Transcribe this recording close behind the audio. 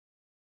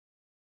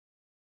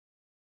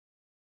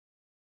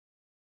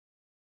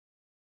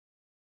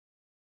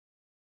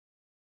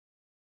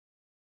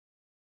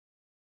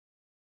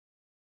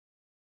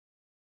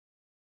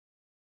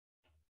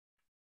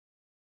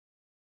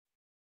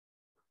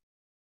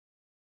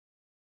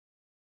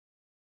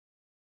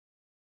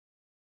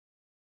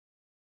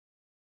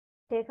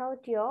take out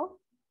your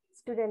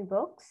student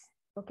books,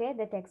 okay,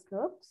 the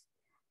textbooks,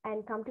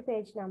 and come to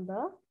page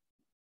number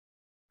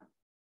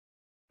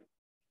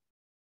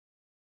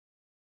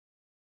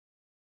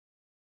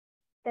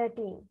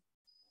 13.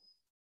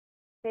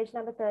 Page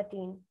number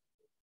 13.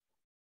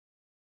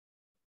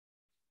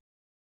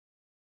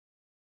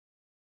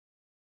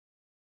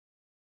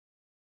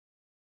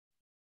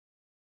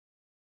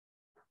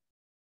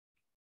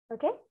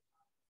 Okay.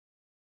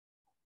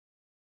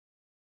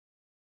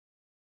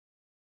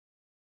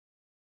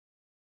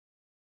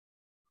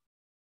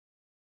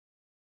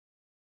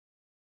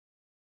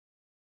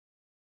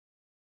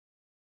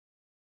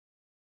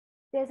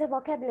 There's a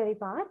vocabulary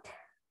part.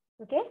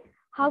 Okay.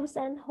 House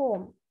and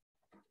home.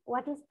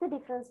 What is the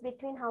difference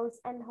between house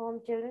and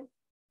home, children?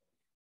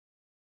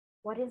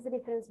 What is the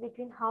difference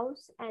between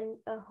house and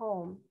a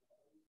home?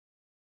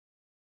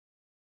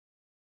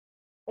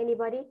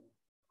 Anybody?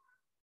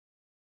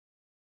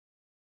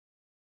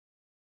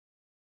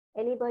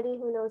 Anybody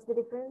who knows the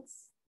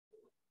difference?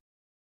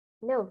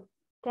 No.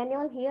 Can you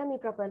all hear me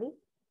properly?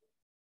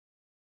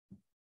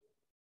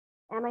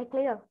 Am I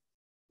clear?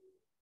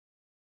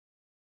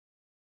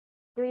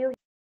 Do you?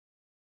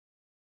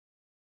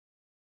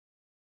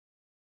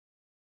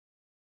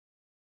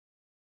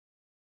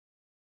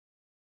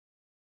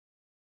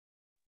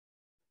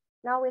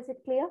 Now is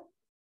it clear?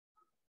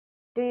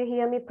 Do you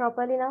hear me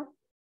properly now?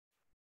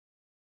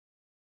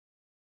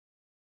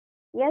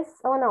 Yes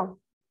or no?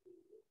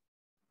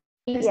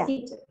 Yes, Yeah.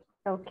 teacher.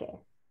 Okay.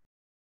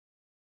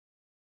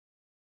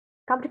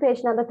 Come to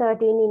page number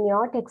 13 in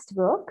your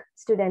textbook,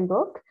 student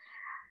book.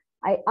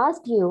 I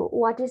asked you,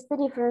 what is the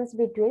difference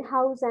between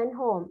house and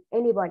home?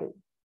 Anybody?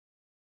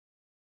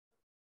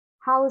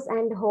 House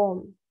and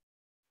home.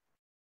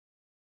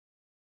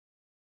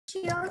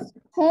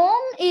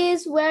 Home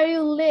is where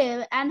you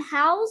live, and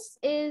house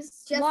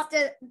is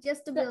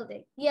just a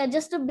building. Yeah,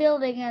 just a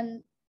building,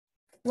 and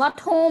what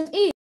home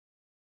is.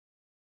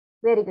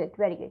 Very good,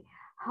 very good.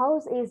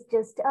 House is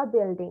just a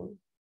building,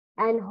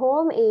 and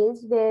home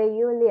is where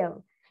you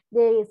live.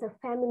 There is a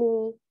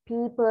family,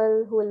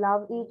 people who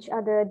love each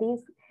other.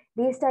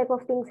 These type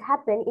of things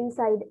happen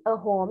inside a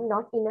home,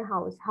 not in a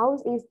house.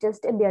 House is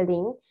just a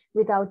building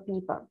without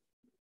people.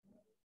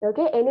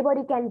 Okay,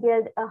 anybody can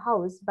build a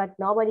house, but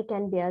nobody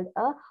can build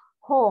a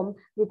home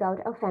without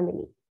a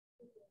family.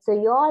 So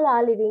you all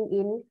are living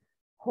in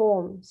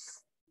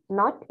homes,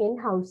 not in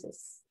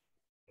houses.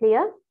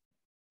 Clear?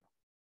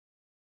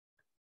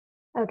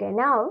 Okay,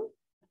 now,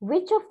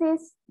 which of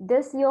these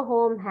does your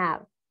home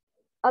have?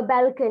 A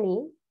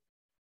balcony,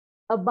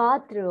 a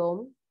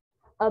bathroom,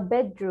 a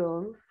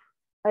bedroom,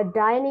 a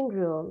dining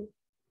room,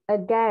 a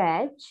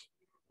garage,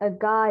 a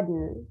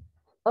garden,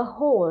 a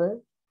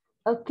hall,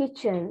 a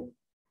kitchen,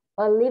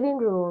 a living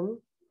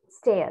room,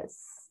 stairs.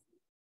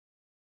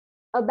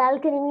 A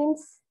balcony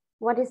means,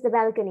 what is the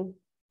balcony?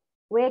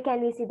 Where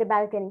can we see the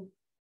balcony?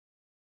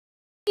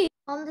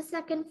 On the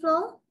second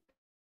floor?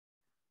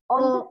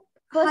 On the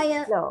first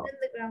higher floor. than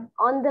the ground?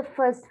 On the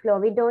first floor.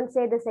 We don't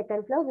say the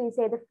second floor, we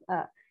say the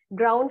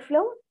ground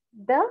floor,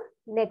 the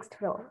next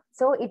floor.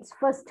 So it's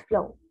first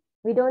floor.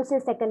 We don't say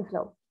second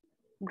floor.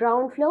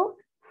 Ground floor,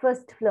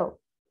 first floor.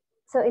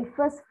 So in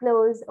first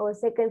floors or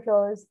second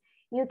floors,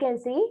 you can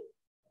see,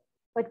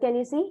 what can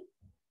you see?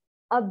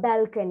 A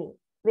balcony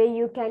where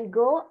you can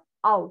go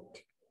out.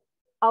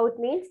 Out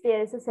means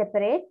there is a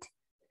separate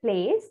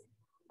place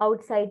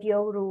outside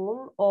your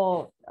room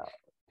or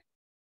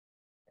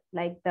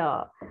like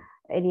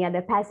any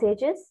other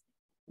passages.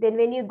 Then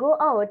when you go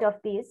out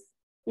of this,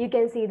 you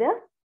can see the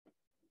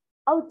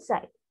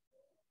outside.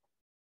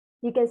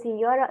 You can see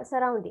your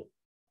surrounding.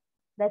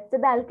 That's the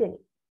balcony.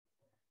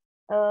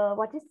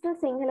 What is the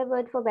Sinhala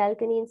word for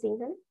balcony in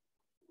Sinhala?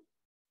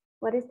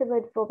 What is the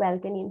word for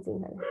balcony in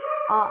Sinhala?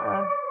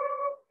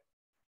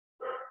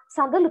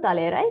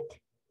 Sandalutale, right?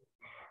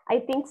 I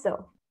think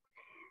so.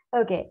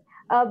 Okay.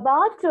 A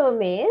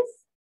bathroom is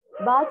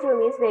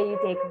where you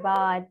take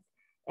bath,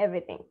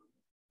 everything,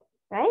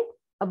 right?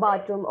 A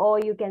bathroom, or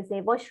you can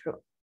say washroom.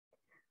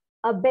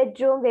 A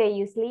bedroom where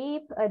you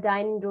sleep, a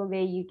dining room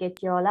where you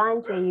get your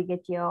lunch, where you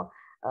get your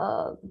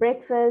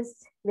breakfast,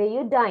 where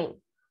you dine.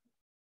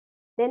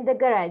 Then the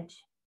garage.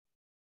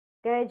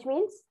 Garage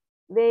means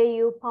where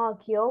you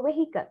park your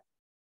vehicle.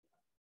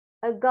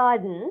 A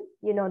garden,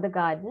 you know the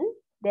garden.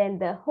 Then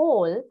the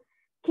hall,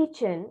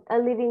 kitchen, a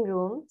living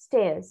room,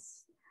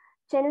 stairs.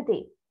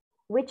 Chenuti,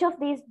 which of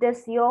these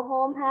does your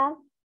home have?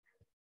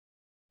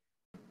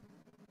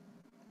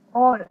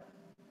 All.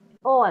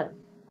 All.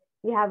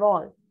 You have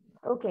all.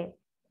 Okay.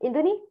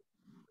 Induni?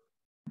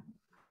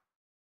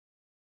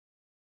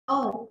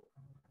 All.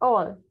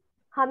 All.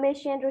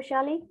 Hameshi and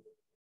Roshali?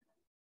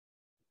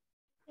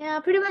 Yeah,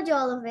 pretty much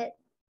all of it.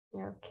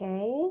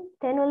 Okay.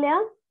 Tenulya?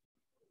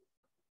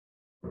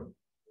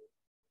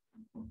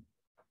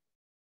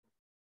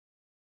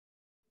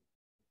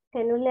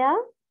 Tenulya?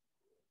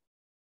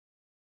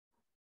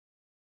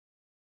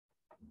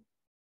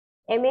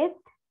 Emit?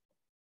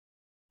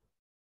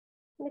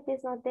 Emit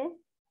is not there.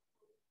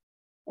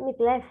 Emit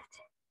left.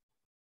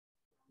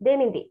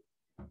 Deminti?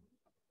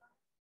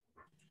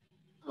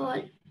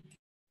 All.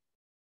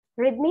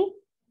 Read me.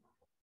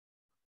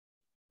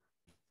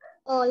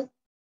 All.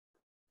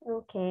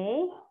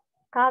 Okay.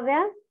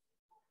 Kavya?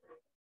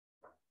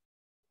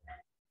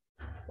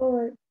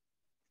 All.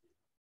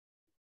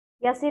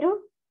 Yasiru?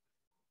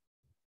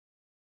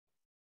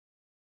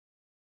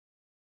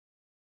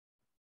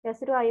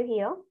 Yasiru, are you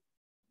here?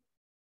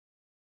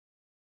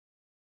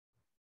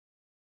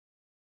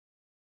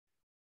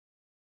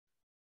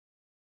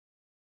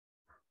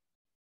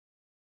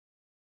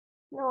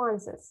 No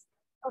answers.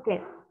 Okay.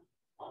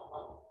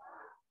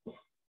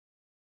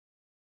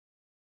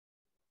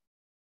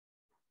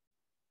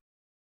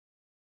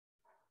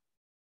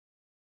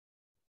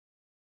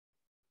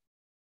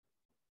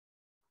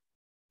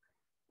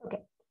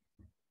 Okay.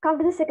 Come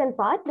to the second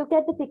part. Look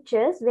at the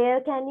pictures. Where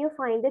can you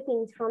find the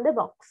things from the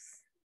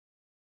box?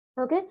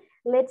 Okay.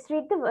 Let's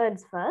read the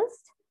words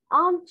first.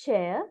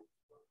 Armchair,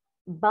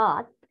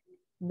 bath,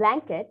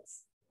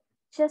 blankets,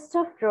 chest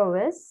of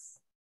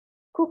drawers,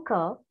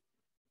 cooker,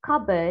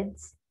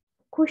 cupboards,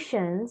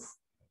 cushions,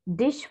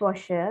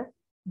 dishwasher,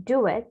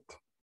 duvet,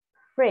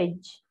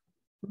 fridge,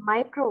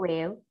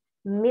 microwave,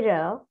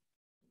 mirror,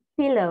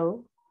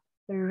 pillow,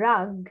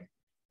 rug,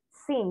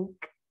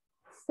 sink,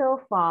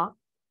 sofa,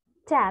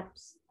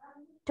 taps,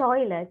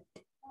 toilet,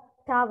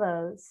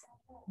 towels,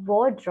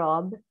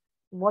 wardrobe,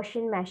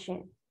 washing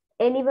machine.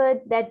 Any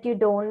word that you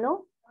don't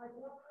know?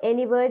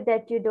 Any word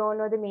that you don't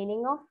know the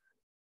meaning of?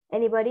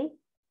 Anybody?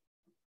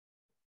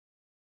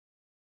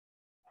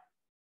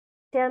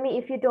 Tell me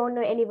if you don't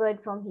know any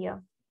word from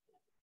here.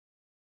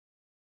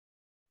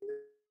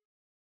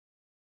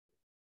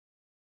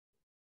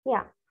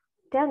 Yeah,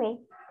 tell me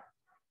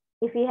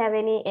if you have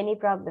any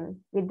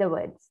problem with the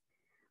words.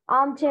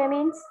 Armchair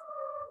means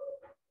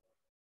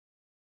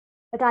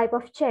a type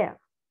of chair,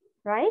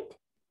 right?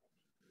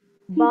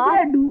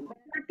 But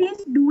what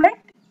is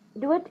duet?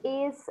 duet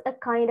is a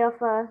kind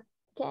of a,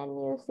 can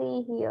you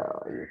see here?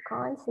 You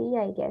can't see,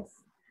 I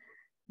guess.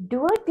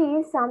 Duet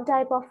is some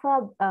type of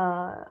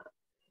a,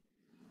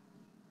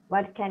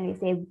 what can we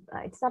say?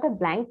 It's not a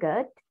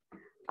blanket.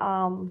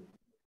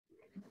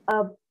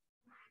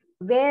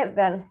 Where,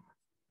 well,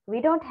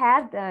 we don't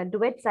have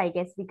duets, I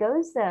guess,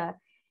 because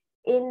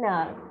in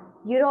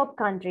Europe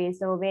countries,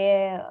 so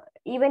where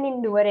even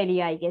in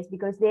Nuwara, I guess,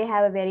 because they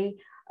have a very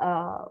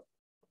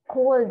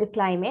cold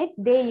climate,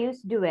 they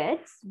use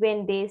duets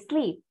when they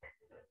sleep.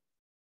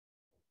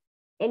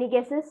 Any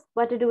guesses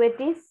what a duet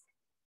is?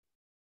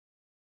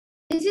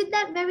 Is it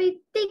that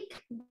very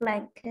thick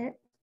blanket?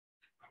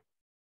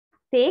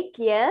 Thick,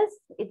 yes.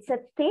 It's a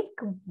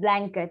thick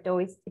blanket,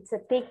 or it's a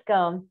thick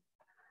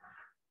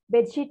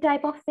bedsheet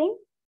type of thing.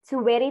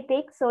 So very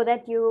thick so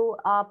that you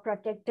are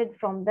protected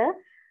from the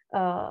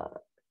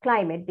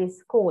climate,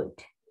 this cold.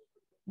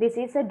 This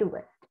is a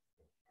duet.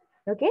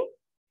 Okay.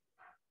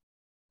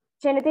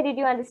 Chanati, did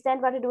you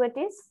understand what a duet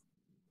is?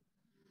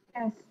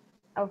 Yes.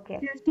 Okay.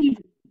 Yes,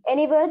 teacher.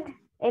 Any word?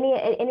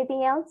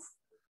 Anything else?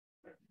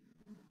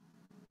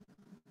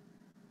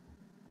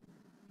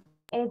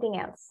 Anything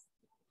else?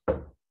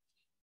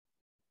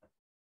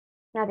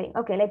 Nothing.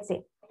 Okay, let's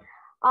see.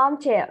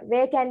 Armchair,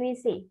 where can we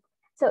see?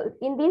 So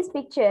in these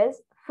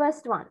pictures,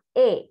 first one,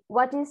 A,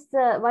 what is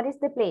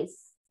the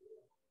place?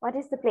 What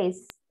is the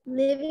place?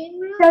 Living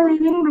room. The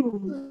living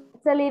room.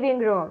 It's a living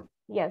room.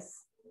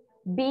 Yes.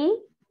 B,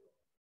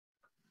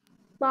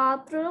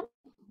 Bathroom.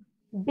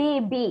 B.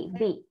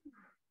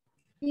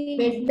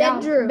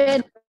 Bedroom.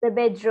 The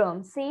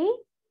bedroom. C,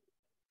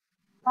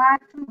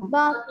 Bathroom.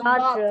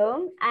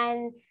 bathroom.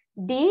 And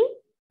D,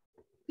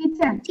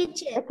 Kitchen.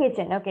 the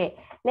kitchen. Okay.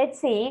 Let's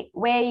see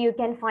where you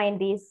can find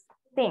these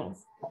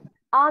things.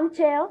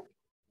 Armchair.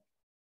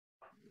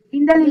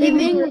 In the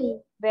Living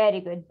room. Very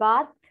good.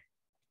 Bath.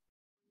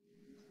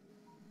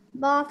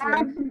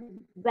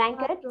 Bathroom.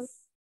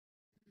 Blankets.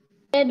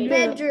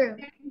 Bedroom.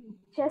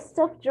 Chest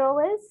of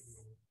drawers.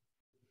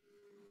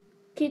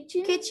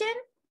 Kitchen.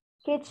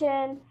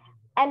 Kitchen.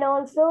 And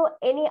also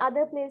any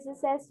other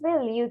places as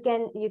well. You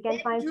can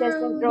find chest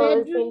of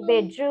drawers in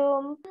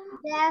bedroom.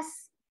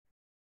 Yes.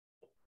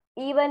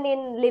 Even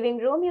in living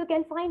room, you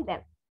can find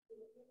them.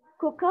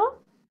 Cooker.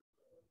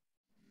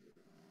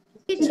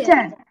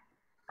 Kitchen.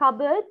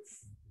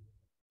 Cupboards.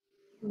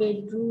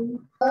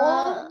 Bedroom.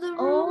 All the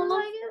room,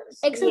 I guess.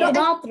 Except the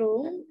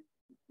bathroom.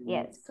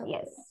 Yes.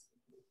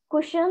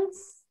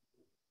 Cushions.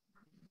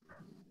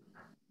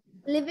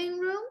 Living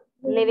room.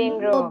 Living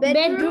room.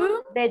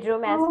 Bedroom.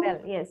 Bedroom as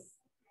well. Yes.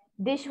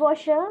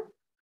 Dishwasher.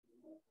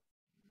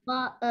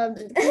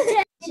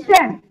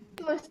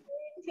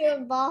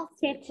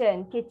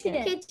 Kitchen.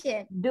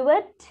 Kitchen.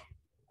 Duvet.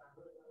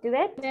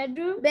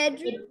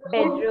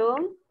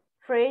 Bedroom.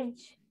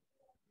 Fridge.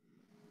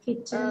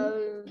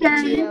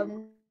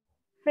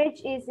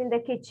 Fridge is in the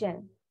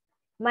kitchen.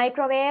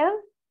 Microwave.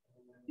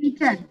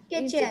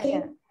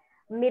 Kitchen.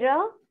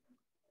 Mirror.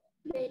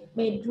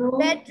 Bedroom.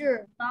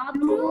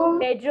 Bedroom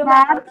is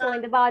also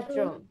in the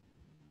bathroom.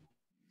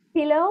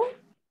 Pillow.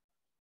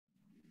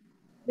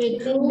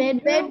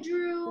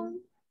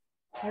 Bedroom.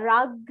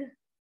 Rug.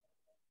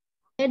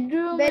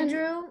 Bedroom. Living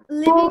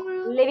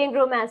room. Living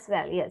room as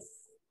well. Yes.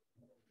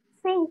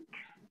 sink.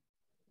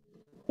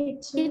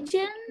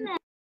 Kitchen.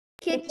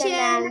 Kitchen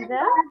and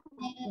the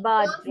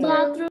bathroom.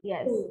 Bathroom.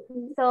 Yes.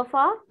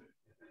 Sofa.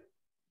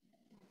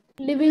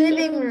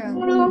 Living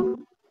room.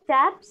 room,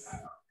 Taps.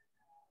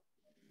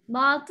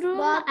 Bathroom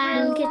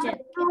and kitchen.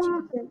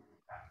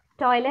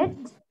 Toilet.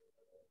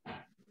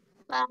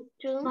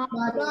 Bathroom.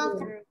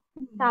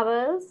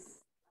 Towels.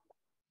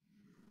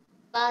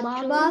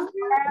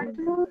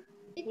 Bathroom.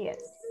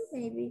 Yes.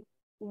 Maybe.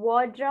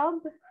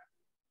 Wardrobe.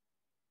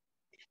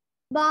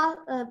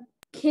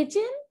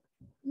 Kitchen?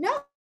 No.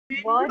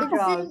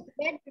 Wardrobe.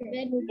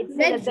 Bedroom. It's in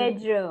the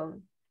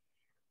bedroom.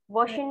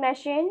 Washing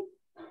machine.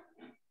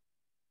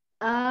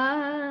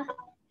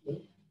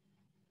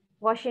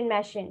 Washing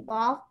machine.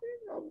 Bathroom.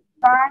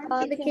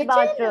 It's in the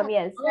bathroom,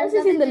 yes. This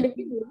is in the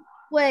living room.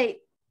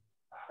 Wait.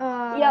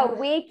 Yeah,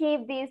 we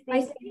keep these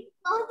things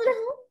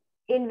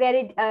in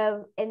very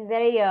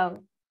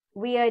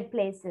weird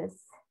places,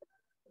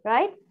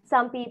 right?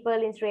 Some people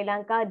in Sri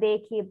Lanka, they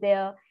keep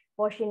their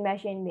washing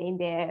machine in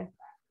their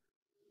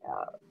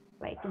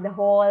like in the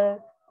hall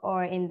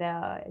or in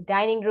the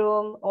dining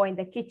room or in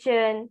the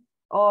kitchen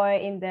or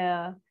in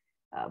the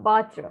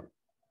bathroom.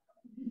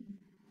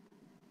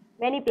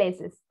 Many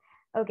places.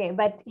 Okay,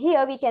 but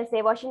here we can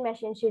say washing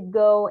machine should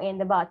go in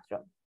the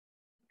bathroom.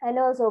 And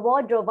also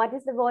wardrobe. What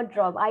is the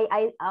wardrobe?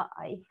 I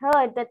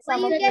heard that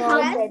some of you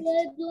all said,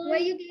 Where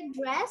you get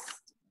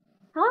dressed?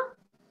 huh?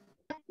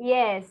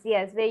 Yes,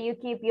 yes, where you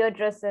keep your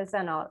dresses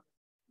and all.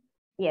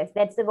 Yes,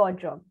 that's the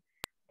wardrobe.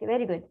 Okay,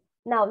 very good.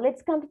 Now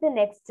let's come to the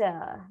next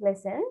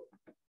lesson.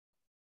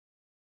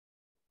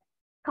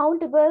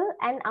 Countable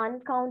and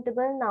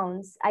uncountable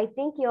nouns. I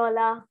think you all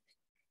are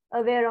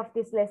aware of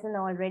this lesson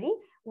already.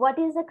 What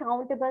is a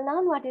countable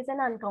noun? What is an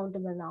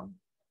uncountable noun?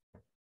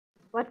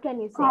 What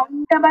can you say?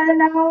 countable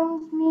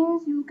nouns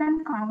means you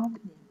can count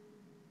them.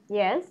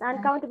 Yes,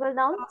 uncountable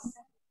nouns.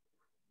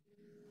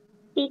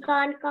 We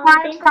can't count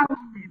Can't it. count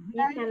them.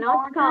 You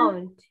cannot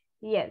count.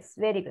 Yes,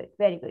 very good,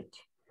 very good.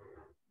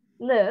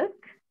 Look,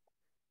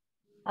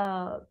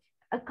 a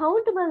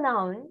countable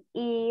noun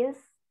is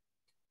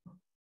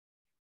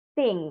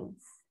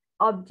things,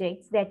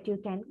 objects that you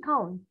can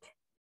count.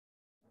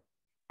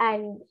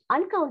 And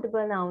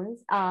uncountable nouns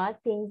are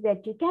things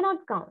that you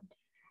cannot count.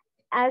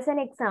 As an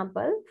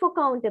example, for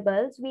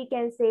countables, we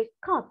can say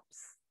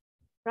cups,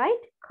 right?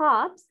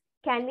 Cups,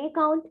 can we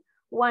count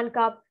 1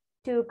 cup,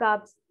 2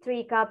 cups,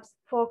 3 cups,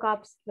 4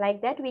 cups,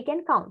 like that we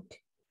can count.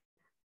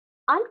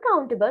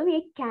 Uncountable,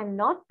 we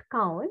cannot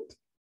count,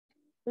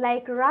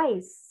 like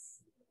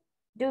rice.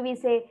 Do we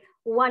say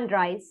 1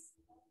 rice,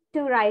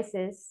 2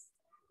 rices,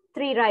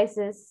 3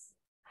 rices,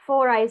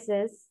 4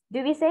 rices?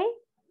 Do we say?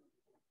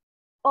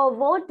 Or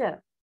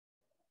water,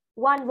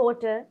 1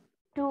 water,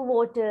 2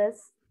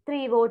 waters,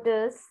 3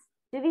 waters.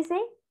 Do we say?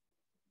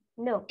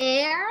 No.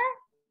 Air.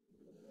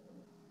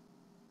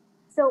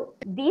 So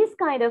these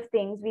kind of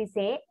things we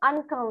say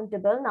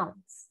uncountable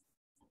nouns.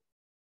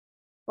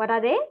 What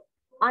are they?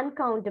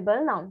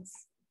 Uncountable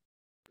nouns.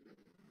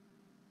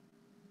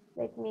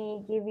 Let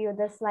me give you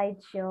the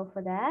slideshow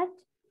for that.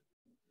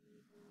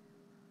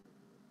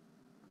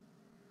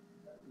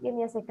 Give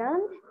me a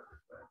second.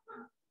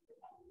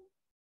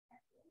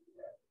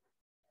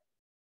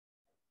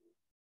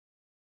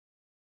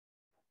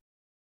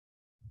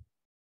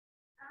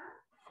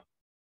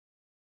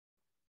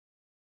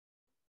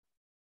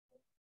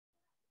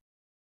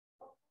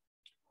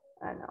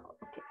 No,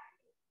 okay.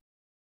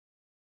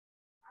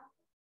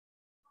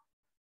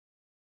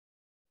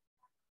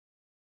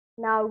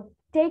 Now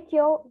take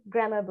your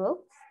grammar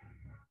books,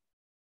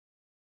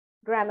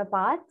 grammar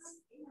parts.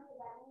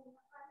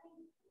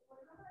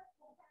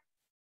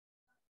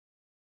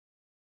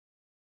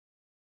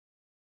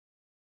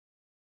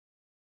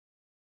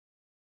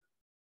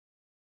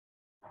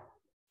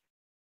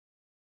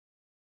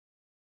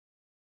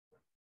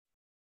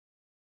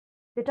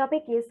 The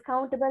topic is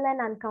countable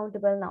and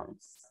uncountable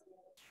nouns.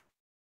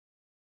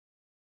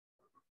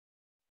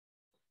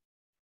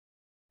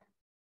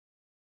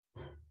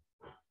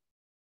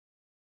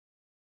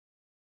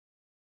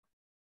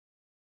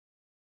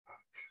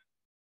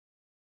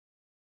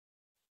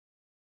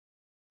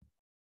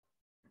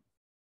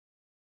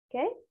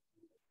 Okay.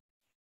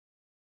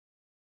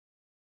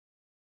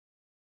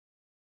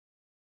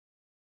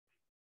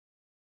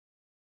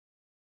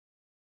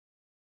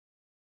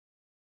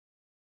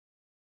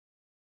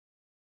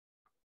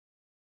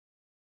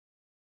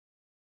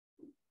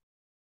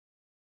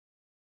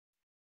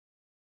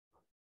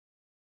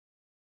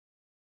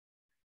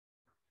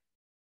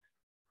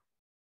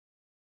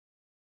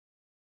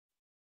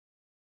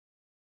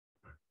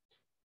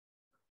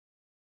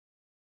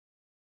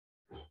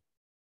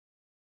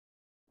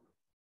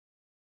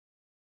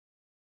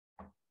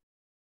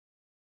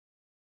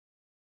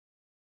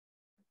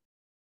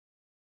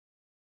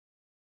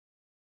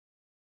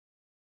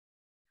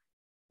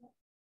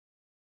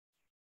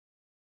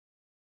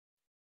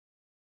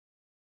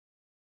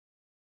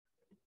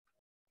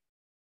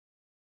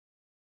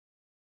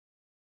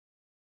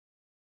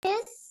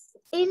 Yes,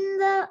 in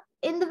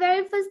the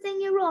very first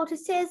thing you wrote, it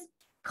says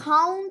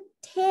countable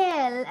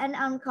and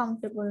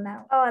uncountable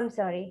now. Oh, I'm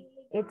sorry.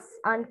 It's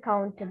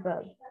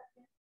uncountable.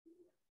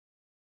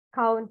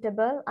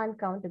 Countable,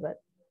 uncountable.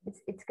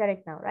 It's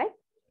correct now, right?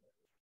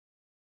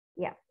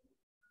 Yeah.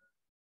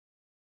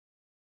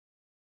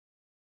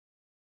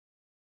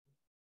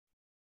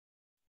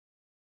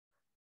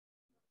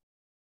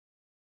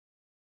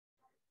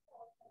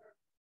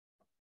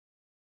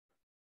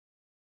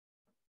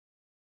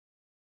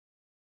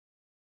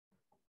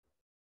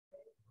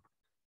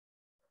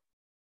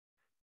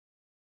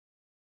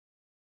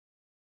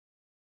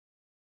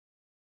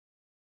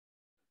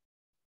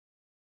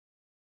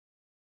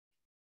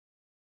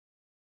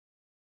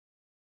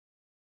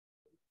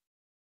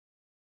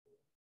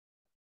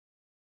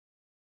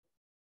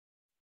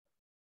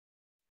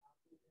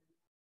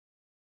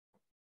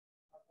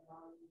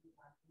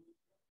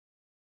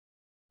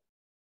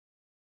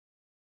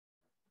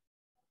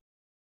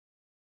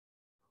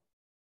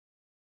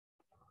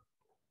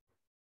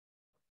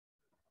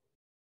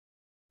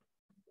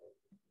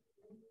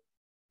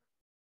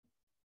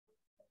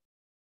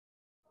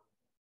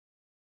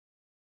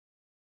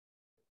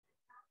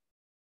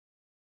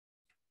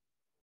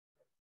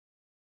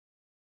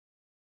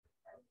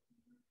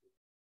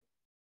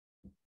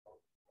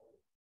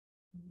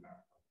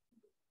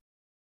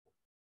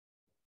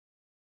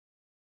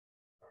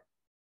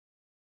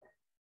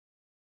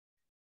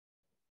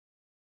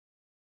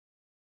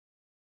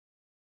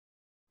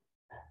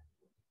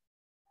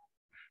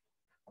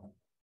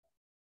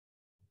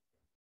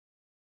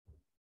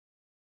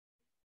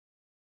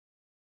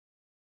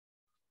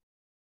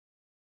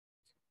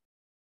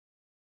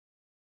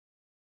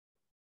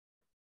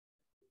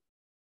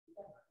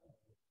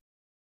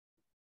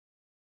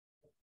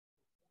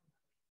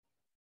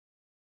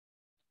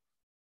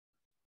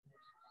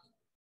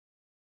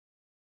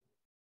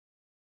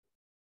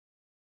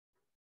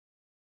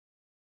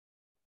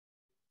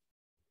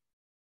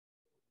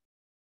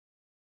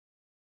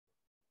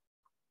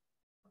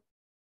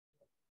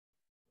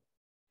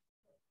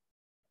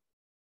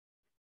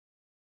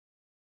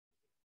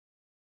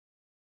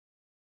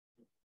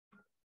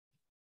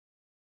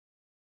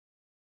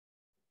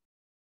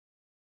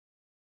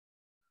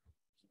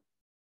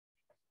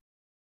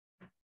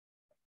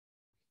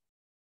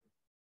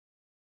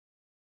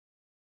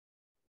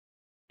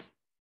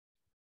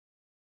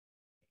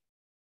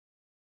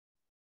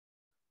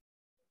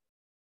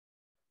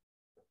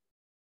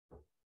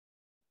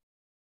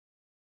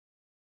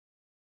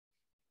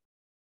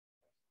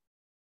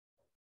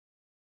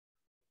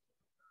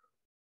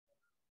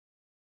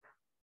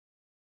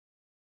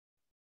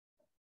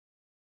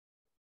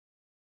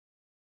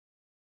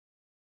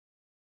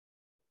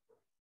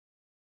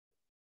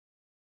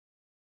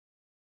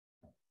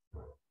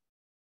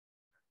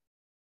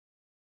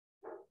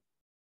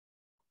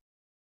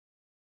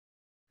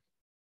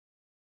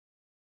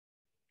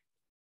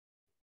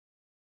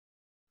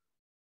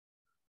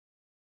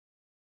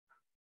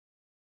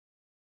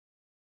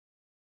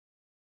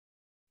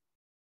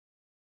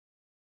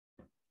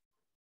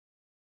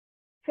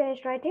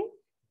 Finished writing?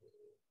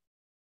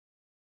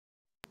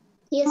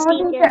 Yes,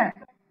 No, teacher. teacher.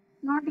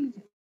 No,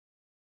 teacher.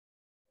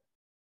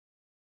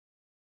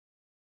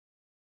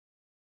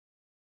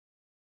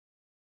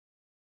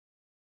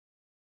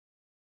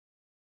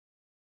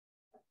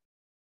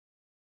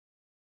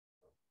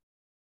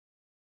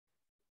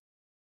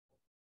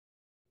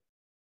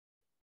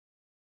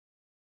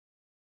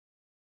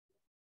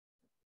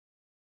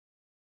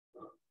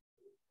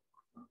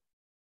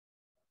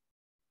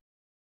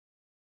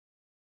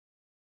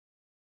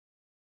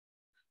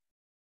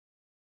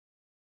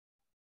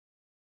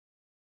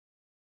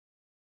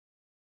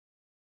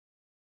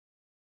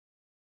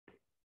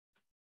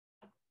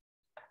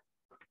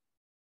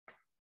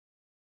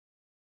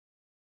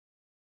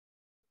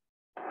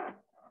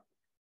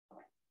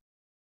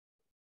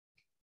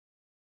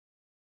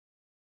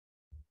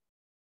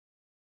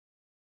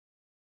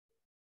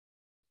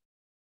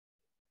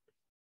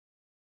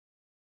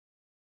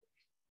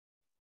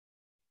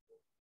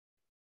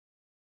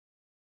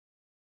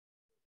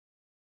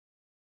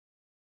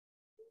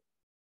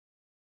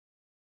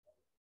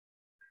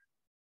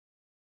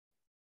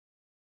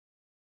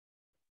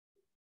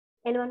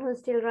 Anyone who's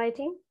still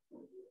writing?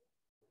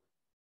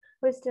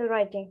 Who's still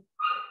writing?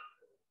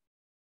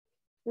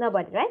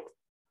 Nobody, right?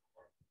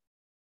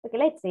 Okay,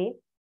 let's see.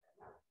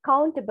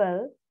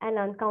 Countable and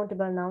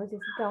uncountable nouns is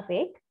the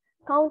topic.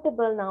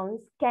 Countable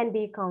nouns can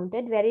be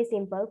counted. Very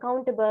simple.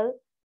 Countable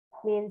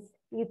means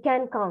you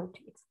can count.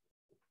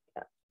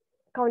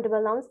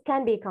 Countable nouns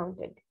can be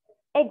counted.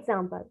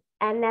 Example,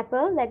 an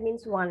apple, that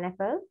means one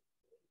apple,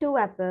 2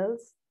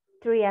 apples,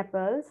 3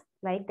 apples,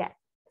 like that.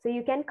 So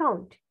you can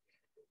count.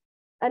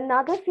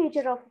 Another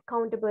feature of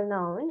countable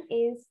noun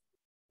is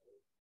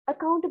a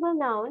countable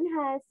noun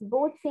has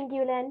both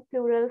singular and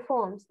plural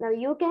forms. Now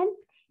you can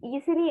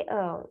easily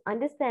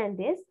understand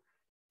this.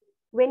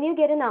 When you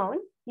get a noun,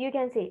 you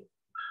can say,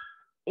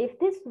 if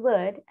this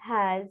word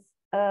has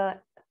a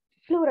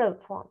plural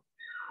form,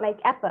 like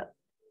apple,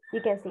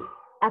 you can see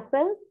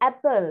Apple,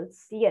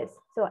 apples. Yes.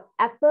 So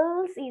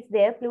apples is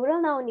there,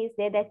 plural noun is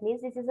there. That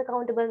means this is a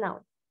countable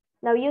noun.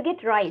 Now you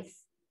get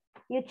rice.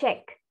 You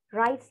check.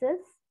 Rices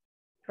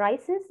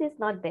is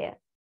not there.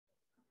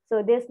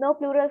 So there's no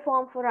plural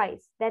form for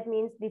rice. That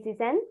means this is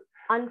an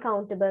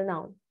uncountable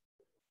noun.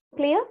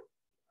 Clear?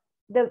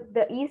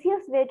 The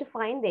easiest way to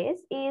find this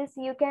is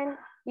you can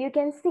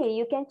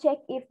check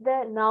if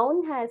the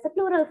noun has a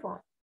plural form.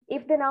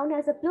 If the noun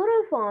has a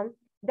plural form,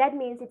 that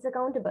means it's a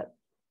countable.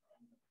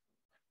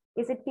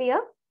 Is it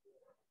clear?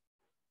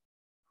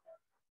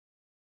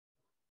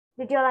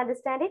 Did you all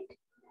understand it?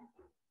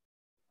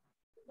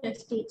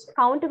 Yes, teacher.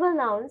 Countable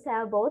nouns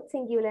have both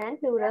singular and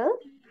plural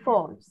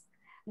forms.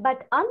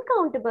 But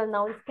uncountable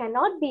nouns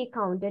cannot be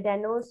counted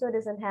and also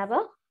doesn't have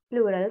a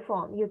plural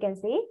form. You can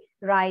say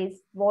rice,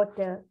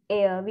 water,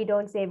 air. We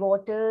don't say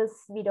waters.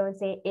 We don't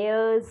say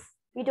airs.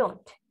 We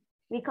don't.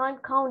 We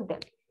can't count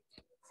them.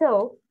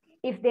 So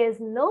if there's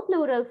no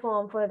plural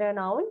form for a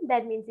noun,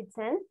 that means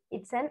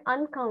it's an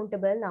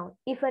uncountable noun.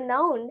 If a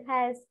noun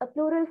has a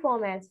plural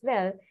form as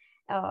well,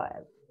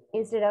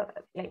 instead of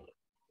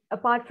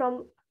apart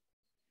from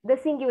the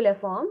singular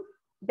form,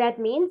 that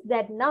means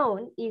that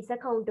noun is a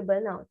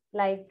countable noun.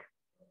 Like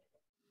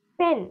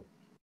pen,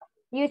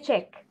 you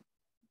check.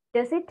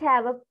 Does it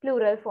have a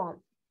plural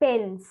form?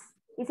 Pens.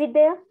 Is it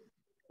there?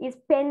 Is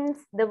pens,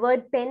 the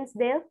word pens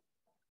there?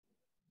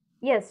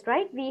 Yes,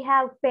 right? We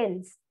have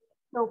pens.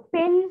 Now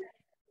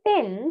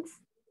pens,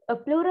 a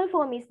plural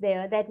form is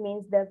there. That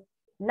means the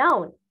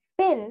noun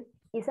pen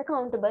is a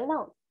countable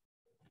noun.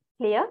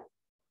 Clear?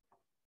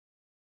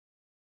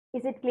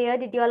 Is it clear?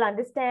 Did you all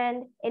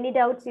understand? Any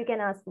doubts you can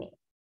ask me.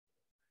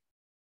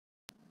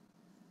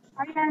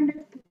 I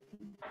understood.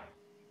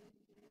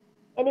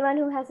 Anyone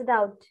who has a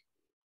doubt?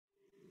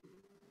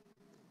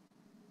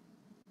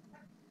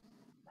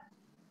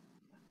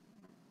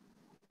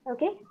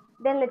 Okay,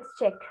 then let's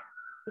check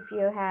if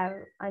you have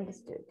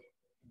understood.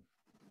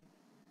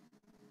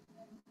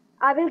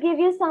 I will give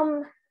you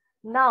some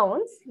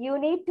nouns. You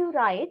need to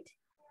write.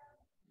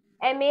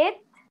 Amit,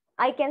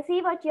 I can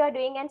see what you are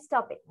doing and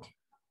stop it.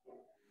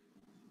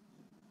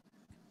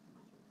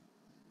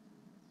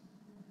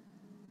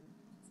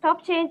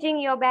 Stop changing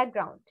your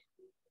background.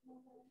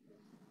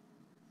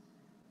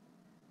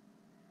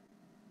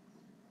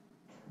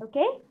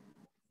 Okay?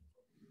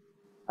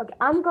 Okay,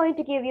 I'm going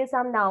to give you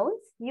some nouns.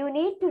 You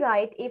need to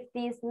write if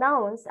these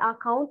nouns are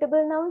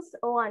countable nouns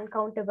or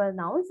uncountable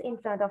nouns in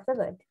front of the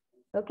word.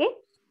 Okay?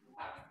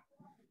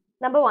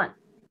 Number 1,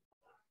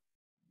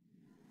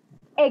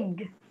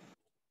 egg.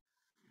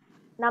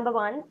 Number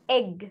 1,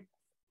 egg.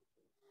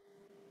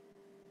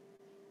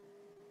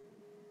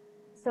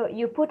 So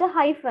you put a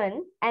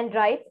hyphen and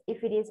write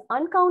if it is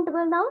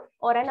uncountable noun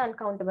or an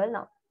uncountable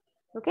noun.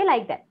 Okay,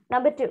 like that.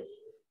 Number 2,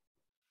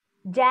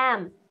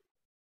 jam.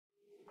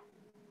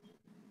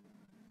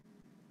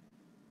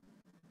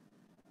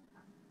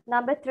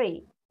 Number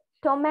 3,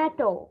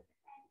 tomato.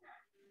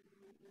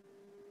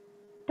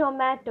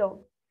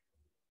 Tomato.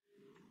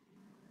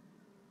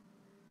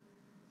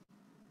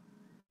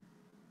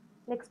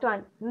 Next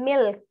one,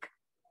 milk.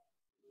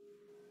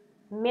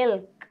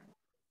 Milk.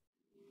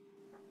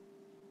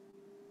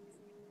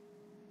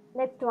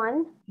 Next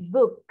one,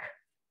 book.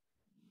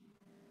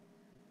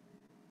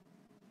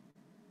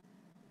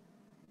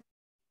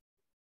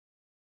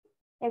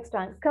 Next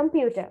one,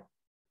 computer.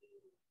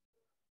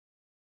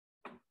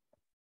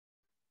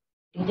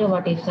 Teacher,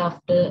 what is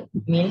after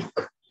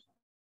milk?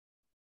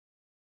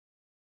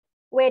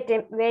 Wait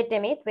a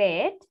minute,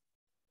 wait.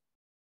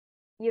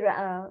 You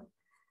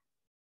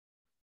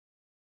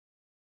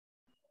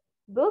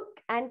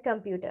book and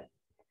computer.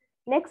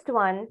 Next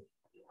one,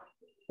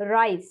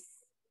 rice.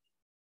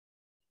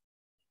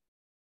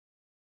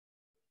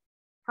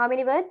 How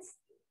many words?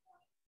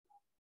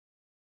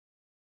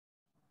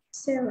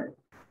 7.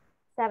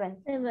 7.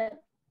 7.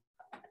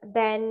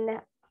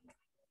 Then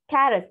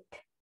carrot.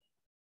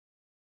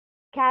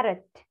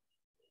 Carrot.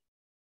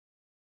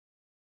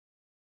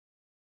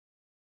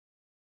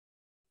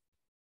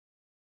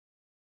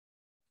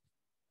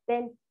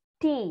 Then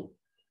tea.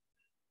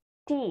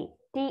 Tea.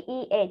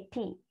 T-E-A,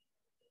 tea.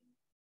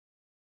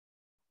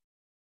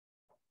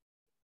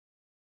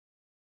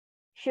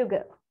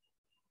 Sugar.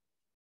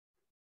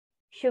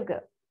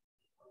 Sugar.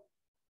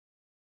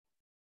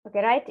 Okay,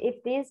 right?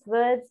 If these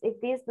words, if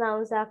these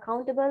nouns are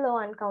countable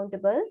or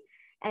uncountable,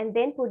 and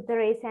then put the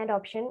raise hand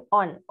option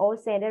on or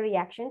send a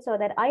reaction so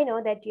that I know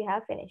that you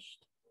have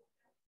finished.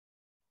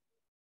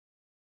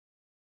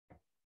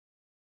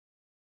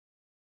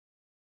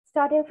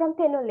 Starting from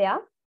Tenulya.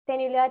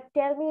 Tenulya,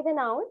 tell me the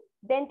noun,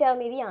 then tell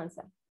me the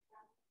answer.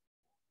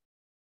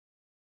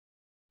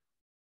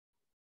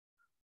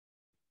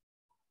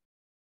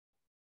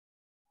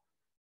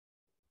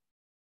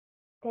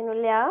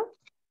 Tenulya?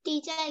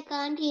 Teacher, I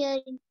can't hear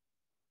you.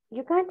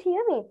 You can't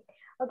hear me.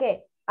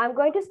 Okay, I'm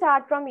going to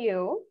start from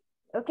you.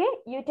 Okay,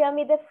 you tell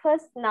me the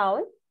first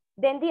noun,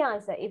 then the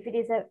answer, if it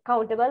is a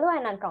countable or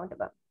an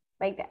uncountable,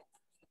 like that.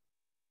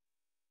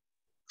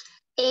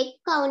 Egg,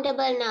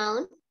 countable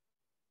noun.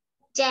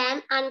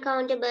 Jam,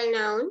 uncountable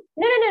noun.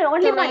 No.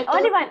 Only Tomato.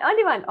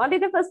 one. Only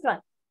the first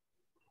one.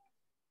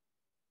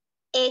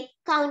 Egg,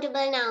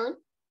 countable noun.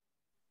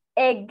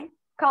 Egg,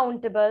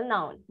 countable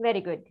noun.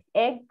 Very good.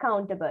 Egg,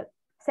 countable.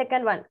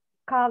 Second one,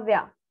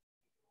 Kavya.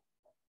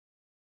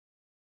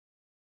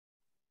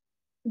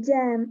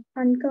 Jam,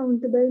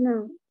 uncountable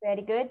noun.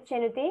 Very good.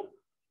 Chenuti.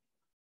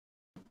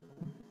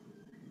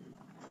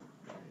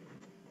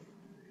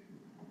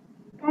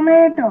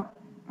 Tomato,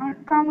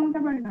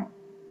 uncountable noun.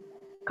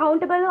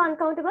 Countable or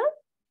uncountable?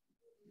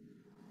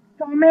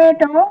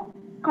 Tomato,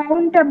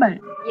 countable.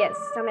 Yes,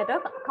 tomato,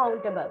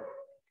 countable.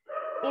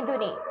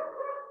 Induni.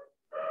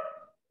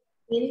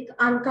 Milk,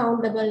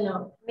 uncountable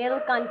noun.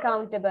 Milk,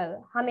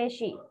 uncountable.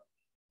 Hameshi.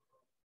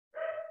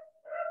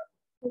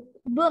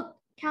 Book,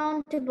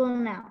 countable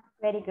noun.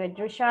 Very good.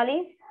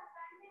 Rushali.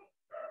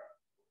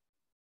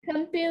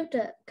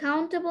 Computer,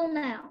 countable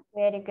noun.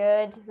 Very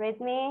good.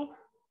 Rhythmi.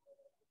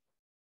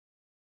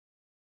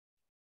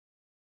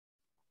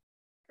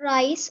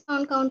 Rice,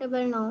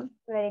 uncountable noun.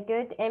 Very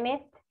good.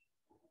 Amit.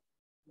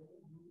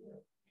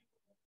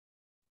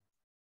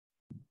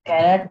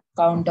 Carrot,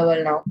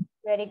 countable noun.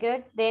 Very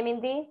good.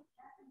 Demindi.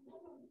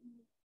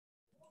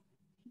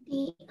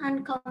 The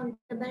uncountable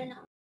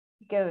noun.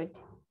 Good.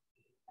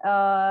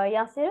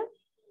 Yasir.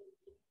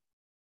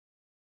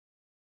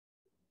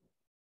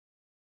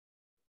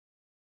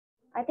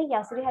 I think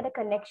Yasir had a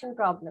connection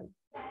problem.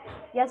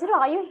 Yasir,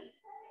 are you?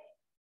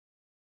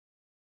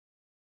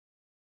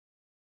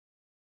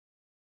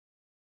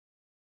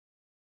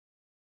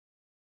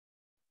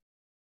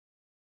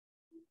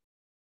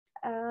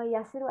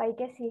 Yasir, I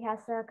guess he has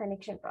a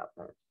connection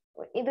problem.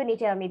 Induni,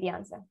 tell me the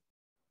answer.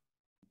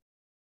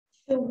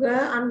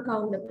 Sugar,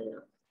 uncountable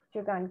noun.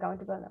 Sugar,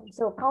 uncountable nouns.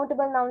 So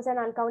countable nouns and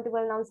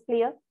uncountable nouns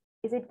clear?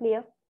 Is it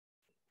clear?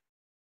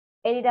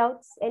 Any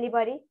doubts?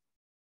 Anybody?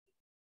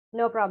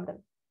 No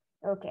problem.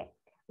 Okay.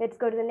 Let's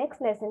go to the next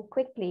lesson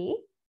quickly.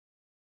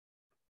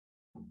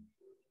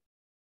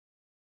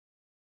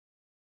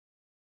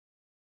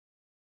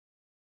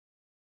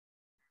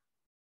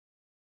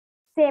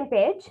 Same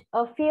page.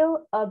 A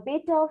few, a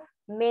bit of,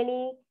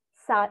 many,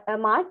 a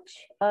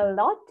much, a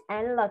lot,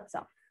 and lots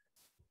of.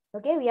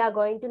 Okay, we are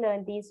going to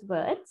learn these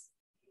words.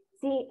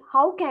 See,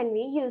 how can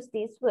we use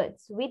these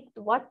words? With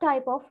what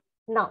type of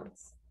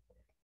nouns?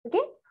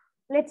 Okay,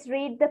 let's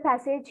read the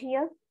passage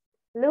here.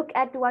 Look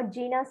at what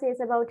Gina says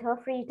about her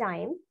free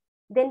time.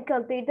 Then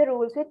complete the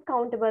rules with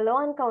countable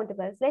or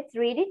uncountables. Let's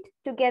read it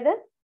together.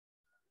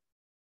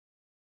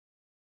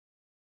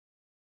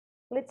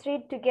 Let's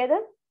read together.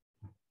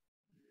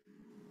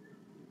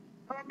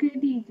 Okay,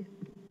 teacher.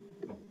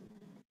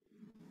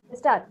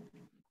 Start.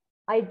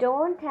 I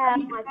don't have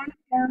I don't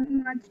have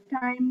much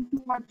time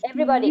to watch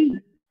Everybody.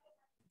 TV.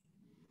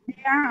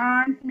 There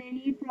aren't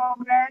many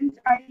programs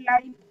I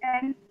like,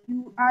 and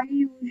I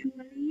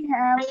usually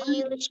have I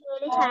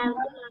usually have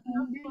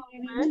in the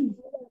evening.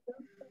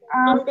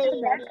 in After the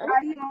that,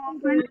 evening. I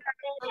often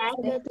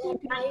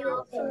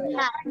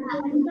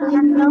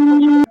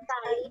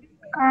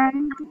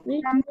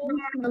come to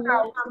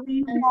our house.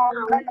 We talk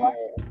a lot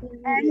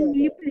and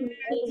we play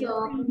a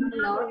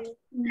game.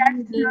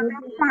 That's a lot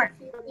of fun.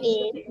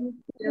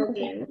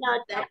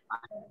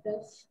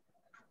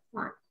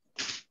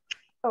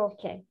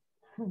 Okay.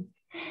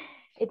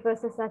 It was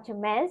such a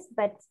mess,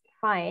 but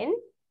fine.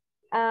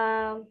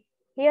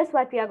 Here's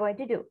what we are going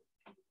to do.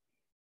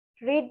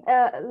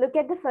 Look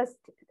at the first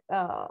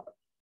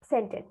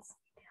sentence.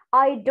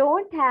 I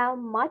don't have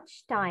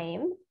much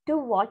time to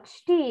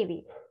watch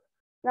TV.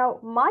 Now,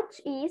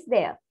 much is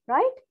there,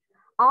 right?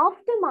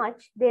 After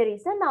much, there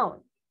is a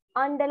noun.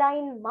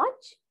 Underline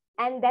much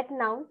and that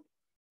noun.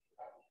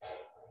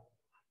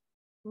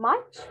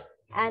 Much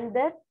and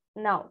the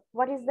noun.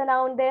 What is the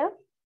noun there?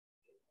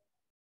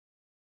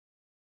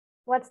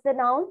 What's the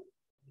noun?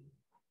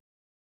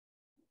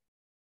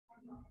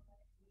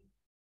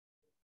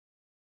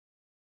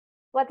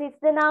 What is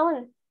the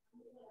noun?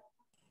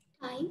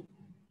 Time.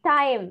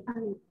 Time.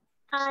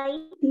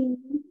 Time.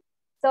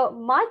 So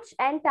much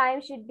and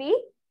time should be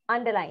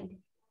underlined.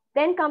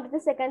 Then come to the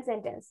second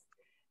sentence.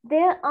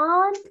 There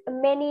aren't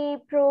many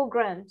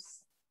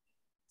programs.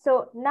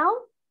 So now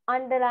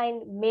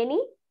underline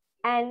many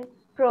and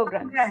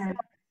programs.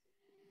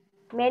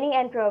 Many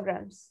and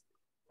programs.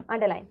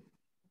 Underline.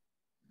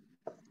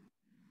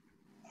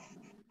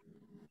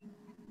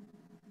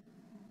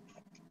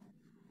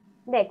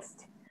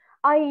 Next,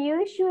 I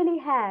usually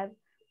have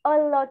a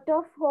lot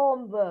of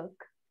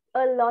homework.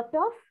 A lot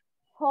of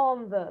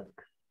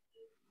homework.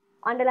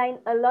 Underline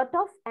a lot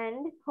of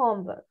and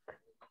homework.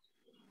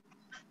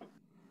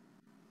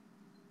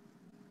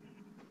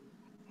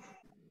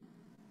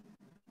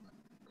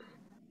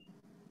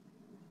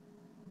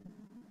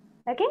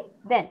 Okay,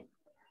 then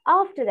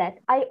after that,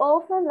 I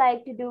often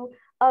like to do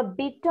a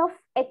bit of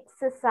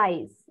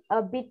exercise.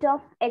 A bit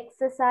of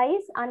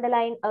exercise.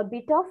 Underline a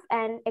bit of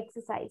and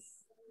exercise.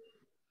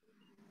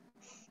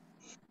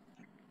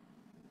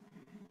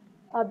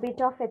 A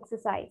bit of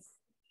exercise.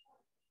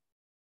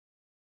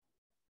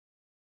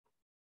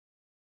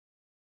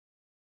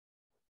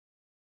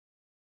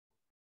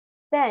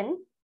 Then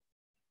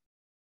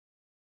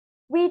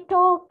we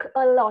talk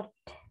a lot.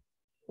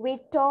 We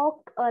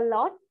talk a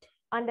lot.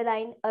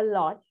 Underline a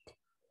lot.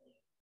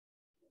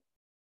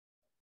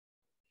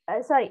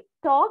 Sorry,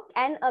 talk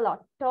and a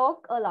lot.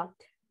 Talk a lot.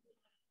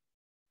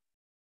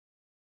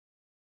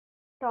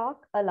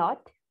 Talk a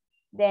lot.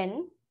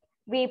 Then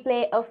we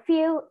play a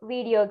few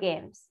video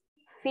games.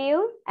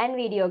 Few and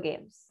video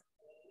games.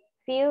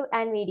 Few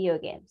and video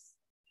games.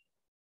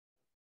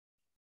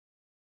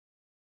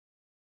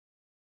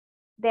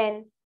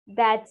 Then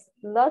that's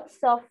lots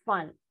of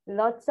fun.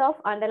 Lots of,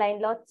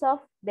 underline lots of,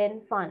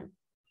 then fun.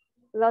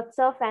 Lots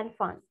of and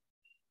fun.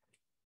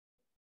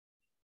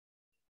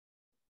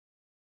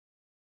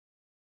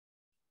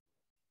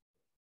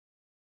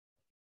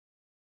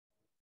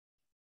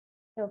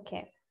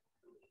 Okay.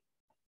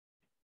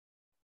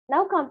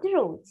 Now come to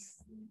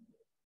rules.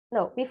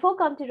 No, before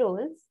come to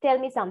rules, tell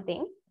me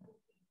something.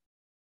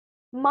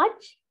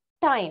 Much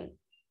time.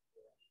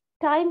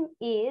 Time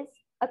is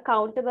a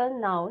countable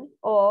noun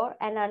or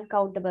an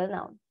uncountable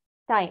noun.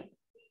 Time.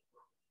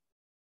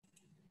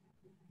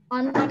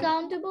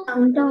 Uncountable.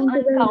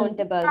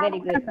 Uncountable. Very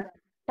good.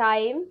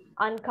 Time,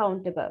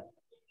 uncountable.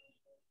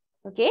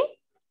 Okay.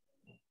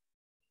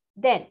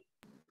 Then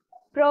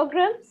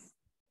programs.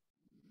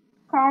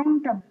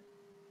 Countable.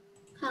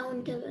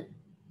 Countable.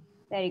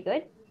 Very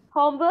good.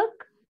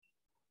 Homework.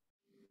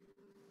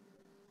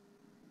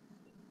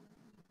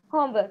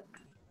 Homework.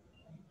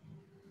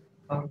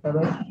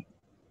 Countable.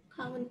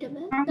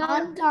 Countable.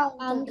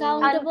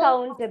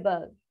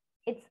 Uncountable.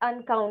 It's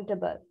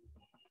uncountable.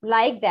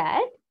 Like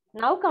that.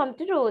 Now come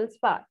to rules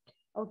part.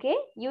 Okay.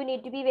 You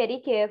need to be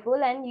very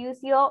careful and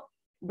use your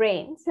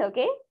brains.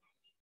 Okay.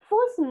 For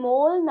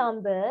small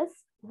numbers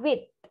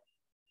with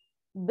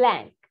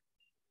blank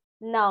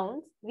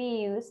nouns, we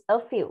use a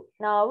few.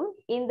 Now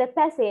in the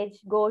passage,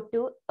 go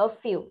to a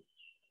few.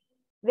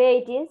 Where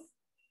it is?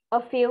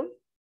 A few.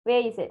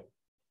 Where is it?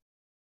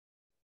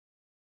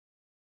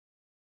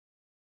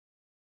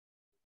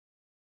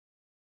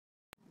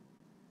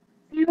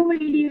 Few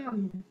video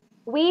games.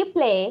 We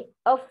play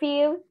a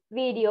few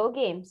video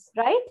games,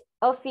 right?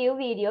 A few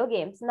video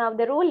games. Now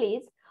the rule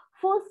is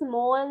for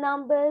small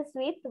numbers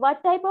with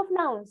what type of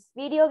nouns?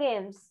 Video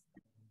games.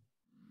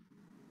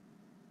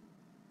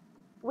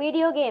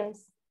 Video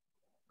games.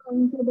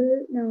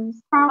 Countable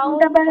nouns.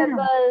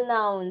 Countable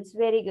nouns.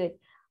 Very good.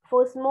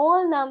 For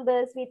small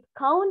numbers with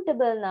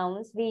countable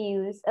nouns, we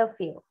use a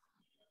few.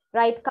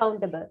 Right?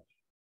 Countable.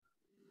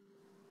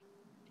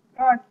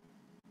 Lot.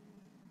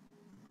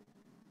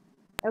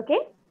 Okay.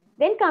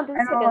 Then come to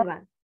the second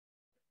one.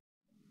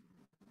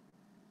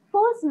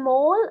 For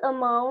small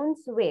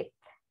amounts with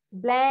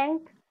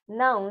blank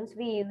nouns,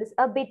 we use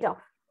a bit of.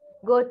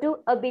 Go to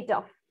a bit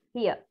of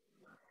here.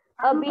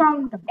 A bit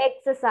of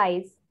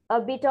exercise.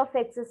 A bit of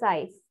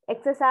exercise.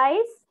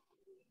 Exercise.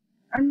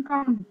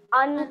 Uncountable.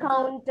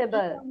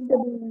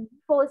 Uncountable.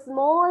 For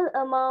small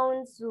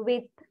amounts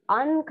with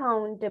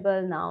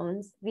uncountable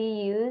nouns, we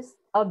use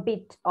a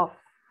bit of.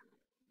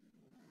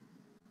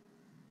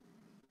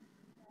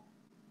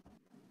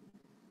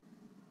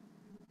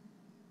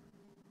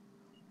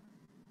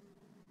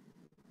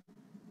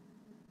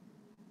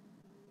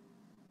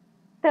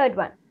 Third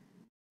one.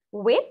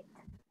 With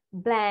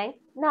blank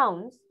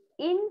nouns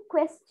in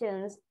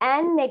questions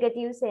and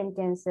negative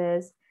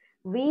sentences,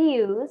 we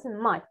use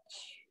much.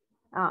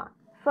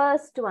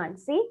 First one,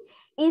 see,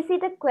 is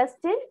it a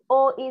question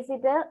or is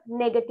it a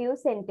negative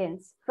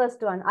sentence?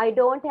 First one, I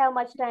don't have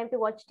much time to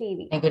watch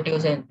TV. Negative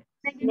sentence.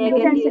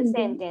 Negative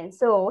sentence.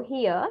 So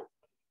here,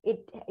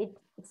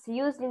 it's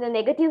used in the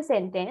negative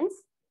sentence.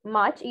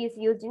 Much is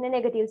used in a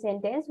negative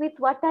sentence with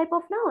what type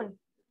of noun?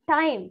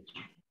 Time.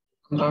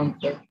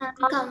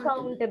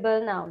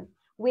 Uncountable noun.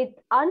 With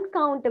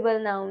uncountable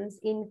nouns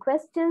in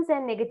questions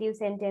and negative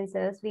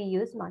sentences, we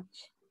use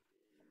much.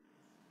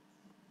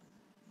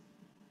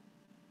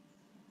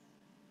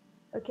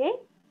 Okay.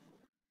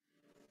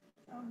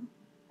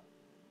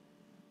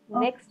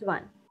 Next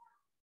one.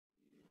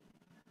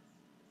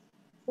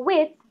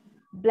 With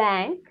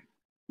blank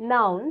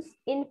nouns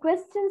in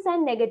questions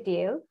and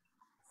negative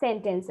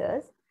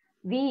sentences,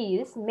 we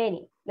use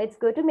many. Let's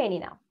go to many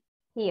now.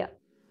 Here.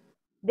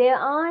 There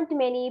aren't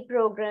many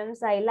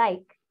programs I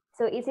like.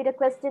 So is it a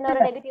question or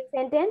a negative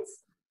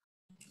sentence?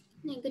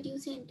 Negative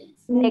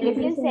sentence.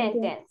 Negative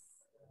sentence.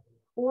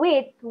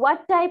 With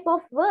what type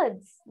of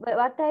words?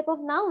 What type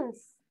of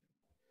nouns?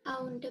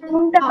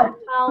 Countable.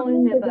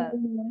 Countable.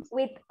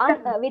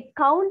 With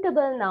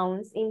countable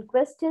nouns in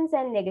questions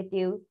and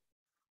negative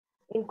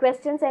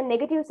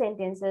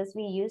sentences,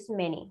 we use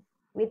many.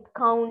 With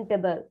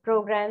countable.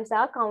 Programs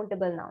are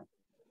countable nouns.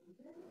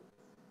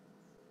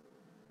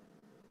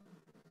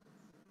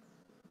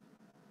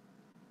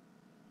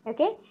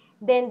 Okay,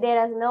 then there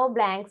are no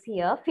blanks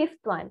here.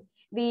 Fifth one,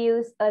 we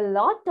use a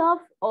lot of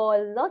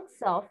or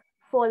lots of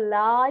for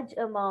large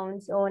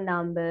amounts or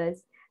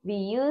numbers. We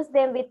use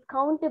them with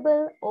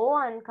countable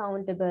or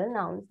uncountable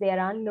nouns. There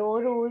are no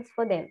rules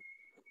for them.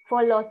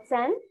 For lots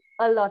and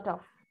a lot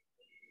of.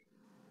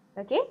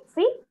 Okay,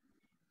 see?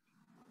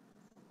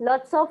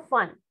 Lots of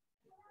fun.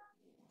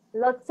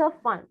 lots of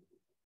fun.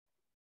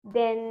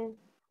 Then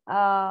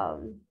a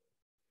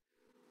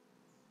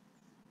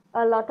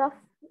lot of,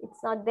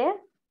 it's not there.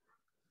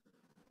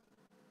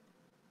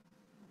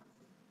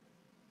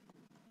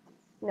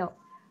 No,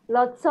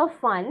 lots of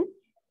fun.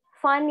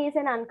 Fun is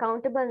an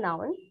uncountable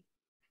noun.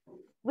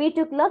 We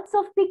took lots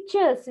of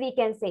pictures, we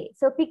can say.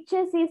 So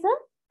pictures is a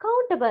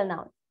countable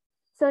noun.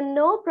 So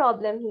no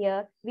problem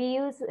here. We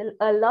use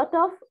a lot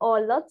of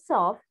or lots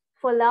of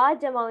for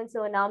large amounts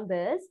or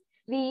numbers.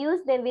 We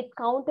use them with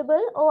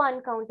countable or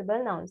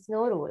uncountable nouns.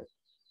 No rule.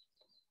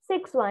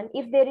 6.1.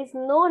 If there is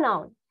no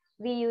noun,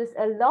 we use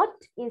a lot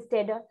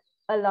instead of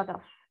a lot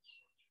of.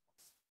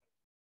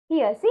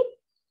 Here, see,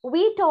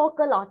 we talk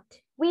a lot.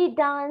 We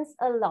dance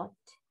a lot.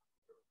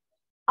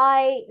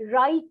 I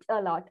write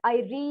a lot. I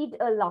read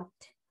a lot.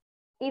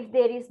 If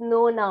there is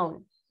no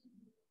noun,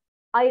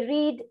 I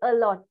read a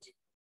lot.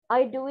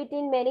 I do it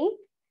in many.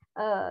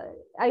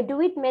 I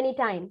do it many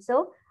times.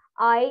 So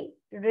I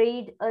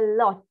read a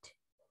lot.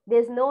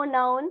 There's no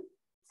noun,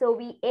 so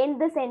we end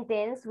the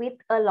sentence with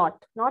a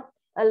lot, not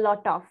a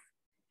lot of.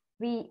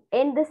 We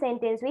end the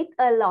sentence with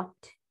a lot.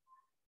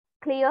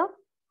 Clear?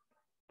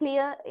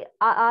 Clear?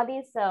 Are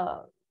these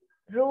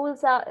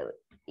rules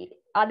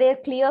are they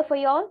clear for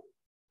you all?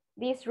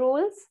 These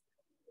rules?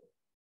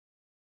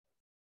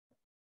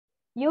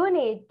 You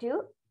need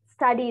to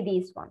study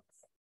these ones.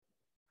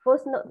 For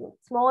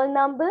small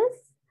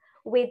numbers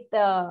with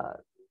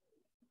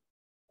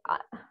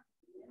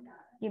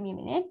give me a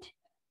minute.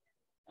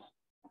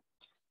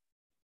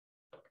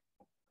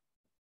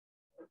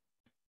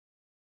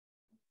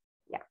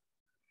 Yeah.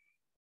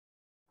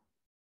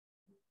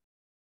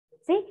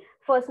 See,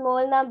 for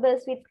small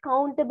numbers with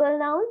countable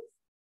nouns,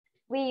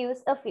 we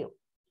use a few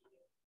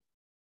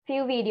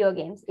video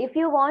games. If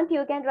you want,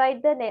 you can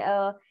write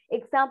the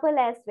example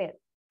as well.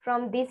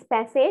 From this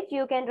passage,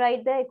 you can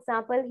write the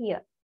example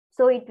here.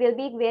 So it will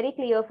be very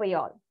clear for you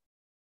all.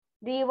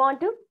 Do you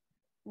want to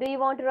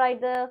write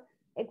the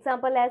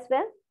example as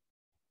well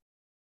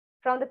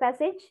from the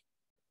passage?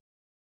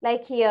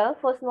 Like here,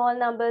 for small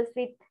numbers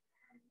with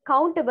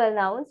countable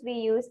nouns, we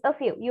use a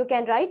few. You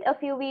can write a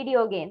few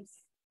video games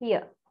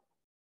here.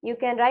 You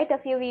can write a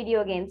few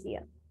video games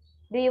here.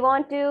 Do you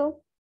want to?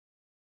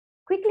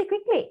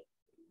 Quickly.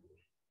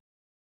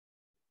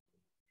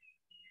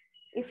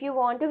 If you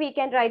want to, we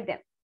can write them.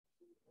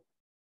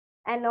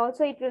 And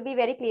also it will be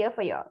very clear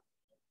for you all.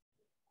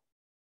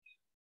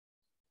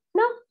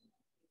 No?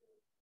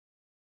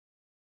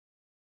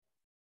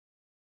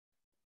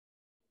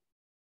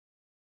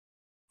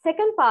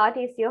 Second part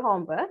is your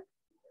homework.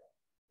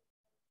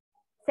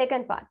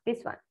 Second part,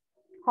 this one,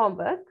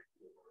 homework.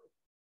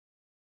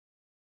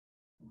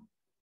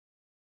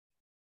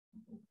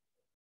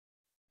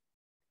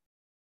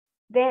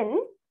 Then,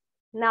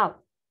 now,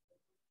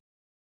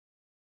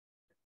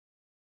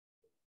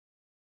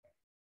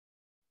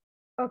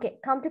 okay,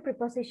 come to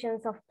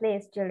prepositions of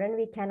place, children.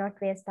 We cannot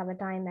waste our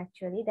time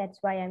actually. That's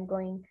why I'm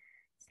going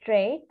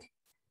straight.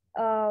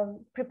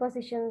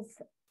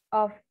 Prepositions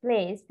of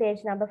place, page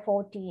number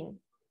 14.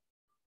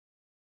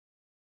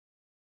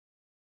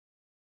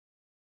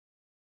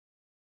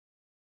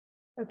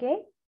 Okay,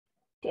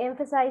 to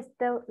emphasize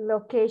the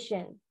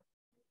location,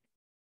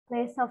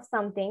 place of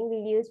something,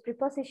 we use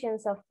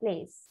prepositions of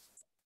place.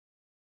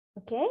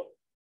 Okay,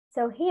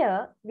 so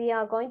here we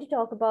are going to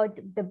talk about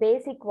the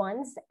basic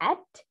ones: at,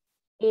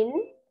 in,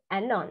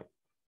 and on.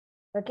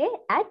 Okay,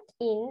 at,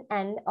 in,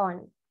 and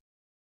on.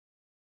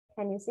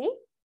 Can you see?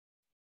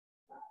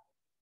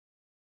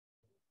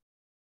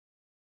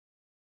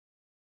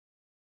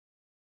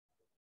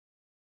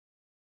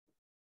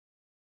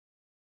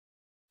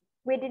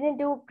 We didn't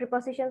do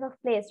prepositions of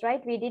place,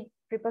 right? We did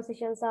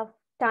prepositions of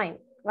time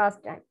last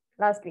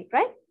week,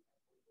 right?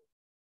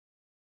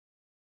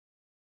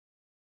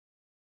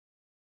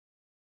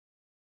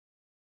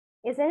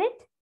 Isn't it?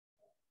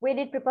 We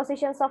did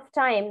prepositions of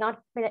time,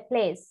 not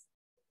place.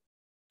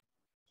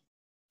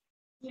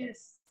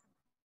 Yes.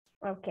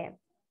 Okay.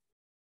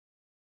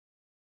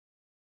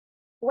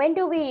 When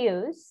do we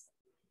use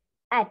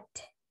at?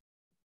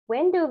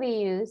 When do we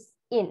use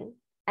in?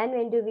 And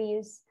when do we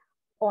use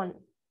on?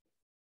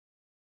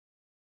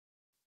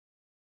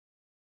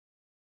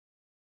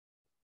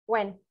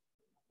 When?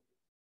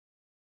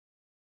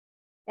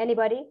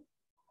 Anybody?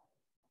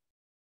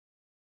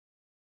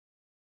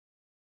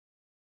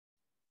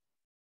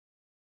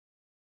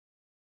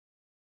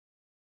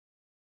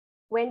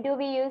 When do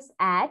we use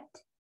at,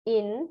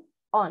 in,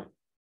 on?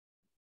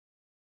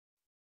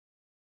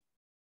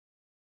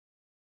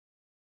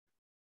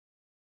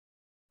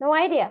 No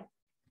idea.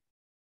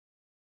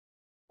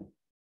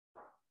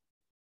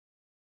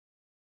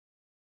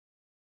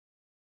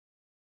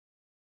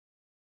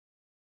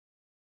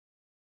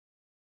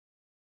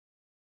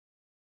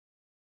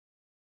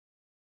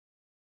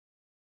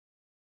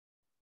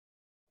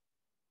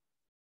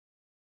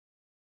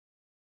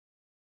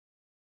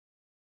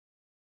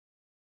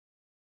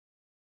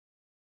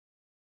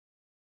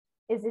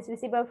 Is this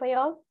visible for you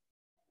all?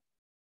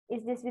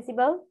 Is this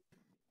visible?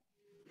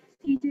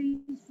 Teacher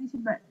is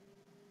visible.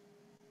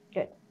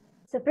 Good.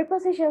 So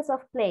prepositions of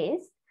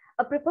place.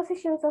 A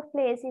preposition of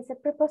place is a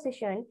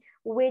preposition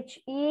which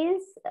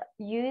is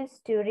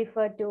used to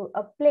refer to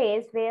a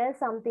place where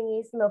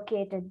something is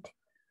located.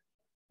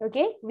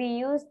 Okay, we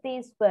use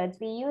these words,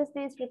 we use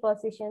these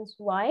prepositions.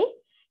 Why?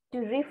 To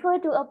refer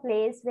to a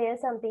place where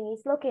something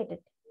is located.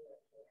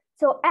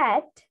 So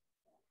at,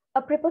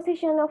 a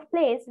preposition of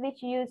place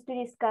which used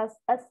to discuss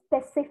a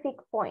specific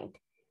point.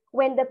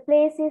 When the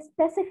place is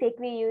specific,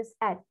 we use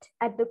at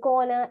the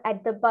corner,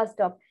 at the bus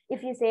stop.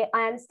 If you say,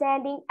 I am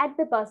standing at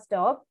the bus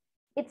stop,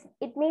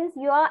 it means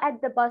you are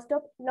at the bus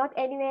stop, not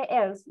anywhere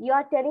else. You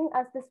are telling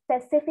us the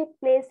specific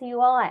place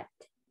you are at,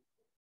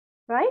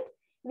 right?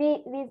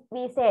 We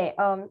say,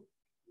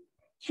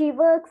 she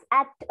works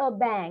at a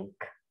bank.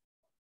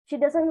 She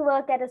doesn't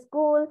work at a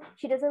school.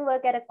 She doesn't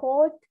work at a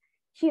court.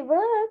 She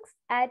works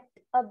at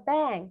a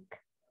bank,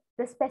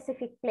 the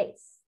specific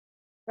place,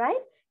 right?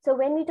 So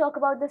when we talk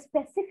about the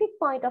specific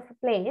point of a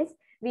place,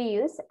 we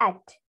use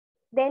at.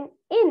 Then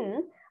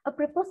in, a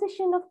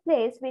preposition of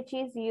place which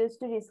is used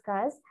to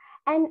discuss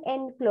an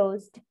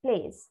enclosed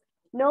place,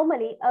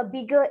 normally a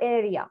bigger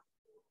area.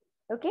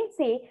 Okay,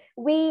 say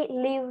we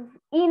live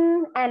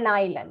in an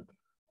island.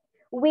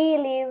 We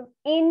live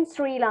in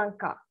Sri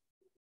Lanka.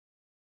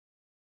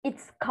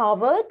 It's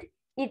covered,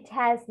 it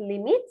has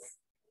limits,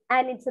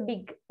 and it's a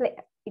big place.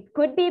 It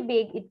could be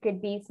big, it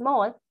could be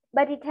small,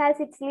 but it has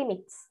its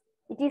limits.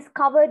 It is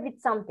covered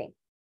with something,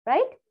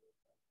 right?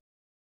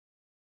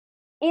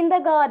 In the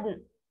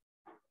garden.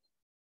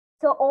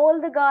 So all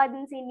the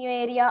gardens in your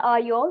area are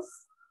yours?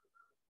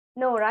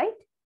 No, right?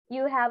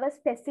 You have a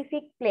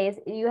specific place.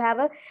 You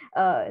have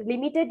a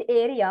limited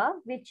area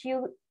which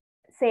you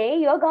say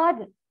your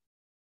garden.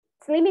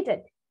 It's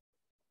limited.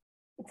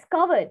 It's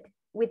covered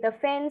with a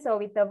fence or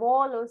with a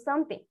wall or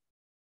something.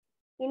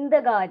 In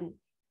the garden,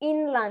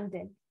 in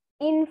London,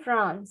 in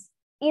France,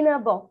 in a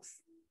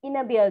box, in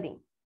a building,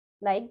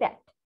 like that.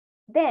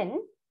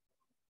 Then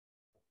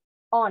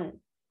on.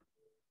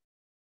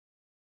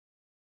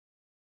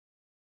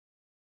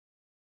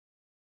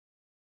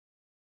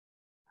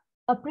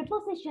 A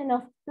preposition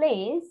of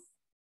place,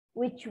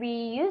 which we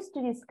use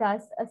to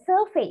discuss a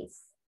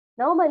surface.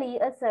 Normally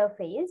a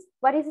surface,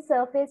 what is a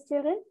surface,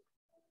 children?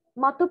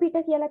 Matu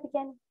pita kiyala අපි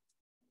කියන්නේ.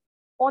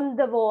 On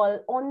the wall,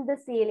 on the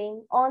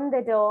ceiling, on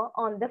the door,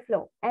 on the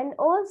floor. And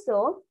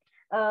also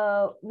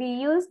we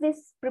use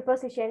this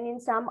preposition in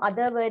some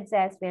other words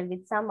as well,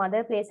 with some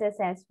other places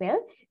as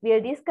well.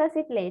 We'll discuss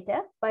it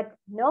later, but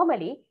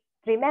normally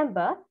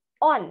remember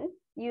on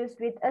used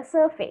with a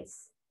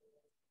surface.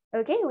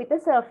 Okay, with a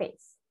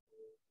surface.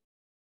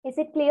 Is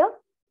it clear?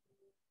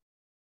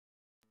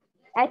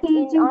 At,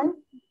 in, on?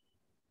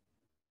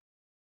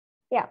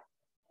 Yeah.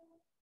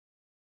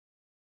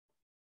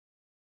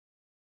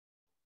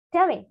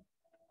 Tell me.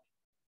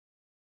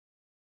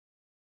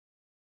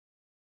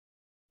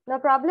 No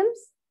problems?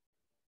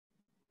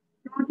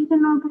 No, teacher,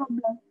 no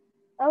problem.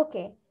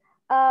 Okay.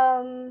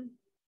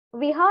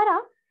 Vihara.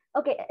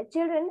 Okay,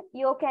 children,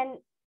 you can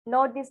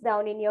note this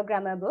down in your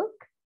grammar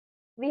book.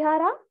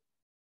 Vihara,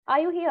 are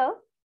you here?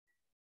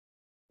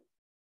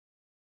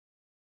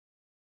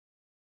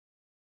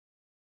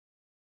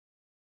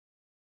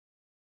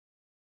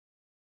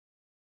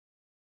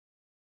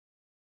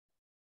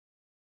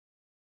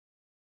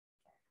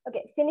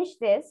 Okay, finish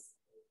this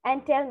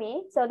and tell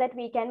me so that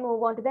we can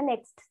move on to the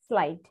next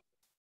slide.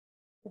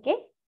 Okay.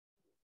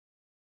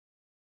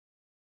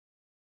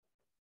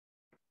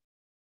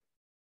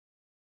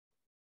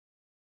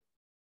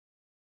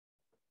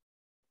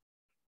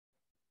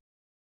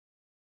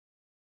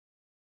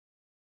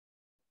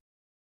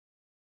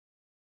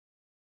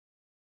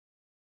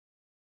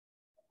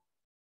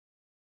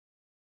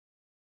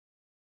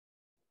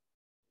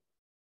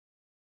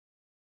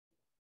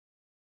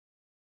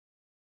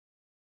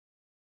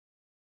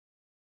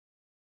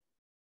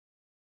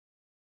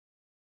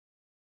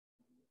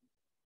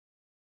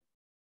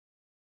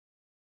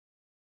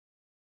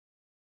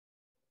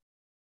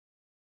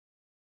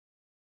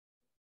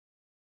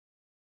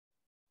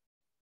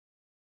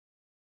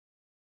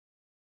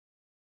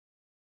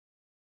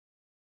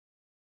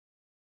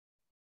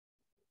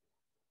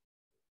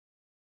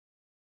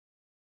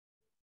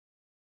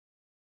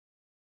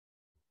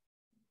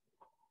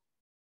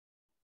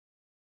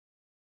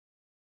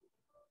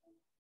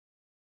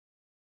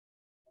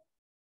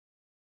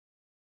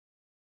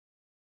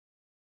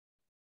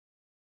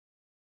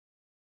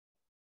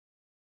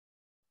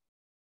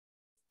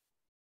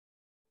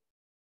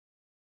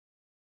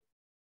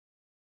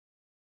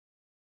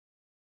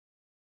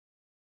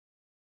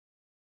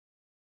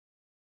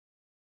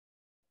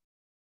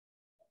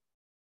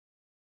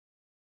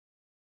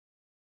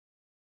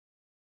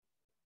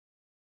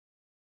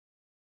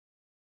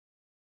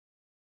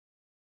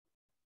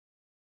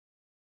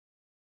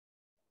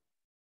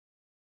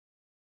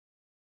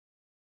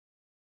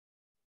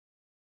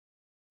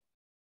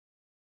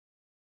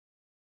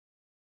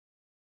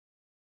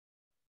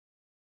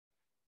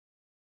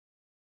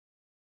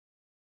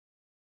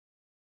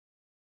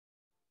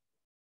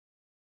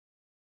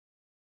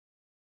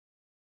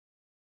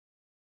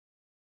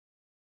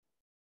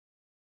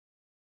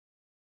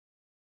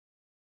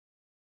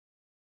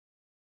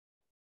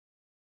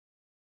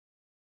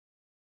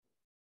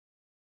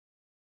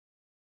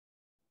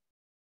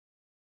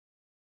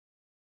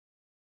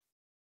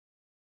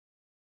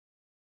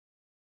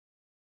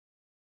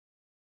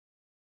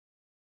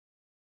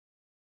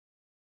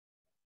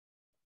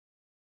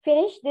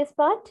 finish this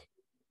part?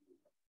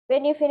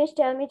 When you finish,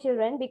 tell me,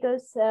 children,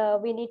 because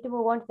we need to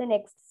move on to the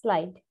next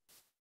slide.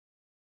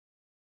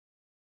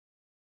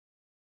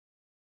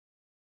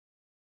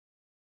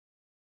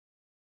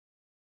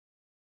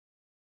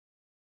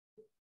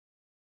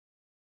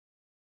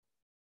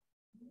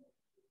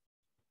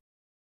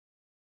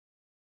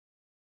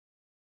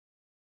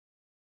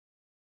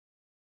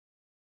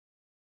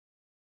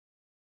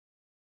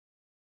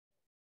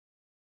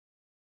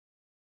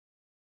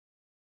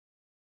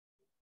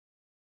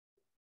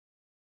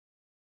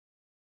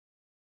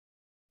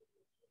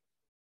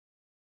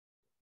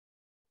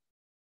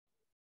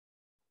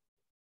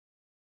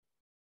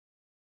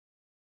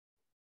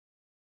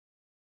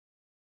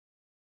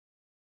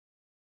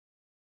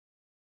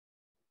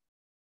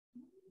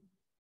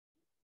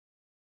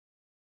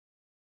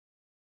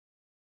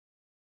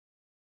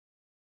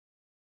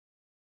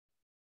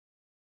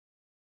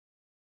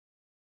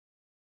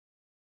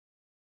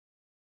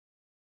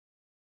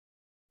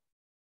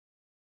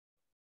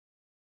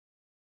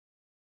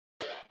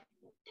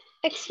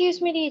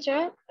 Excuse me,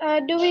 teacher.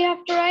 Do we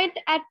have to write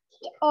at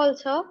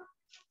also?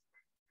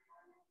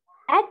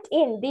 At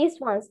in these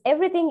ones,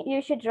 everything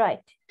you should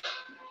write.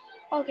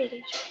 Okay,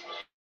 teacher.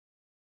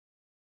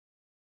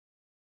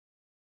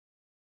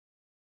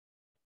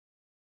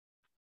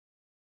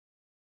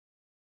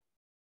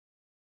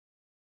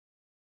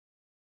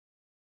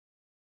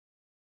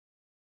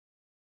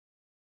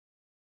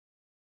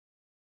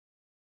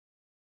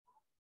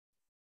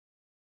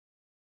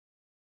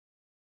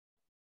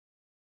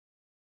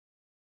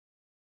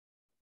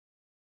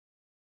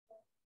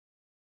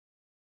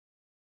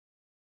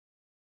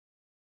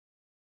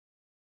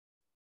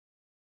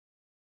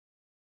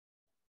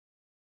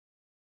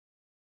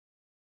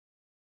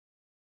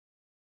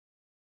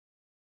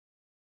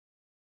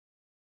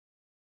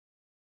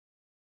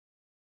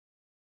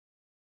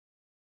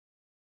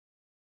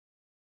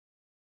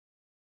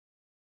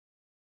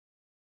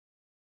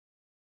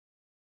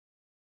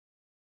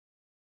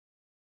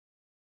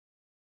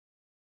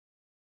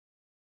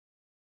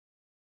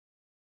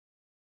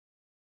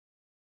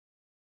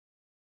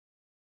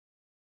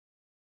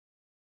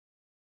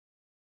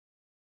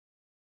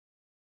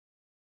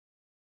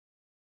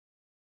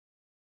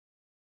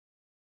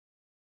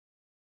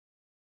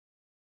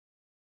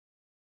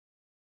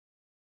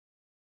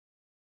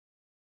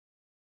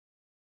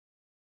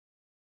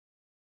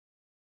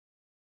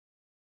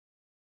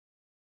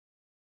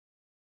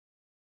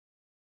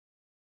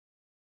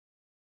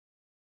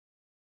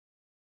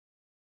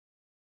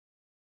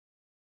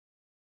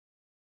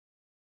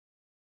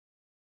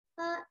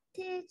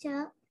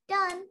 Teacher,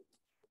 done.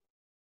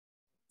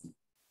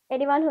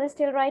 Anyone who is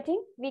still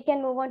writing, we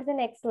can move on to the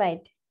next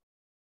slide.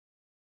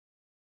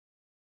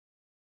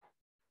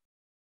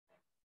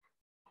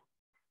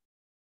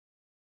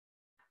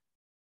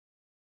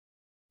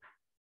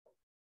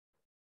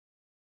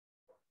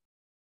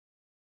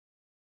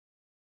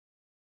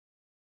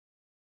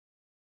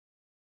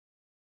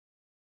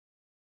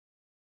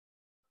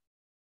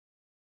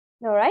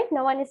 All right,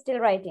 no one is still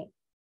writing.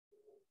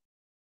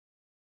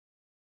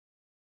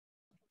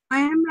 I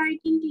am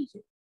writing, teacher.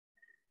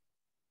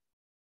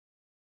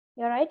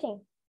 You're writing.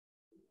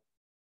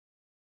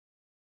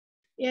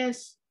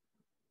 Yes.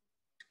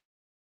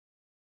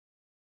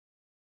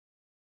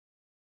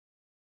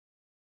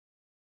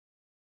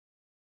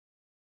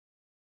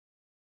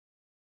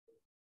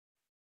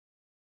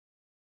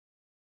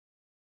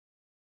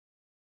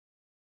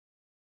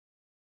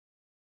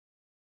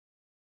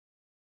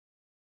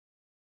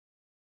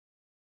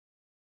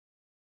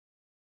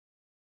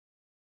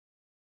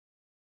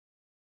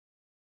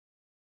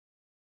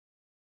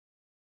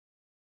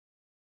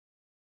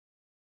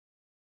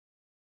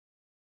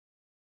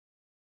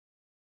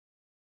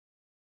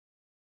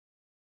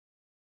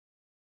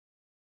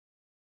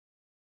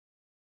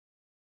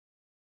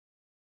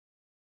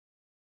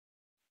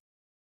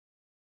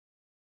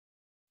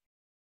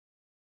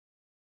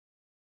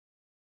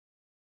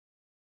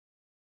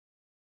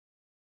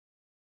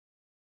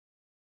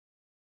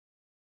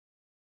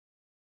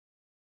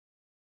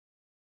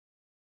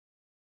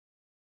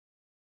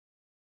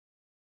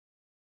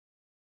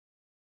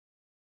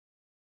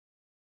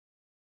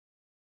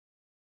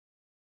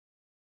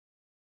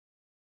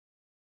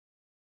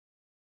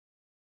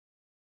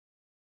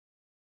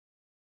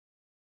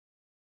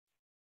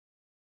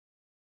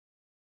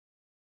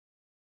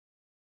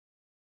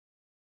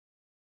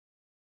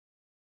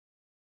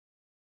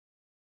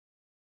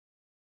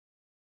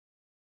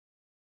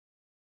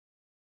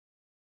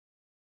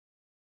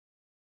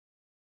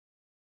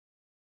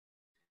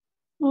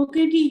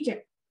 Okay,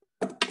 teacher.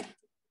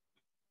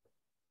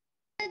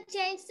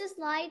 Change the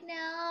slide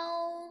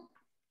now.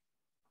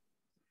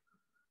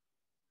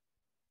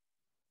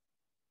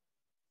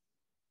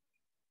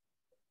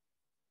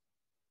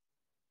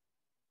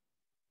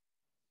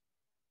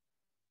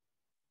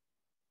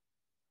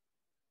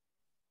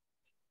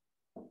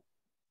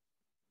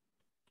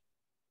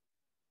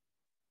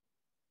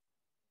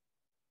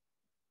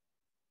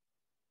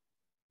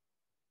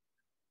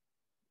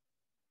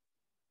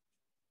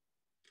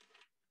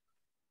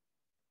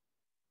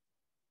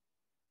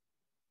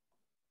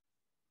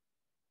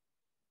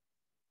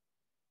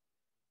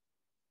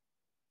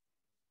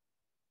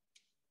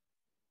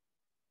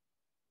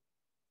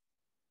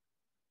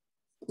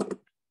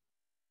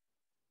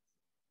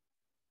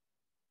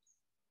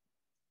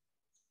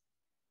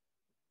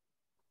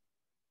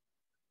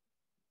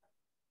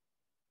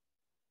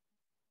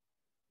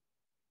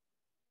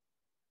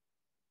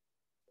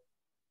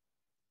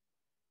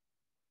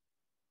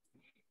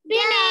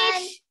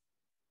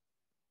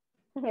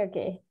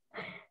 Okay,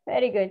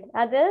 very good.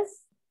 Others?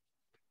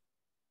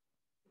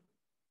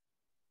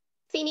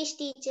 Finish,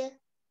 teacher.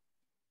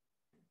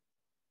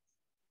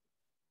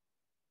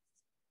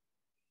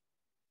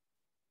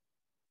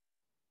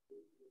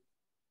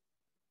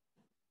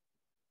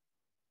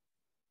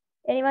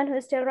 Anyone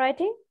who's still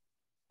writing?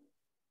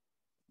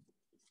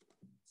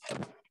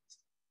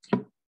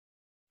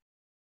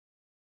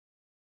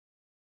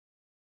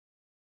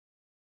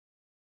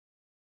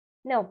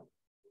 No,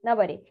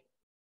 nobody.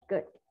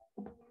 Good.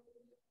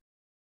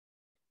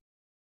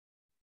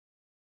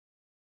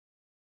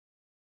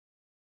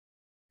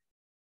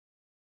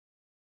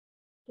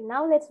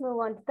 Now let's move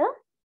on to the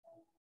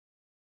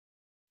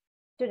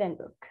student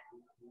book.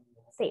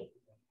 See,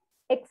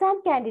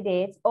 exam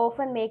candidates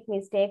often make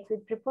mistakes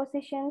with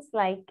prepositions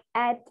like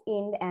at,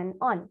 in, and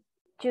on.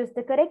 Choose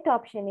the correct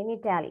option in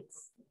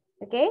italics.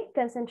 Okay,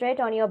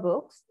 concentrate on your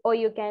books, or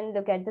you can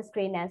look at the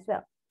screen as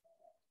well.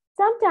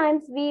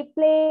 Sometimes we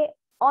play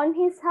on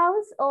his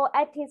house or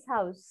at his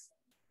house.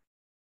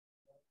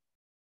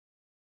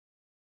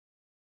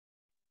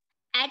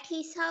 At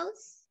his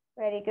house.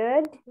 Very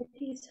good. At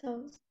his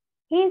house.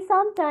 He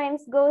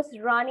sometimes goes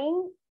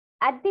running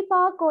at the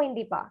park or in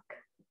the park.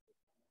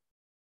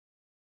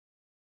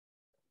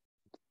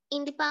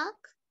 In the park.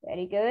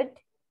 Very good.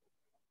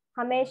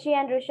 Hameshi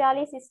and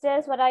Rushali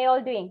sisters, what are you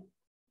all doing?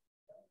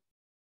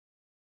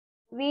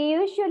 We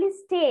usually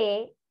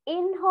stay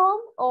in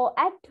home or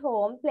at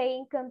home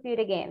playing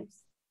computer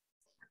games.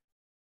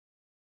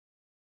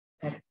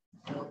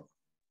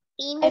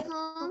 In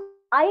home.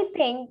 I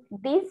think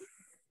this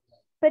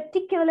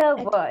particular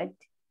word,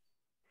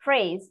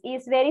 phrase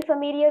is very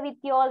familiar with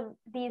you all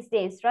these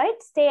days,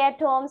 right? Stay at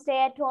home, stay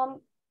at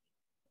home.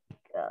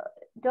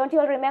 Don't you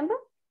all remember?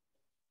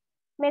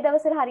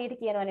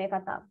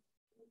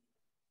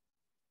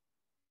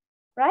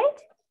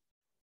 Right?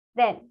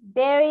 Then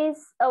there is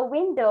a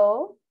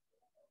window.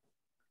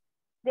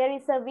 There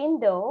is a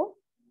window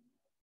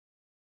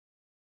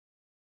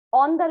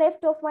on the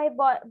left of my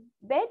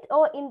bed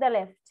or in the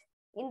left?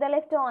 In the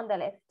left or on the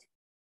left?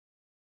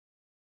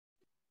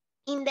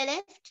 In the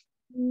left.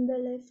 In the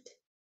left.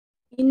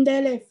 In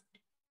the left.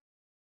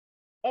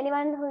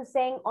 Anyone who's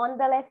saying on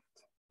the left?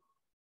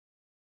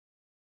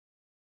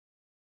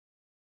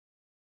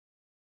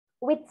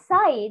 With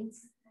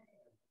sides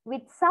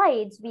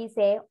we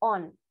say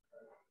on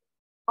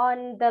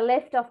the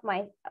left of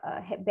my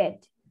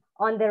bed,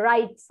 on the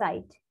right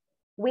side.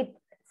 With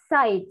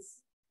sides,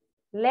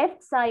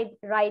 left side,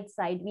 right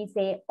side, we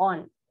say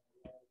on.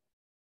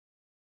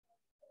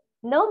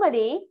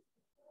 Normally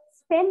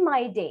spend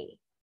my day.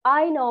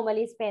 I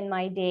normally spend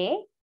my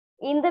day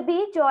in the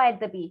beach or at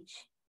the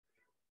beach?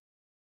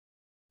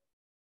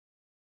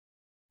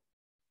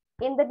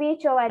 In the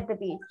beach or at the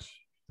beach?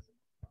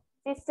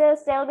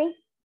 Sisters, tell me.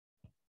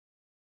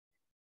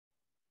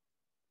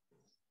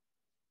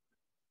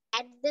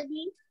 At the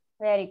beach.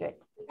 Very good.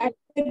 At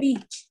the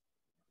beach.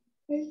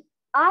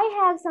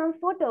 I have some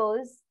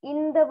photos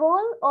in the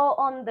wall or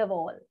on the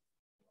wall?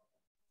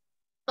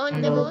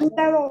 On the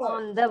wall.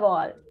 On the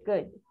wall.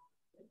 Good.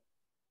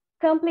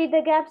 Complete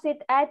the gaps with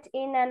at,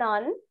 in, and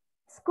on.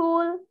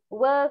 School,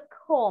 work,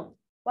 home.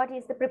 What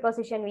is the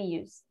preposition we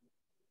use?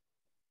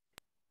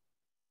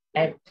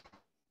 At.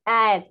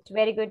 At.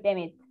 Very good,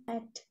 Demit.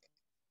 At.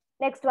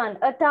 Next one.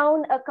 A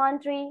town, a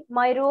country,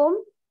 my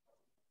room.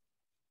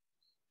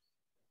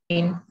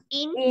 In.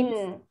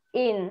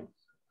 In.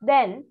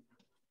 Then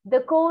the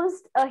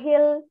coast, a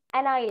hill,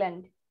 an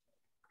island.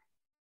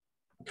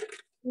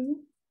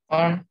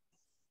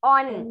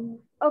 On.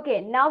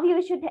 Okay, now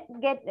you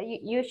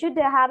should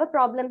have a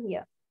problem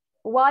here.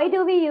 Why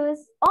do we use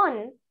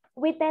on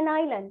with an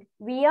island?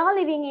 We are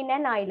living in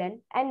an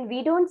island and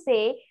we don't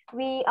say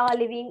we are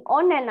living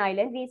on an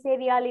island. We say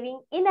we are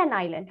living in an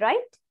island,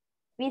 right?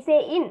 We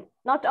say in,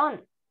 not on.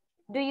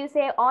 Do you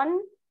say on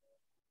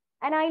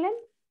an island?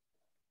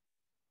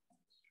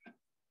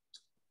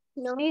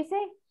 No. Do you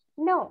say?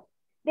 No.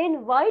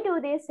 Then why do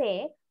they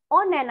say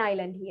on an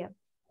island here?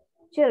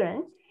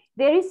 Children,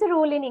 there is a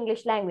rule in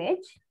English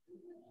language.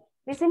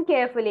 Listen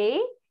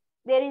carefully.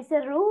 There is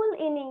a rule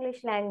in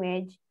English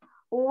language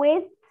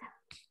with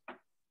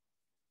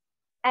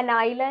an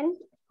island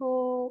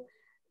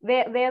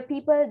where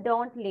people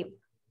don't live.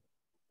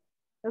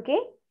 Okay?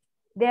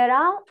 There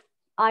are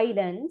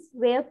islands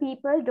where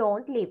people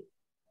don't live.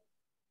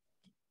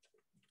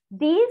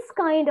 These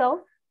kind of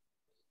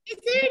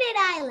Deserted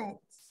islands.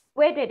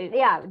 wait,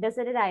 yeah,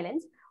 deserted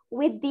islands.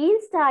 With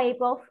these type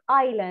of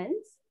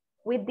islands,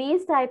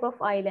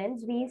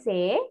 we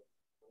say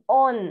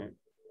on.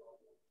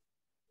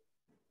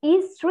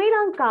 Is Sri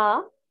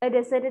Lanka a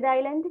deserted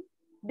island?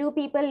 Do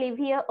people live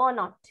here or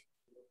not?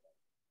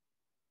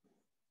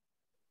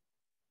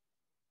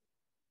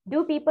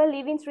 Do people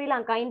live in Sri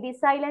Lanka? In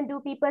this island, do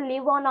people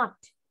live or not?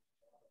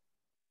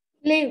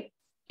 Live.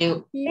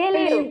 Live. They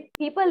live.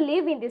 People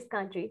live in this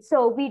country.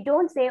 So we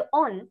don't say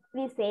on,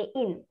 we say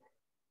in.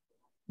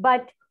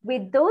 But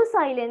with those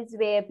islands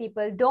where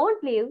people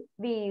don't live,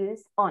 we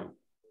use on.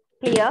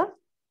 Clear?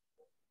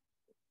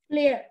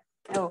 Clear.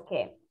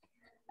 Okay.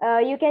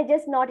 You can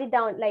just note it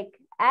down like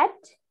at,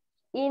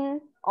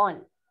 in,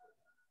 on.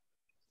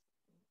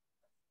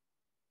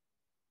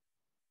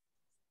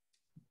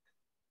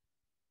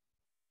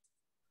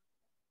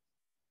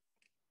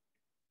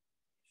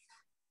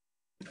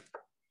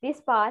 This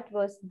part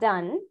was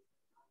done.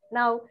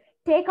 Now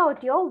take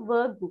out your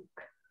workbook.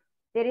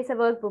 There is a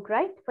workbook,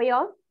 right, for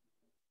y'all?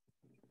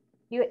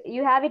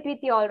 You have it with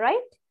you all,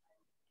 right?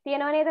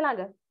 තියෙනව නේද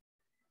ළඟ?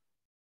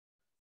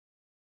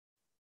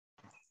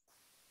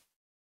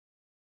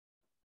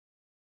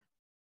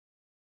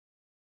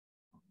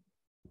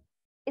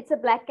 It's a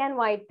black and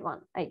white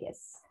one, I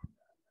guess.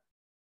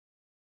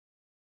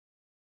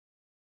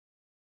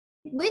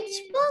 Which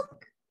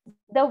book?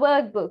 The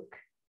workbook.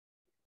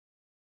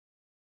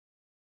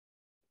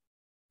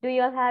 Do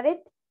you all have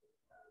it?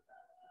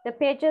 The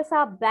pages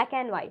are black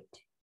and white.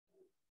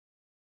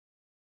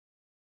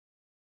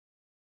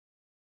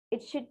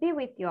 It should be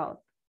with you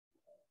all.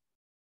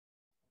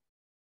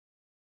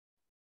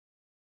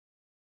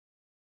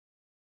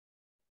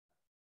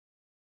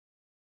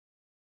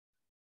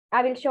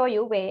 I will show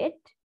you, wait.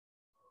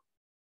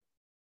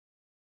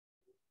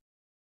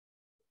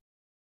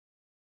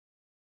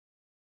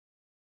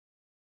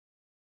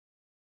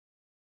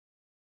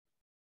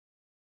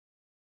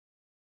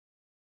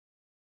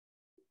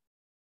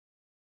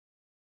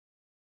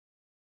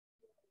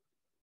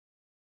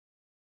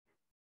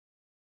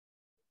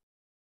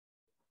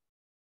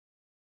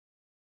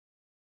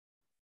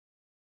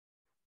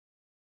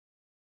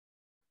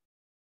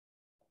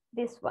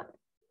 This one.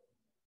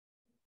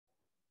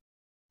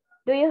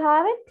 Do you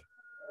have it?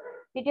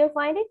 Did you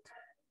find it?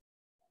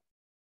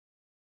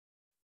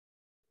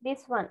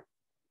 This one.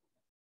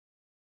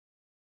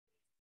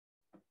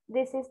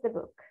 This is the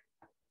book.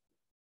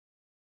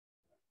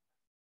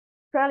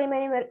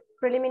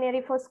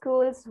 Preliminary for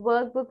schools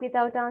workbook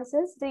without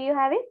answers. Do you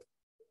have it?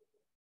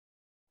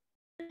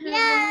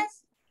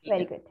 Yes.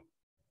 Very good.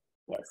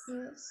 Yes.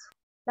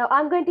 Now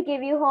I'm going to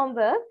give you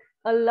homework,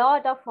 a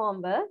lot of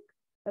homework.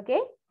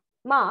 Okay.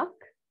 Mark.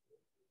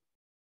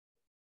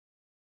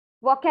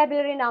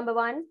 Vocabulary number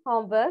 1,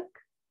 homework.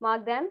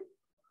 Mark them.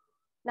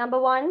 Number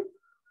 1.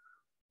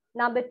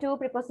 Number 2,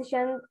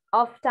 preposition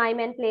of time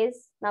and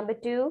place. Number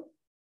 2.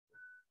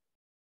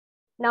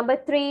 Number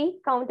 3,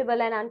 countable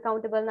and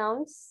uncountable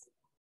nouns.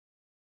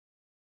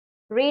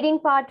 Reading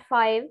part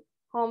 5,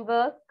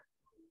 homework.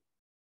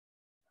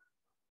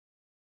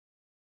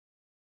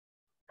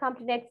 Come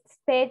to next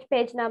page,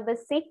 page number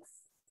 6,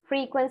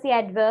 frequency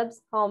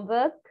adverbs,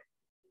 homework.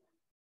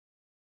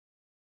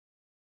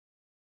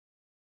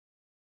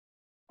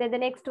 Then the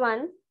next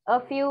one, a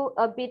few,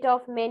 a bit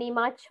of, many,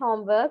 much,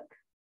 homework.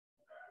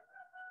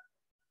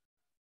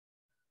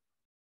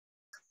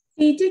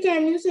 Teacher,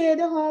 can you say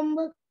the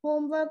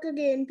homework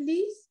again,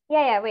 please?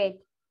 Yeah, wait.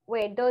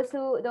 Those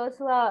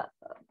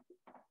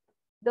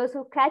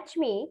who catch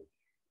me,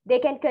 they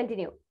can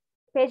continue.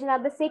 Page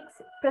number 6,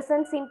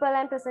 present simple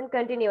and present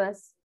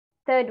continuous.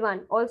 Third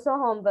one, also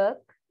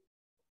homework.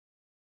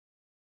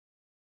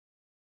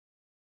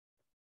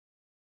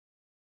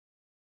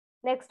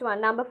 Next one,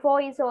 number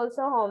 4 is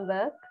also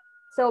homework.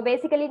 So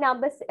basically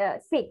number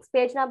 6,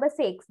 page number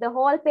 6, the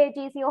whole page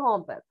is your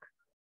homework.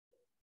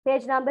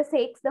 Page number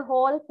 6, the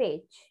whole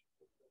page,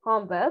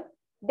 homework.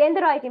 Then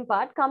the writing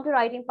part, come to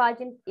writing part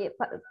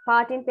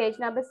in page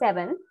number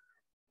 7.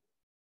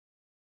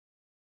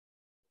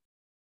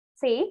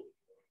 See,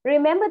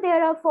 remember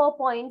there are 4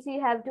 points you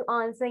have to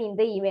answer in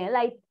the email.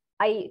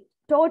 I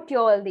taught you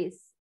all this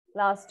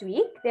last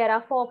week. There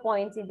are 4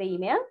 points in the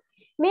email.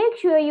 Make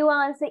sure you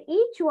answer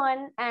each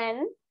one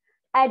and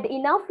add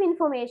enough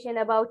information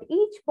about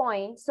each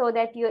point so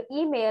that your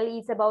email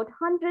is about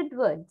 100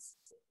 words.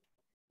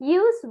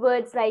 Use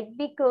words like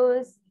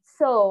because,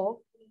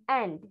 so,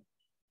 and.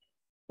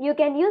 You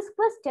can use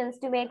questions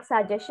to make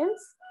suggestions,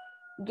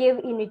 give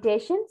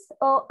invitations,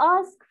 or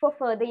ask for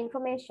further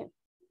information.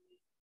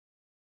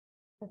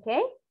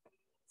 Okay,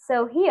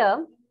 so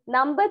here,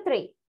 number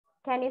 3,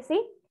 can you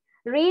see?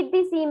 Read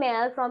this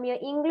email from your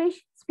English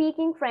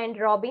speaking friend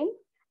Robin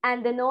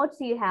and the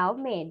notes you have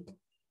made.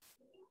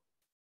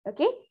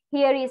 Okay,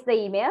 here is the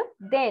email.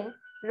 Then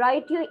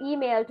write your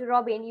email to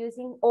Robin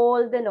using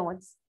all the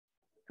notes.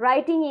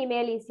 Writing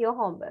email is your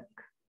homework.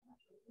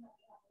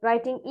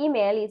 Writing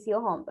email is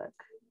your homework.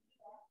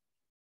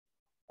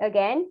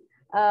 Again,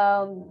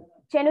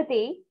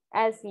 Chenuti,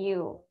 as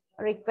you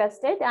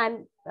requested,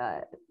 I'm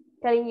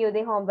telling you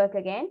the homework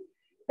again.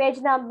 Page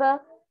number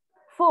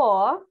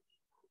 4,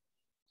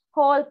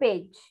 whole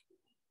page.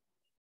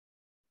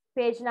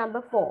 Page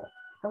number 4,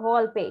 the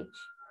whole page.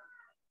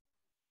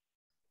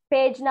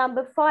 Page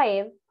number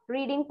 5,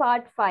 reading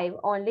part 5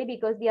 only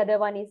because the other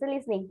one is the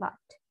listening part.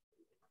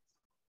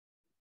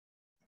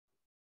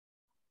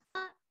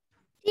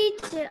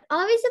 Teacher,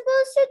 are we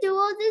supposed to do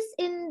all this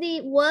in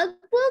the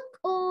workbook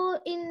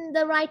or in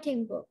the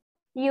writing book?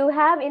 You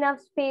have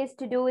enough space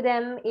to do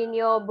them in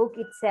your book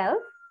itself,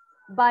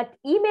 but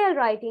email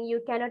writing,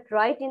 you cannot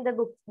write in the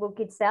book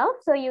itself,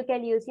 so you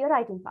can use your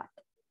writing part.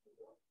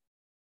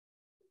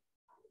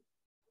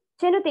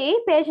 Chenuti,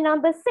 page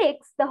number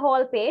 6, the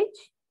whole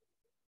page.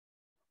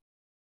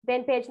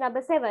 Then page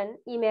number 7,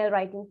 email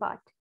writing part.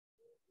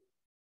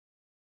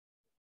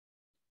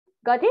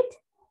 Got it?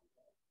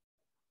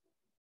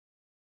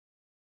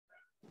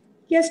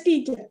 Yes,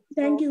 teacher.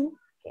 Thank you.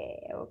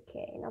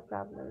 Okay, no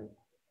problem.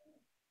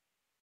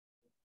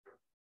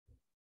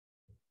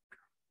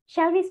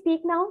 Shall we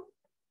speak now?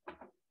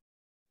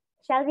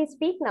 Shall we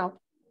speak now?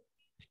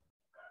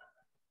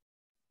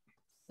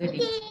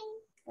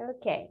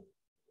 Okay.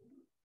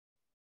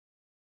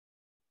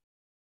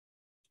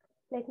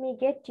 Let me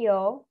get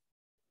your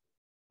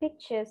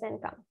pictures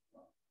and come.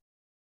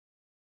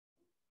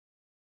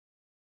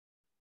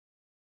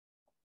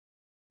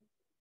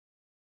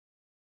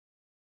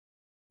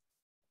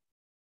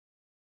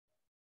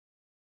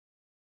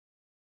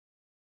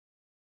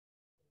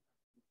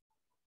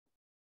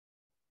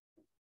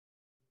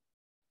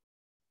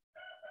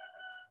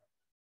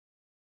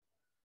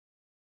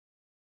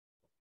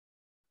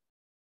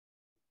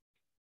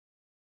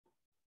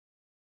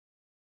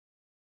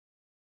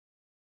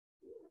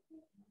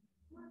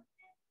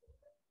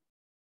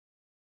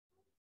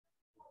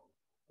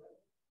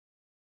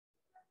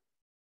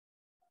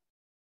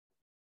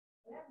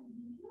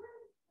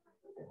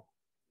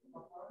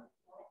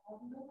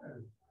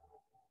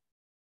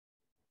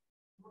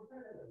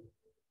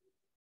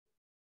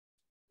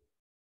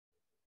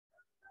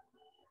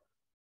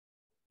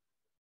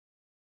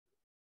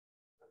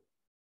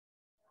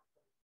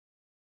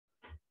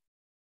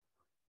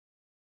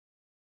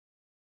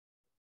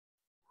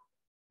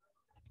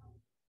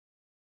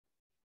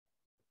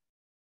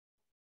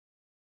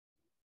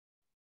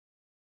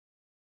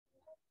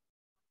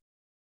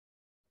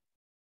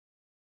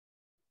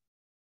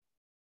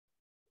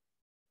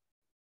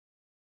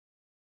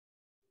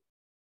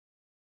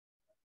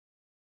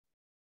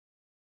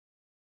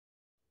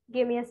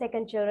 Give me a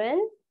second,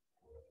 children.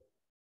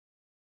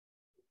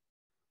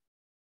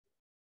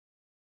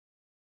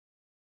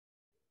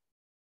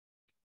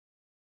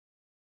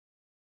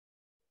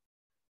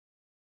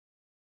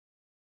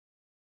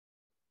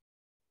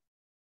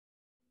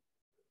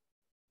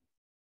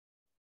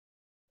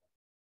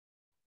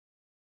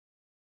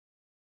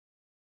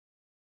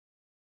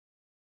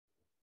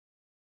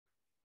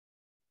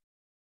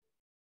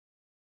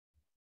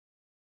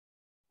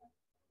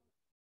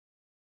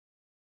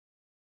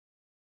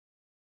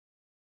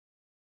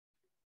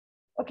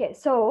 Okay,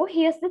 so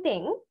here's the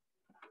thing.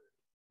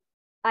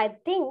 I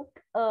think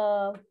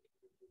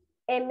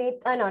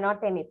Emit, no,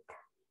 not Emit.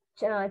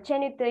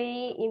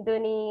 Chenutri,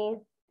 Induni,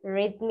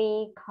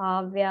 Rhythmi,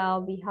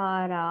 Kavya,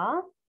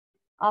 Vihara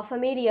are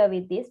familiar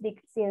with this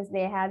since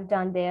they have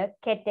done their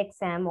CAT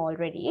exam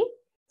already.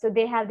 So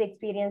they have the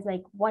experience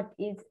like what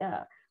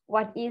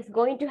is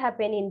going to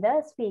happen in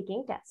the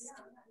speaking test.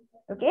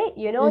 Okay,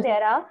 you know,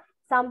 there are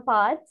some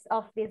parts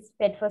of this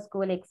PET for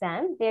School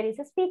exam. There is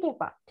a speaking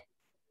part,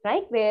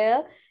 right?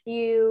 Where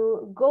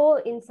you go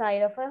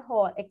inside of a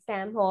hall,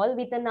 exam hall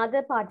with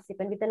another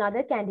participant, with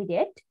another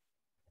candidate,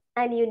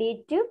 and you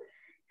need to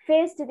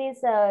face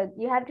this,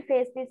 you have to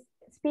face this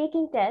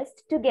speaking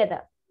test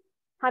together.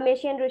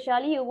 Hameshi and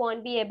Rushali, you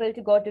won't be able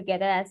to go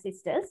together as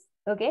sisters.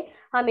 Okay,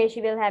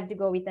 Hameshi will have to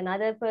go with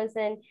another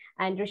person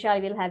and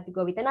Rushali will have to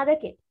go with another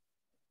kid.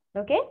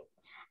 Okay,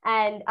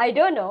 and I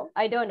don't know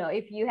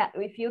if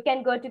you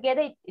can go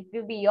together, it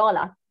will be your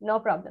luck, no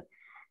problem.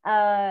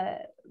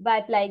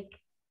 But like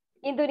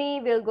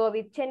Induni will go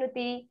with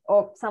Chenuti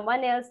or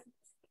someone else,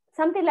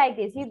 something like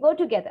this. You go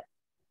together.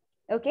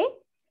 Okay,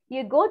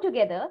 you go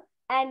together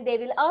and they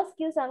will ask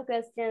you some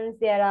questions.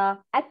 There are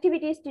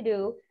activities to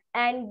do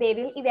and they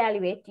will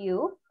evaluate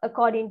you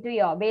according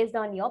to based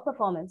on your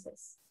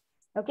performances.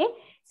 Okay,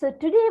 so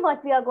today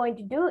what we are going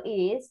to do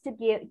is to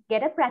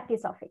get a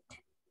practice of it.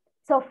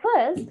 So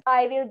first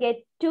I will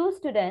get 2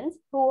 students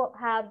who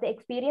have the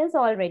experience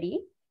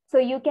already, so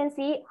you can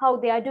see how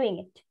they are doing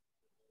it.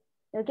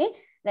 Okay,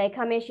 like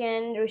Hamesh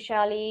and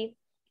Rushali,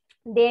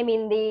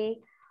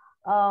 Demindi,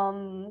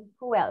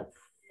 who else?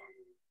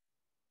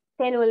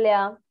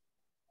 Tenulya.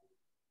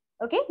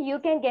 Okay, you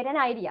can get an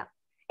idea.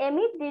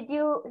 Amit,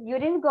 you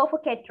didn't go for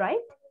CAT, right?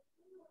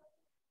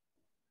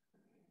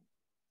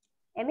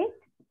 Amit?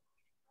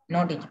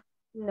 No, teacher.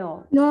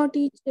 No. No,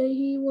 teacher,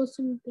 he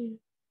wasn't there.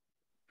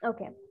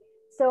 Okay,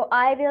 so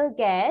I will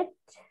get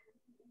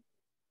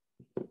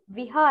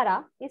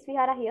Vihara. Is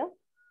Vihara here?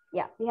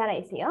 Yeah, Vihara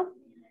is here.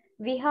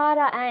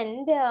 Vihara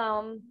and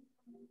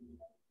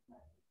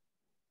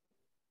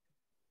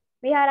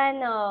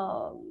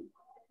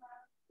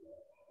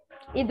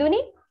Iduni.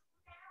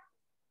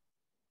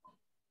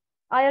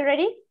 Are you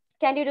ready?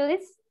 Can you do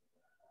this?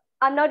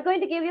 I'm not going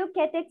to give you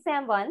CAT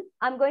exam 1.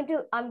 I'm going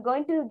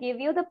to give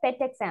you the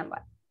PET exam 1.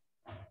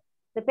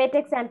 The PET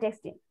exam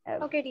testing.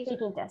 Okay, teacher.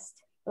 Speaking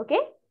test. Okay?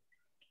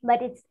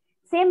 But it's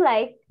same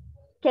like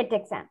CAT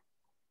exam.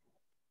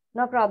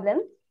 No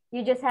problem.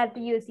 You just have to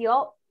use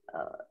your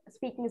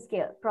speaking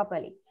skill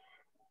properly.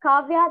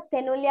 Kavya,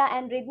 Tenulya,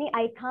 and Ridni,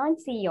 I can't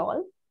see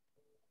y'all.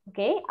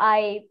 Okay?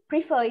 I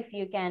prefer if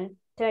you can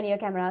turn your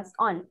cameras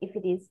on if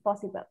it is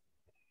possible.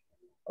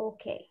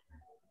 Okay.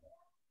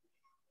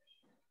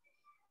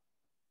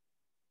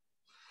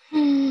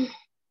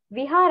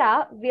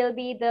 Vihara will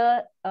be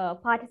the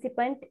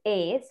participant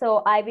A.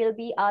 So I will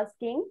be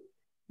asking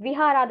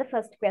Vihara the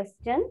first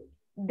question,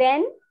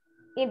 then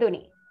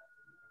Induni.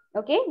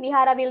 Okay,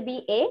 Vihara will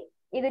be A,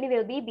 Induni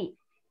will be B.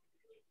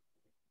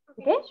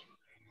 Okay.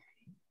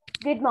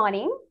 Good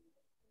morning.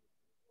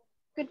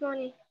 Good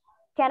morning.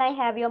 Can I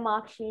have your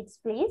mark sheets,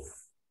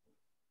 please?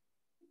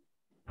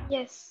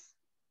 Yes.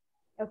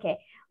 Okay.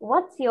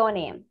 What's your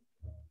name?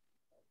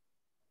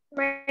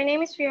 My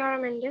name is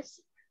Fiora Mendes.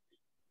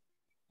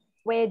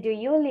 Where do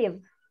you live?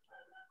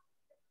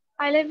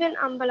 I live in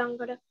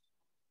Ambalangada.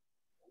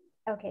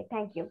 Okay,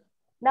 thank you.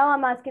 Now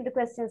I'm asking the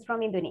questions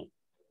from Induni.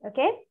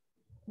 Okay.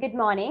 Good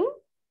morning.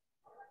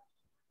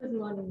 Good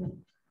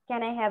morning.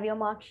 Can I have your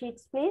mark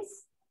sheets,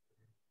 please?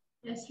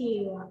 Yes,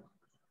 here you are.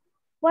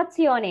 What's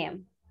your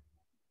name?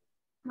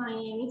 My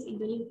name is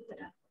Induni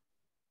Uttara.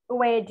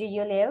 Where do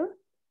you live?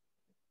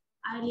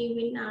 I live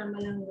in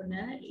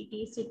Ambalangada. It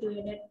is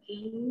situated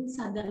in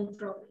Southern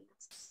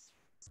Province.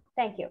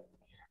 Thank you.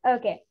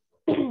 Okay.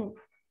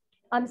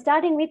 I'm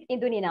starting with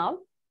Induni now.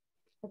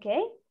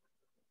 Okay.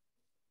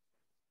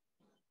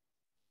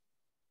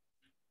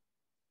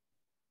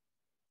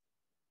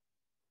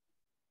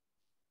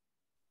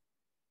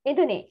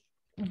 Induni,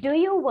 do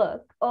you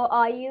work or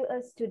are you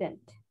a student?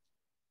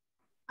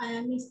 I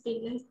am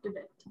still a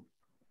student.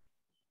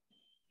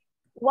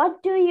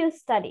 What do you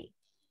study?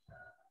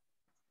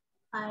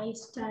 I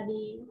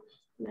study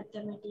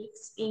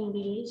mathematics,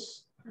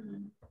 English,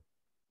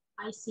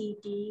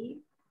 ICT,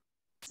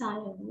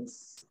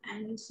 science,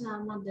 and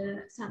some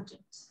other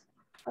subjects.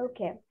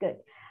 Okay, good.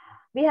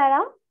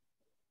 Vihara,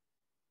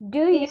 do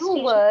Yes, you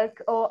teacher.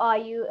 work or are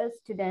you a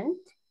student?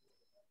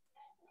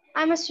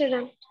 I'm a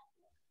student.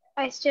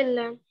 I still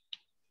learn.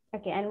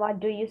 Okay, and what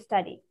do you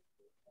study?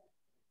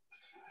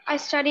 I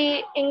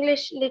study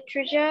English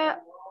literature,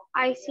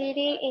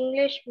 ICT,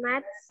 English,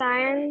 math,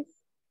 science,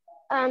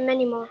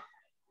 many more.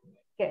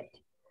 Good.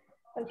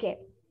 Okay.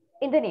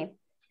 Induni,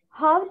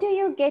 how do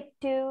you get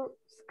to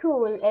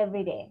school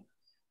every day?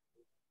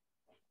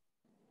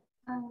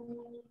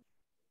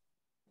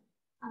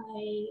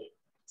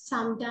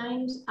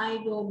 Sometimes I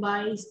go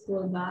by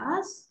school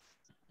bus.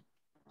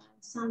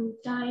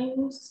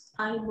 Sometimes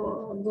I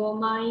go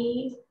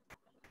my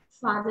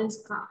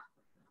father's car.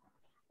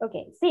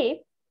 Okay,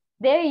 see,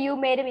 there you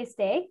made a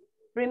mistake.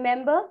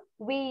 Remember,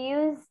 we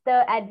use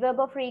the adverb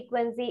of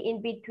frequency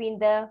in between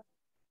the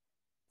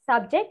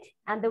subject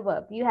and the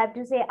verb. You have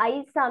to say,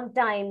 I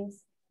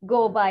sometimes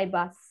go by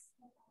bus.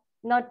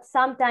 Not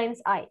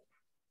sometimes I.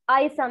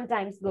 I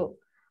sometimes go.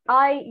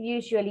 I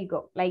usually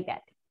go, like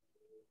that.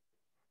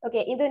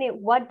 Okay, Induni,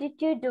 what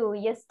did you do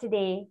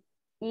yesterday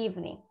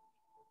evening?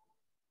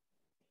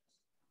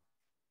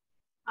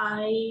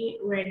 I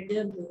read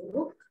the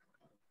book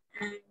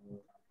and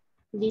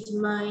did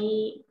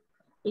my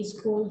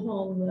school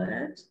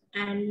homework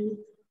and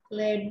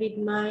played with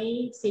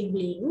my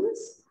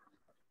siblings.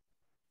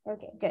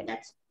 Okay, good.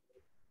 That's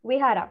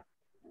Vihara,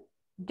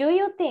 do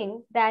you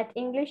think that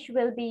English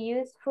will be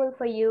useful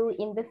for you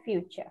in the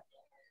future?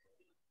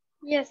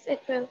 Yes,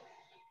 it will.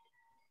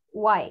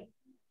 Why?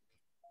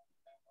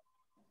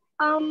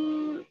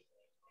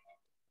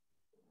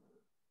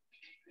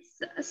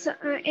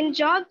 In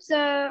jobs,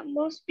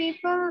 most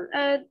people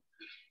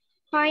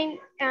find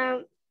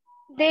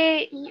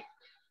they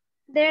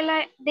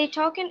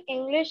talk in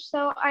English,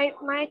 so I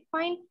might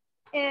find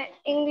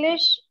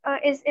English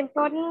is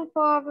important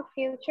for our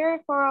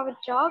future, for our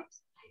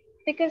jobs,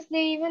 because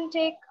they even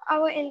take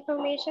our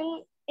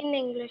information in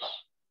English.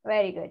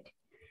 Very good.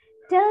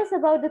 Tell us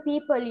about the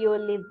people you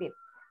live with.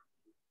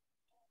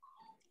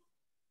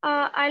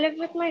 I live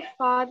with my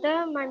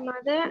father, my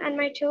mother, and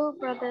my 2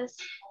 brothers.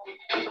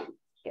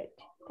 Good.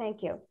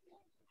 Thank you.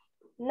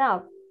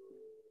 Now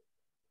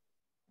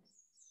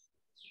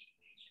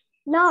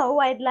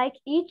I'd like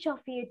each of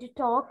you to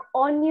talk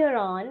on your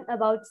own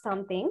about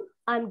something.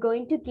 I'm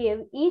going to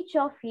give each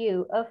of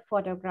you a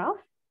photograph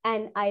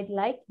and I'd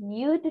like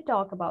you to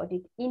talk about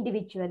it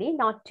individually,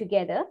 not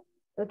together.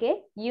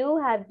 Okay?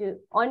 You have to,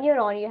 on your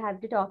own, you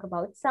have to talk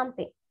about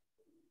something.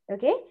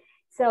 Okay?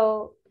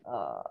 So,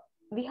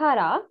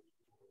 Vihara.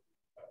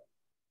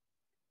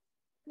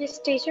 Yes,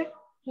 teacher.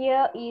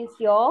 Here is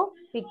your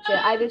picture.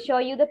 I will show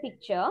you the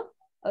picture.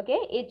 Okay?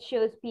 It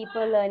shows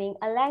people learning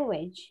a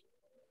language.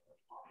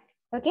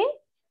 Okay?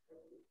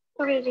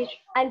 Okay, teacher.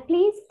 And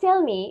please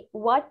tell me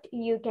what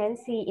you can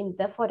see in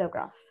the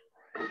photograph.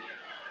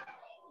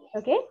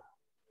 Okay?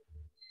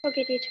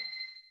 Okay, teacher.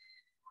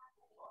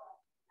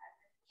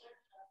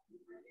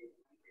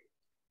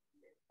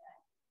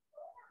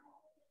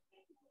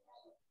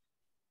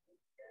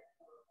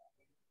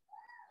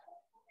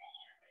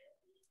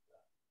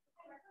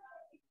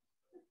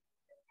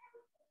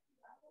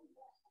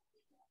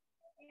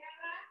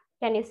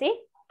 Can you see?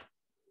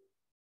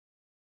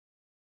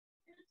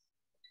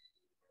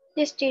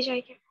 Yes, teacher,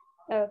 I can.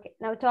 Okay,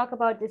 now talk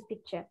about this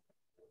picture.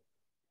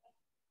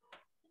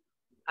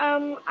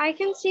 I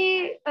can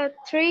see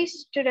 3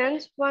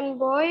 students, 1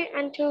 boy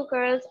and 2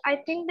 girls. I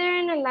think they're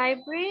in a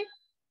library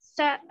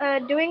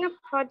doing a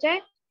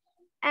project.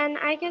 and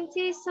I can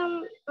see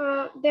some,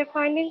 they're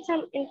finding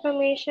some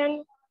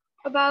information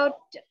about,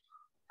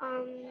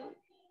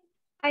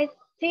 I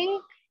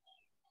think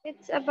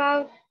it's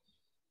about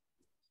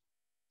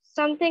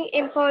something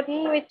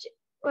important which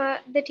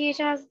the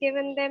teacher has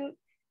given them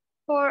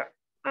for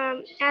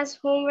as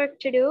homework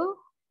to do.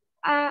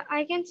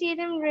 I can see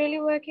them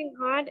really working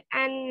hard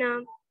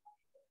and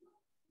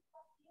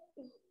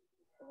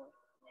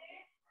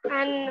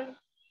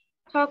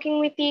talking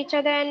with each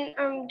other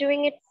and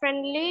doing it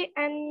friendly,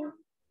 and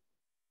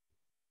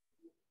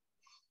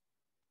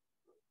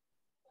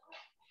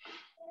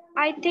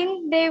I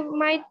think they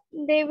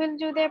will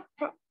do their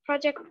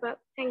project work.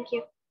 Thank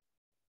you.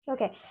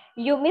 Okay,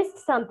 you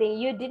missed something.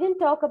 You didn't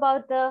talk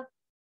about the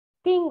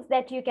things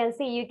that you can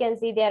see. You can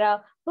see there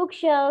are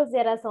bookshelves,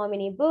 there are so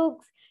many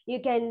books. You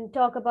can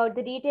talk about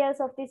the details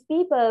of these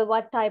people.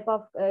 What type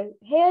of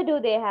hair do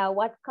they have?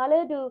 What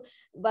color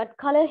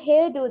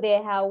hair do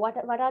they have? What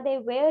are they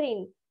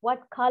wearing?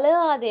 What color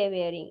are they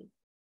wearing?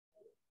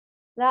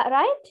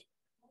 Right?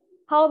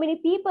 How many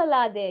people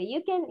are there?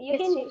 You can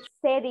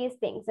say these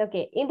things.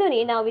 Okay,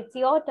 Induni, now it's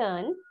your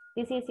turn.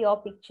 This is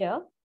your picture.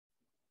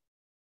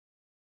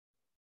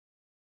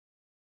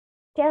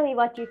 Tell me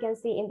what you can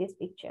see in this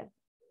picture.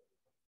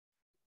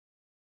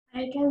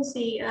 I can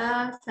see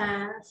a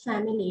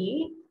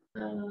family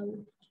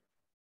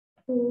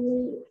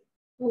who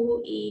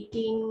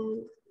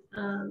eating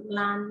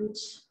lunch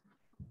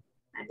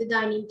at the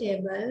dining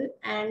table,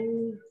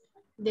 and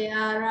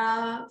there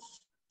are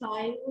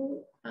 5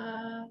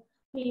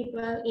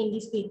 people in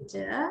this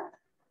picture,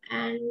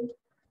 and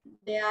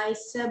there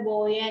is a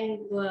boy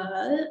and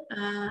girl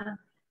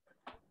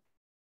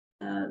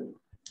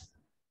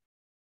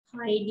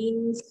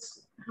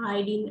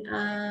hiding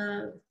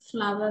a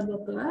flower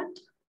bucket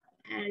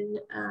and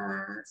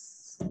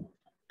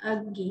a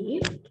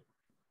gift,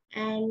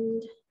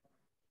 and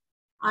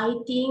I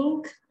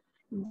think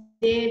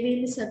they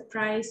will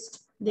surprise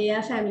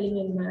their family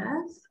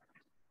members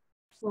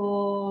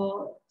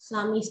for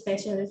some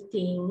special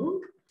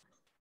thing.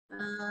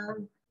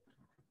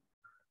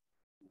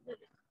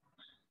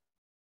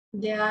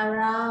 There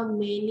are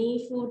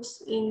many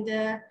foods in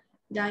the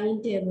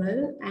dining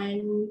table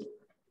and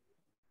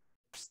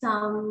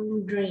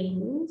some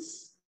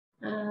drinks.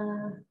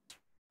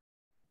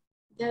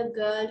 The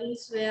girl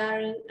is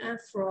wearing a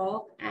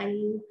frock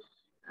and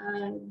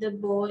the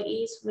boy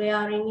is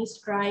wearing a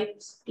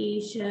striped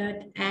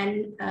t-shirt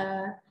and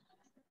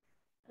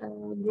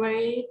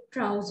gray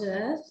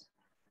trousers.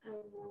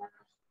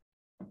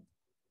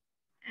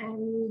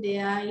 And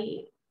there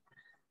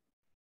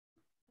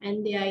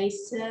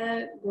is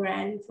a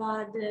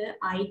grandfather,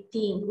 I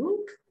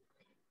think,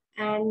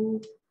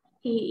 and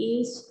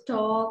he is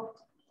talking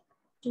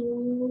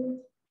to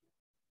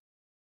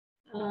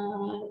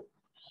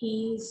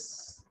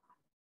his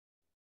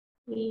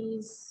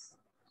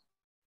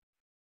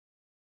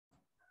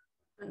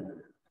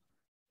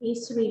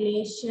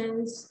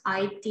relations,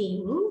 I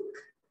think.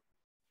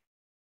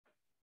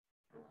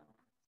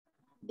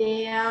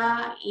 They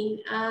are in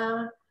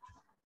a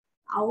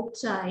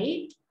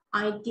outside.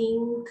 I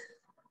think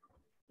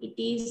it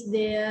is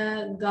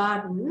their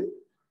garden.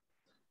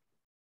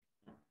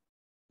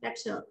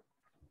 That's all.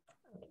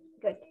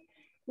 Good.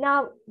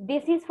 Now,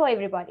 this is for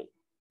everybody.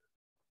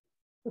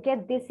 Okay,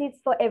 this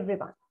is for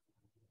everyone.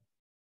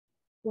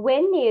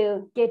 When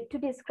you get to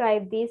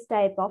describe these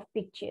type of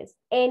pictures,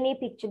 any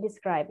picture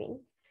describing,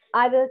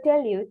 I will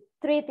tell you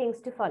 3 things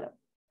to follow.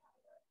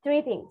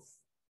 3 things.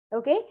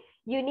 Okay,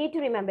 you need to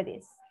remember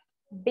this.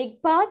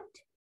 Big part,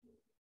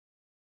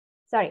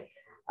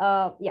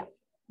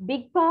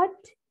 big part,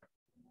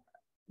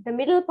 the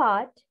middle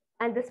part,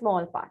 and the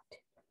small part.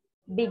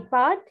 Big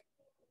part,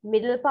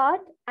 middle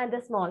part, and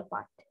the small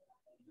part.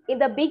 In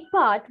the big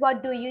part,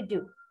 what do?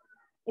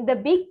 In the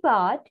big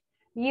part,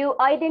 you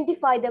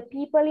identify the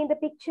people in the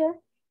picture,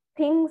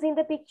 things in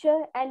the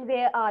picture, and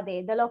where are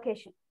they, the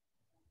location.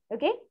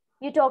 Okay,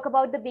 you talk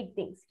about the big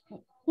things.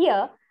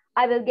 Here,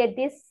 I will get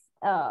this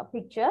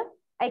picture.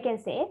 I can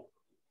say,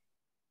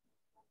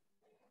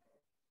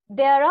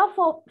 there are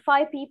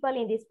 5 people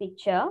in this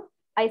picture.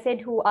 I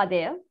said, who are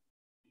there?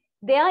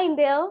 They are in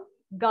their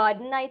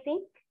garden, I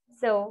think.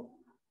 So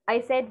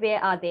I said,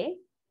 where are they?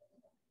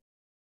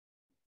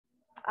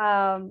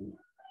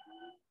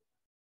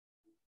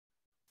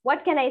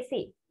 What can I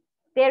see?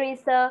 There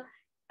is a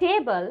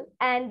table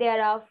and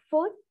there are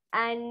food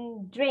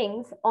and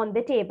drinks on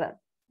the table.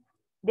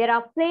 There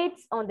are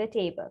plates on the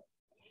table.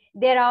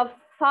 There are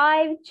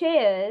 5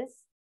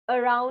 chairs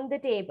around the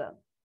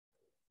table,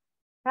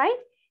 right?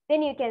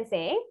 Then you can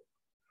say,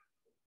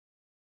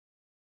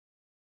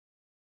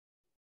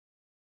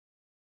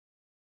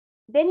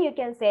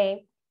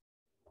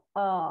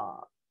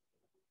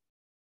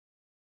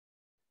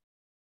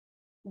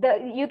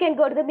 you can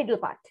go to the middle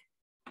part.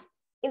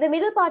 In the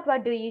middle part,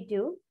 what do?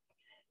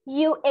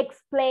 You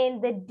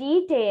explain the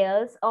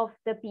details of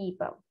the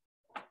people.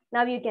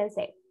 Now you can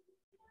say,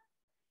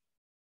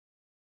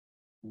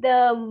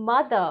 the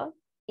mother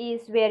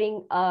is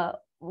wearing a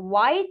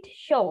white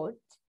short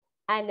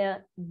and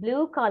a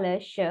blue color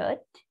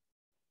shirt.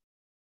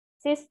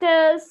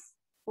 Sisters,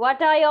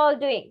 what are you all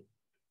doing?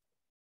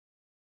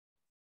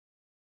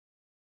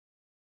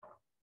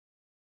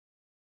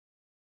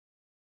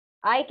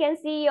 I can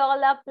see you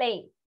all are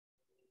playing.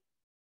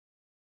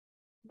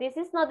 This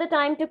is not the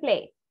time to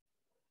play.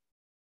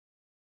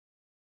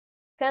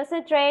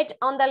 Concentrate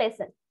on the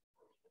lesson.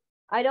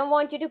 I don't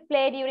want you to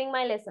play during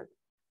my lesson.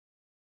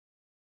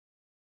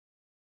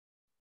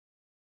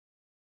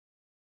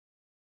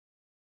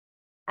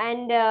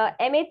 And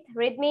Amit,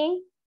 read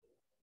me.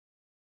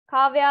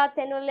 Kavya,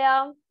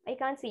 Tenulya, I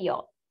can't see you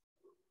all.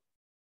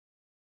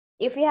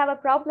 If you have a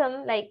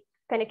problem like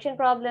connection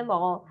problem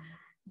or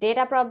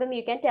data problem,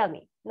 you can tell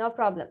me. No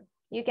problem.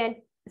 You can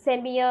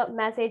send me a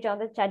message on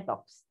the chat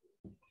box.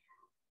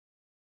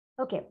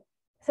 Okay.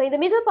 So in the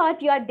middle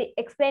part, you are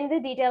explaining the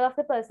detail of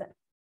the person.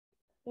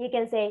 You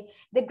can say,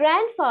 the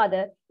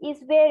grandfather is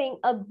wearing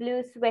a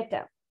blue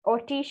sweater or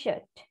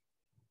t-shirt.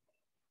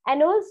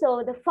 And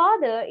also the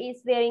father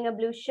is wearing a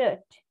blue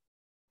shirt.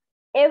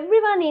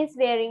 Everyone is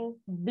wearing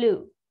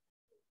blue.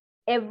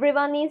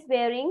 Everyone is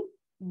wearing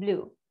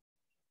blue.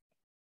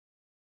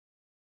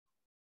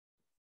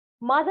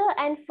 Mother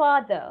and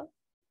father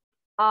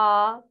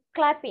are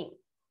clapping,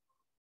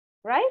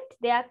 right?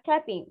 They are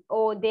clapping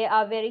or they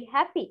are very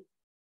happy.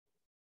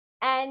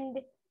 And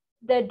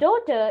the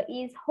daughter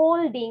is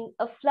holding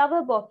a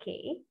flower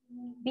bouquet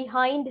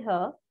behind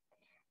her,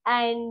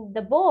 and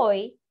the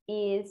boy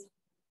is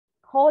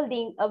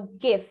holding a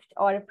gift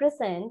or a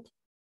present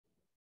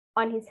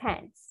on his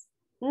hands.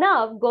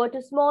 Now go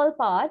to small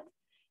part.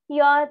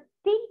 You are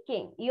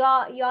thinking, you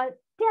are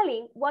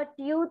telling what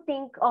you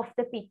think of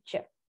the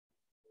picture.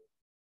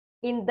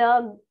 In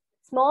the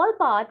small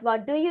part,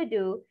 what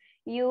do?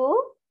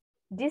 You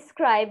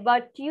describe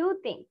what you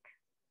think.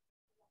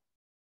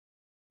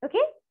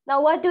 Okay?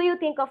 Now, what do you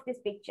think of this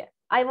picture?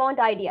 I want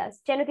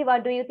ideas. Chenuti,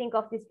 what do you think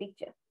of this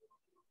picture?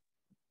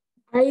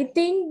 I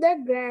think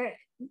their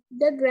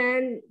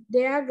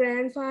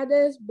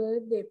grandfather's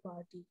birthday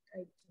party, I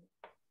think.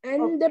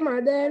 And Okay. the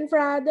mother and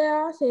father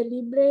are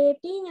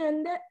celebrating,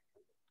 and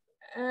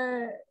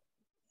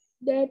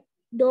the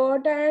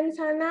daughter and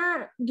son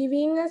are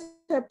giving a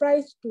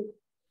surprise to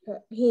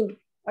him.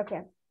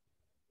 Okay.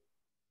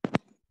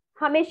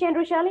 Hamesh and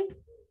Rushali,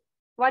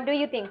 what do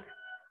you think?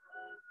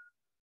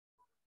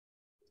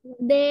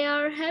 They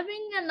are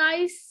having a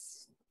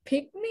nice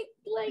picnic,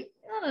 like,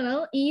 I don't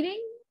know,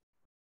 eating.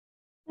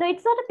 No,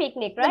 it's not a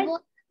picnic, right? The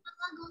boys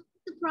are going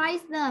to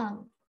surprise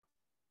them.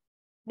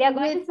 They are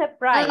going to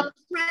surprise.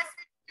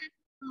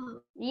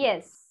 Present.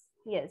 Yes,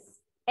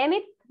 yes.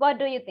 Amit, what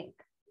do you think?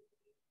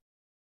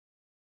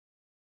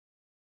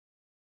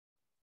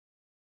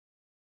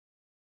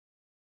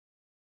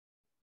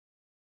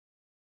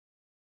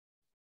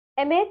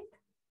 Amit?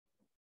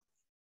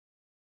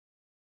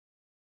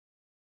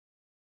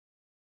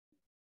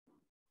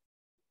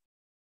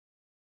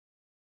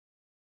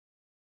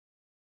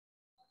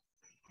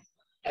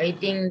 I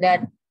think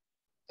that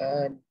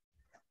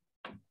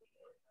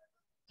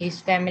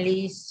his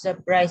family is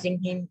surprising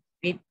him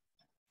with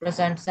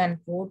presents and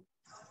food.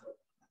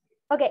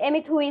 Okay,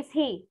 Amit, who is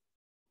he?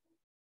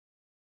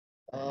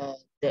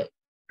 The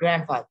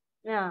grandfather.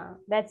 Ah,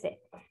 that's it.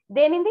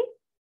 Demindi?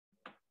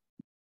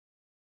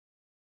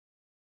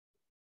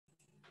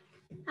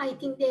 I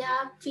think they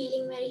are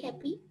feeling very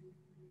happy.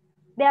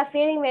 They are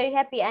feeling very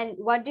happy. And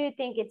what do you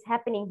think is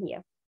happening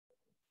here?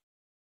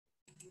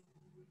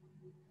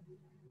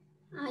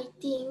 I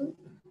think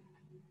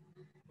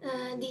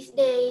this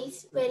day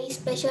is very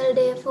special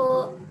day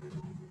for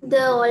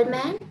the old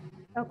man.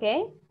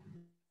 Okay.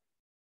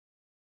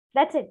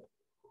 That's it.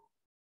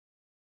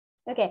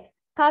 Okay.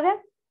 Kavya?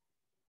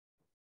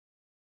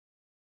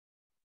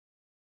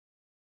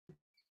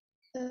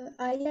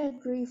 I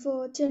agree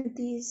for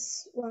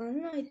Timothy's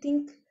one. I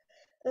think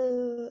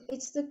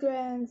it's the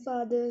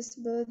grandfather's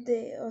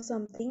birthday or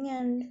something,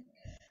 and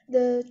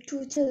the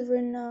two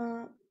children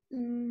are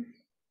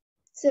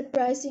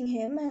surprising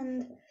him,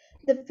 and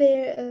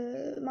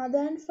the mother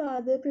and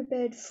father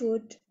prepared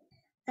food,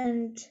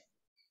 and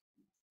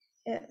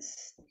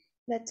yes,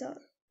 that's all.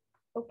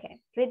 Okay.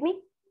 Read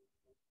me.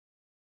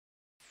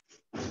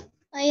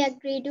 I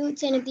agree to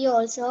Chenati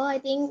also. I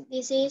think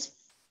this is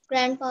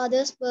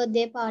grandfather's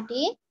birthday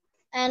party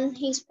and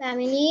his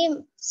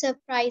family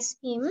surprised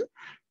him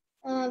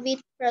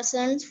with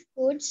presents,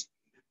 foods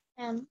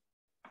and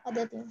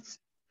other things.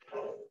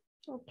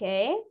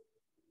 Okay.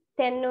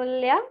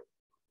 Tenulya?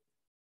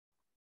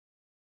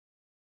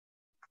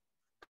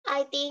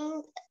 I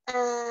think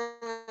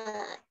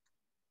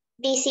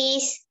this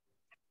is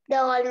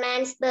the old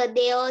man's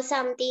birthday or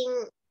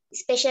something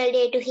special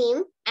day to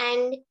him,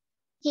 and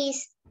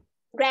his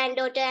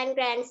granddaughter and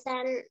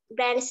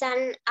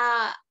grandson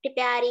are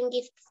preparing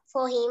gift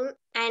for him,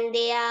 and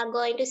they are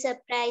going to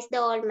surprise the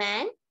old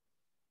man.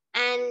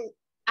 And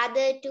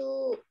other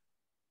two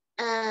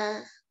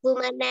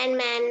woman and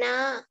man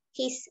are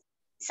his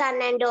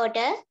son and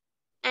daughter,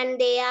 and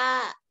they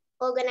are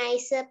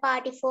organize a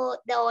party for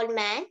the old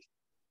man.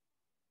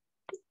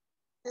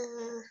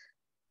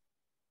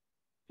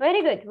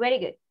 Very good. Very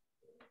good.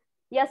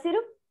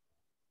 Yasiru?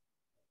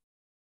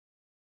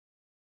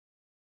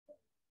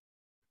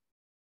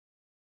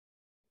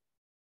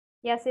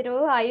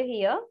 Yasiru, are you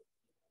here?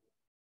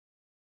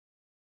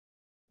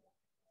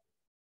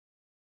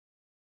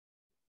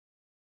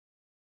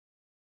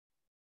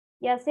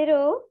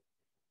 Yasiru,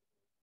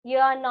 you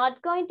are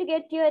not going to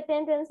get your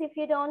attendance if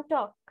you don't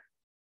talk.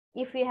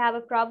 If you have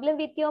a problem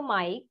with your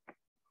mic,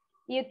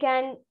 you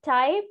can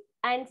type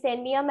and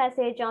send me a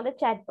message on the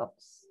chat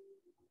box.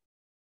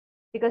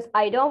 Because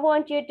I don't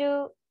want you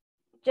to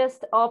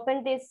just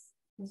open this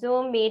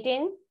Zoom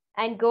meeting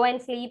and go and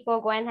sleep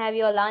or go and have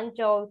your lunch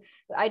or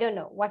I don't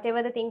know,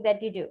 whatever the thing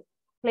that you do.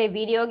 Play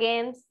video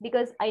games,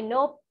 because I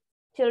know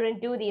children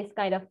do these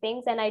kind of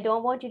things and I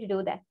don't want you to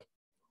do that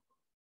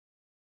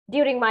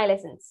during my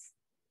lessons.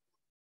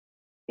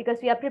 Because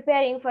we are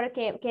preparing for a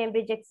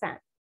Cambridge exam.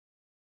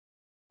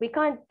 We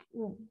can't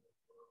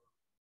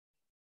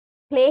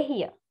play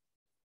here.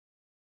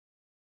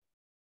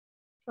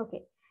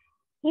 Okay,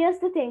 here's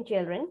the thing,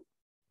 children.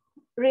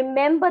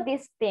 Remember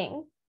this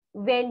thing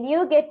when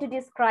you get to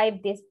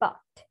describe this part.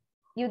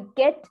 You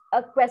get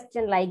a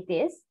question like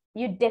this,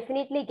 you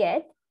definitely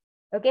get,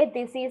 okay,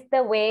 this is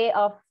the way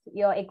of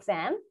your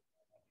exam.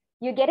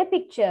 You get a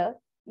picture,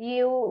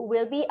 you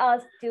will be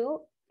asked to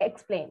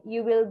explain.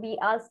 You will be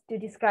asked to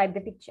describe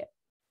the picture.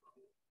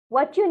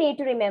 What you need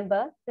to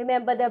remember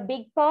the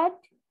big part,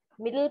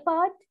 middle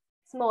part,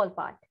 small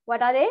part.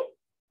 What are they?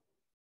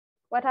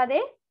 What are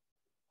they?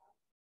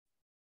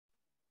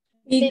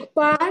 Big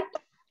part,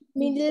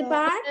 middle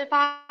part,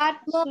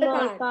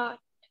 Small part.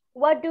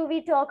 What do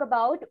we talk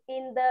about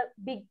in the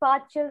big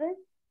part, children?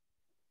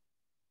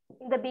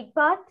 In the big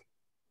part,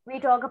 we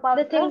talk about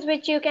the things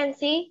which you can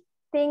see.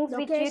 Things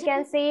location. which you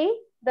can see,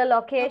 the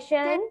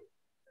location.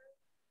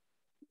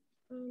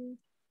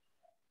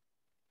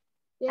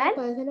 Yeah, And?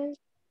 personal.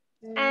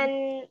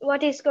 And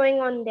what is going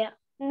on there?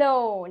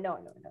 No.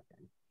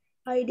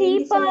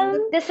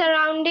 People, the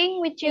surrounding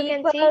which you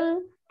can see.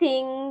 People,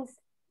 things,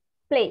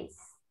 place.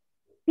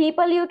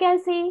 People you can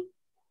see,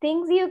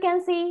 things you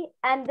can see,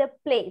 and the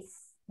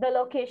place, the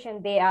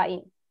location they are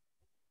in.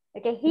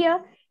 Okay,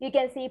 here you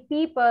can see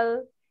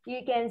people,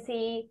 you can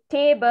see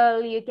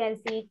table, you can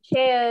see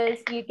chairs,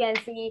 you can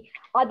see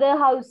other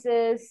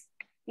houses,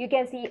 you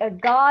can see a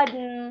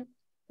garden,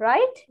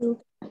 right?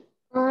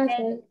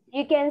 And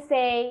you can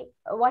say,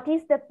 what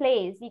is the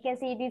place? You can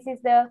see this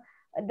is the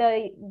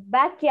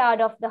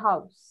backyard of the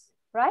house,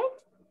 right?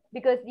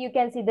 Because you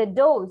can see the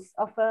doors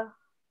of a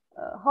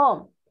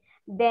home.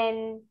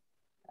 Then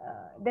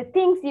the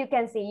things you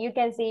can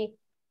see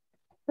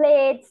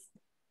plates,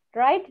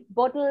 right?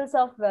 Bottles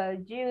of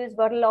juice,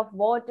 bottle of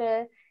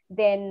water,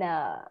 then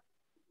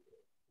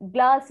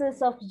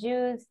glasses of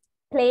juice,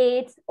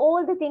 plates,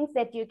 all the things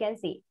that you can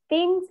see.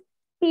 Things,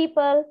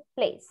 people,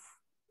 place,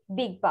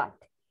 big part.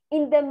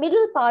 In the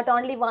middle part,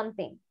 only one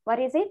thing. What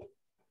is it?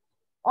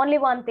 Only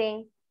one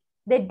thing.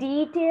 The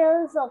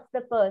details of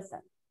the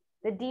person,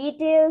 the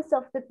details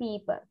of the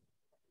people.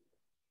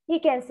 You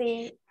can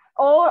see,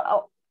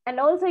 and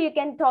also you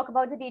can talk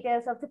about the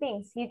details of the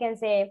things. You can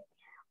say,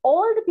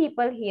 all the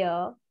people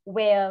here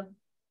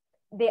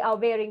they are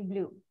wearing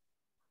blue.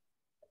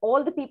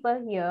 All the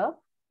people here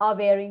are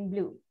wearing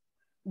blue.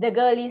 The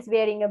girl is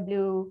wearing a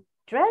blue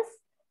dress.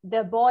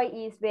 The boy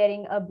is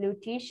wearing a blue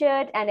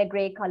t-shirt and a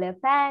gray color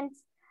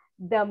pants.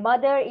 The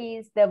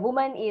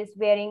woman is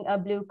wearing a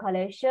blue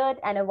color shirt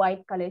and a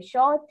white color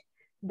short.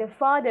 The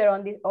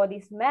father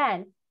this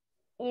man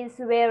is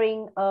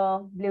wearing a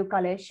blue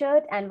color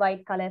shirt and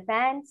white color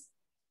pants.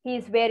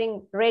 He's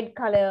wearing red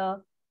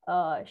color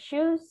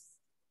shoes.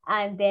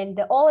 And then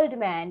the old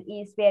man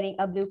is wearing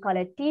a blue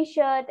color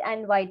t-shirt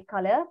and white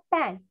color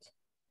pant.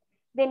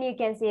 Then you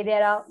can see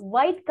there are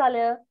white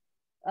color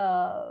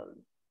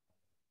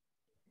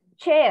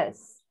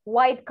chairs,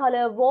 white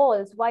color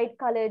walls, white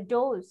color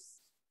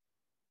doors,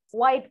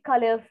 white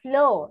color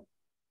floor.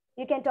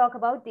 You can talk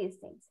about these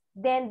things.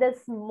 Then the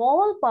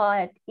small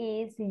part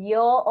is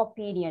your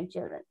opinion,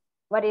 children.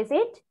 What is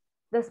it?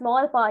 The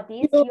small part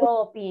is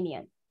your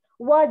opinion.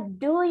 What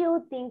do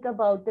you think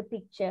about the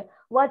picture?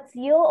 What's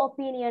your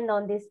opinion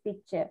on this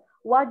picture?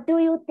 What do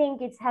you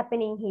think is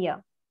happening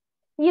here?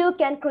 You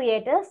can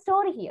create a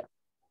story here.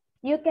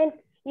 You can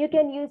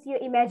use your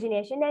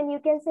imagination and you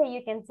can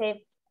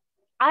say,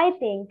 I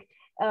think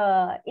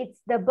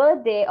it's the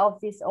birthday of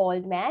this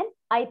old man.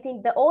 I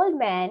think the old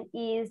man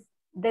is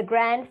the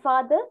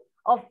grandfather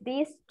of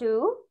these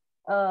two,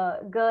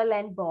 girl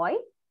and boy,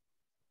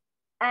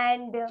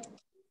 and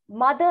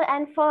mother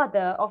and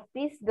father of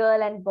this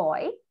girl and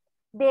boy.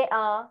 They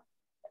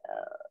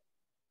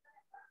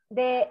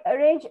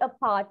arrange a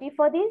party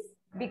for this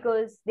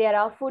because there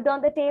are food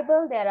on the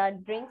table, there are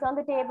drinks on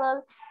the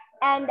table.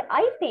 And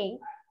I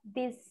think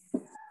this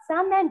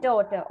son and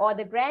daughter, or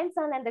the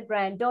grandson and the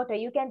granddaughter,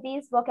 you can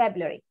use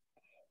vocabulary.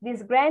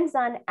 This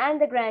grandson and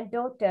the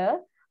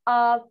granddaughter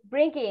are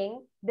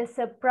bringing the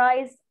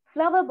surprise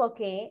flower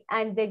bouquet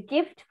and the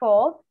gift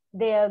for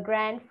their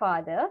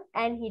grandfather,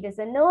 and he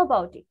doesn't know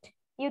about it.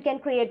 You can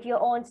create your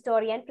own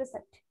story and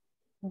present.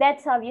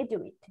 That's how you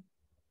do it.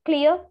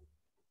 Clear?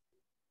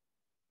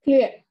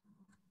 Clear.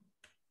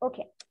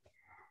 Okay.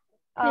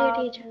 Clear,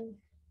 teacher.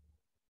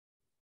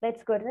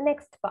 Let's go to the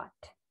next part.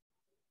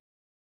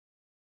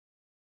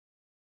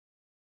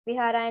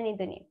 Vihara and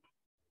Induni.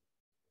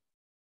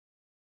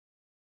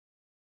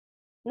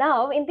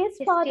 Now, in this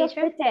Yes, part of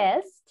teacher. the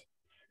test,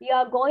 you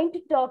are going to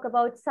talk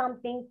about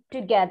something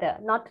together,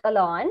 not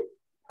alone,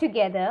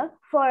 together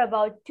for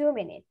about 2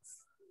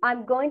 minutes.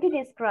 I'm going to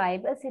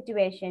describe a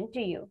situation to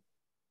you.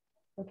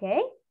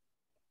 Okay?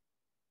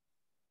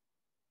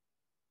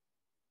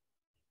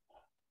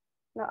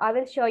 Now, I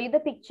will show you the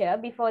picture.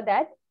 Before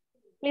that,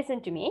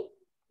 listen to me.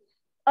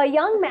 A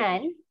young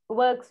man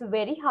works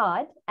very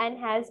hard and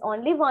has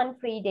only one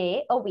free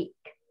day a week.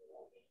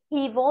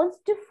 He wants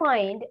to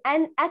find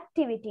an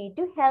activity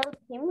to help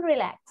him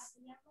relax.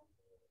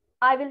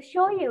 I will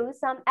show you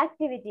some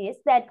activities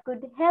that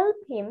could help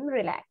him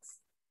relax.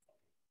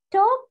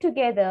 Talk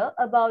together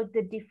about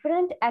the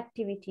different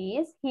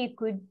activities he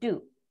could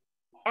do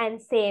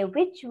and say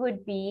which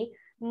would be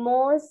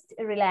most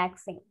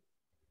relaxing.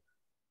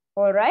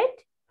 All right?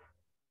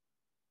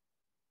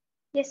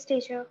 Yes,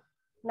 teacher.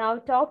 Now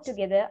talk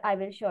together. I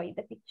will show you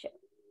the picture.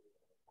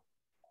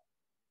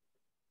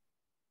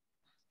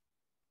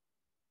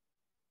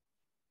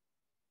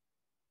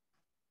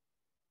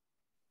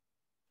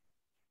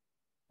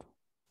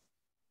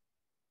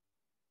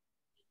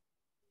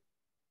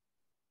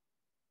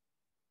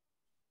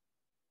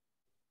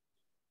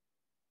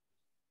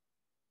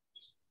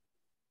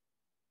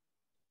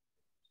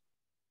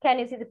 Can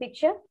you see the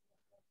picture?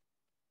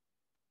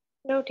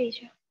 No,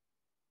 teacher.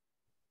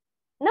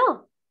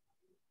 No?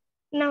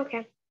 No,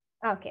 can.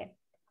 Okay.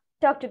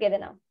 Talk together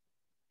now.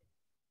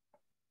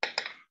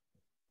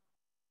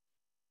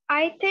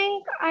 I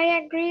think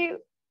I agree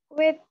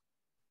with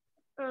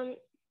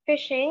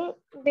fishing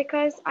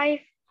because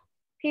I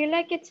feel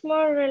like it's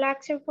more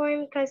relaxing for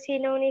him because he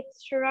no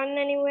needs to run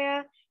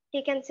anywhere.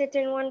 He can sit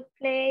in one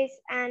place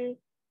and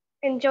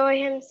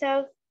enjoy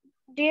himself.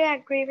 Do you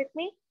agree with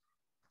me?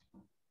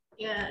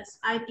 Yes,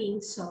 I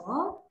think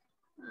so.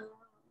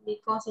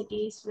 Because it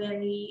is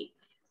very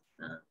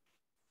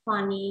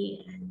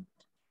funny and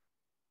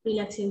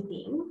relaxing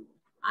thing.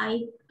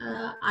 I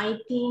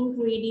think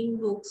reading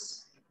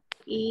books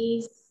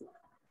is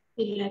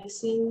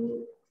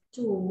relaxing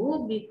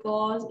too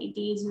because it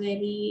is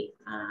very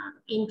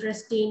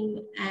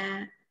interesting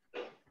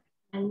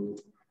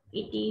and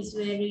it is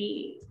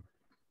very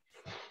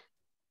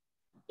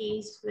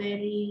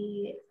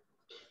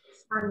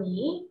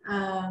funny.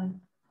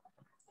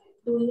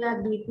 Do you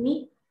agree with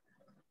me?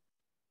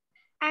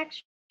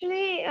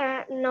 Actually,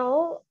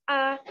 no.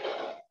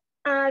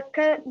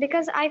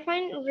 Because I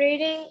find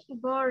reading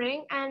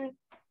boring and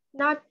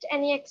not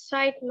any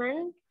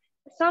excitement.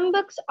 Some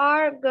books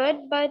are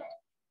good, but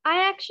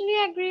I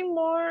actually agree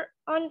more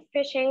on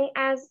fishing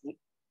as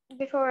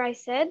before I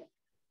said.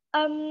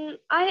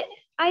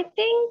 I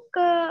think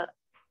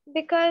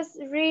because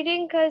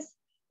reading, because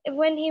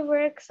when he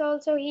works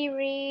also he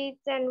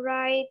reads and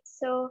writes,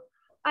 so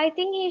I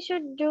think he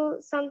should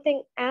do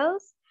something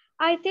else.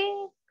 I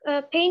think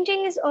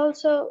painting is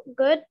also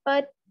good,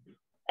 but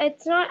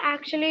it's not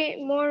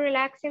actually more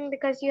relaxing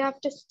because you have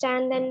to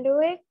stand and do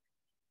it.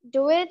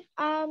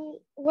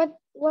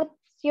 What's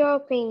your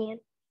opinion?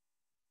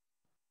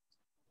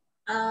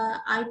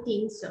 I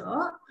think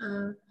so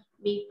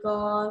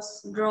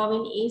because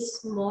drawing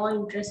is more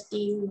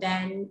interesting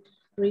than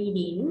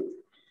reading.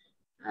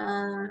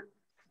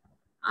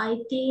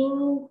 I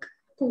think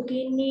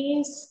cooking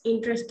is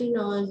interesting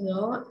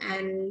also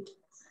and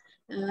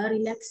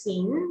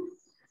relaxing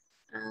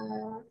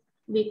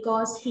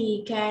because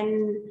he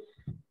can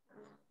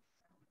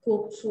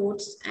cook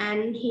foods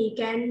and he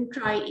can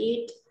try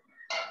it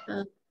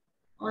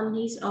on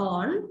his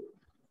own,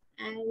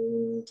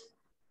 and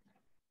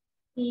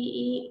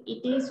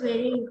it is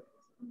very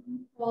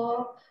important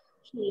for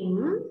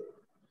him.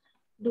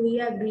 Do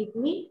you agree with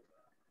me?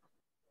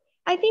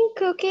 I think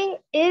cooking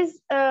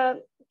is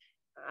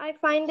I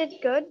find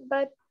it good,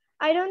 but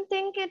I don't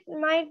think it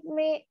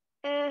may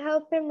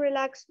help him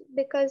relax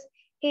because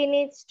he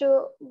needs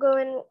to go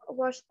and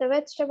wash the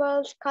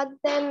vegetables, cut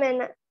them,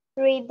 and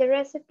read the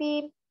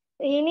recipe.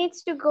 He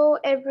needs to go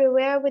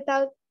everywhere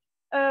without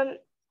um,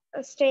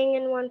 staying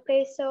in one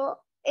place. So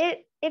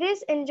it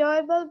is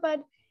enjoyable,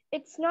 but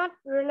it's not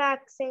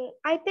relaxing.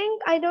 I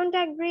think I don't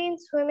agree in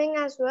swimming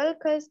as well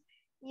because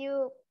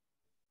you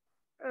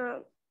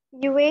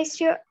you waste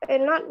your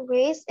not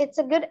waste. It's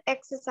a good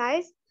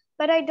exercise,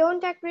 but I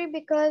don't agree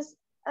because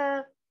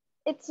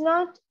it's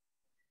not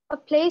a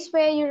place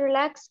where you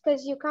relax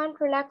because you can't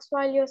relax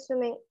while you're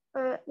swimming.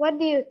 What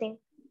do you think?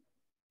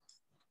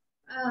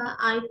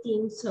 I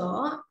think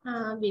so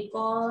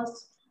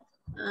because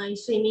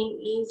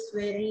swimming is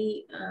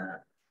very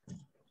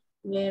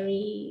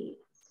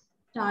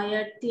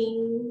tired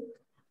thing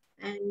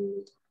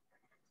and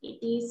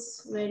it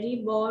is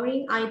very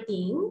boring. I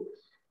think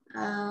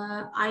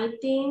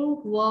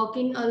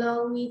walking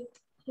along with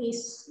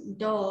his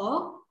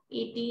dog,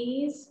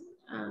 it's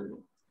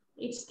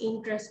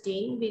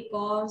interesting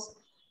because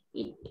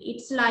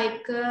it's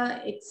like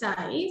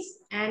exercise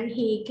and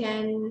he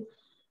can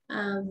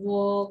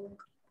walk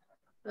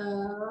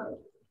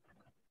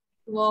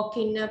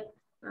in a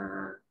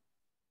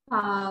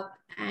park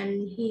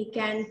and he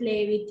can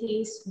play with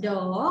his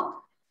dog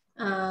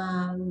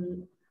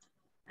and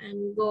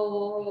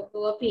go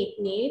to a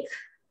picnic.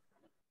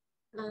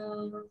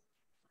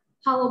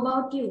 How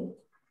about you?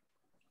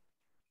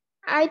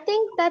 I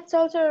think that's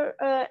also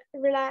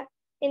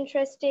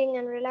interesting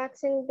and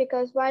relaxing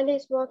because while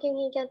he's working,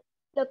 he can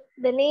look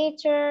the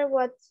nature,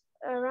 what's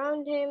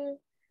around him,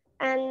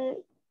 and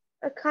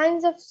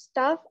kinds of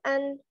stuff.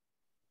 And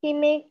he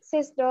makes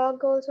his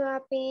dog also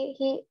happy.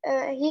 He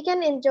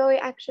can enjoy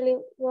actually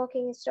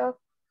walking his dog.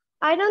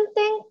 I don't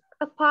think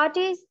a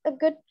party is a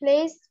good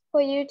place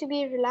for you to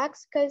be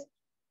relaxed because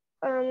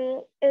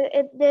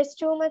there's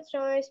too much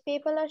noise.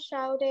 People are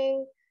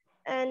shouting,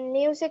 and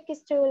music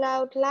is too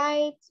loud.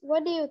 Lights.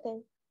 What do you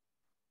think?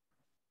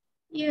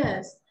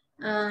 Yes,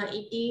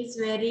 it is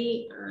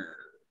very,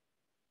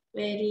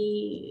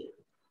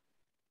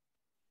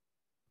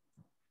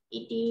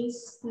 it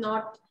is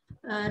not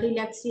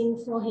relaxing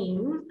for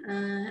him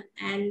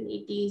and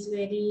it is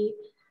very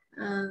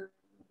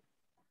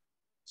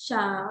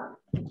shouting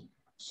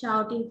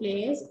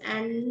place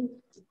and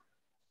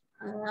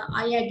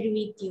I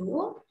agree with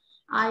you.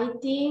 I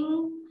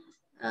think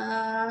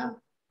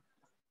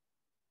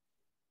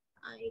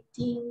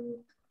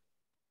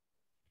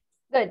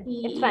good.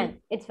 It's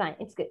fine. It's fine.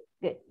 It's good.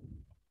 Good.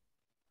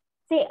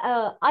 See,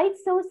 I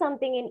saw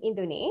something in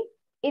Indone.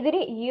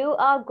 Indone, you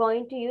are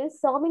going to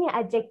use so many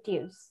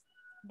adjectives.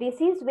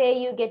 This is where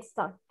you get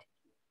stuck.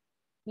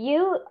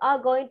 You are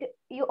going to,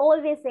 you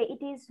always say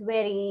it is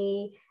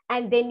very,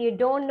 and then you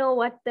don't know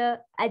what the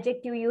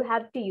adjective you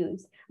have to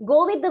use.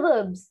 Go with the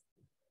verbs.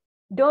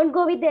 Don't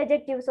go with the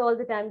adjectives all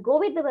the time. Go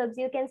with the verbs.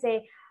 You can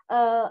say,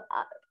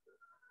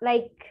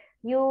 like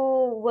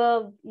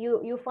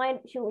you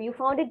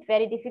found it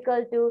very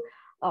difficult to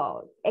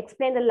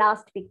explain the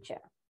last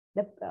picture,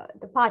 the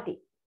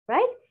party,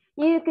 right?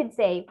 You could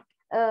say,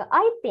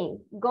 I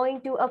think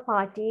going to a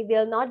party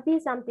will not be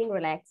something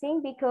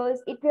relaxing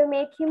because it will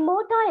make him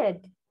more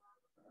tired.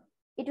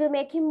 It will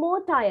make him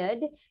more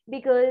tired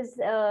because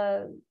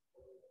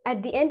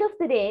at the end of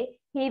the day,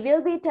 he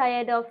will be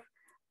tired of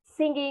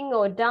singing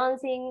or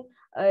dancing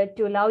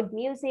to loud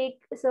music.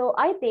 So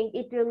I think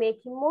it will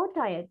make him more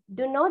tired.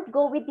 Do not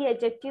go with the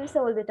adjectives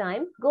all the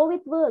time. Go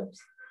with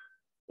verbs.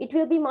 It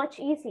will be much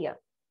easier.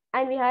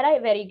 And Vihara,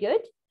 very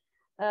good.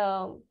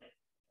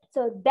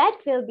 So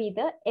that will be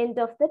the end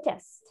of the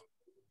test.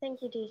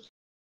 Thank you, teacher.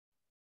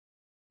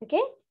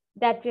 Okay,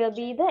 that will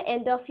be the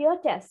end of your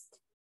test.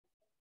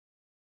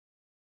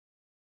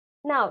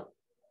 Now,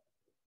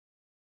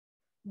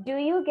 do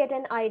you get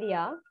an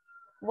idea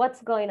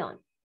what's going on?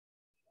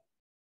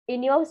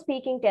 In your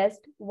speaking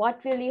test,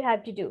 what will you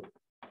have to do?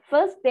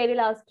 First, they will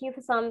ask you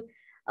for some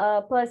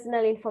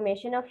personal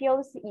information of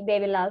yours. They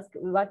will ask,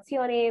 what's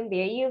your name?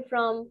 Where are you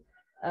from?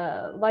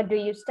 What do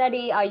you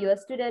study? Are you a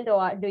student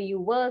or do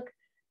you work?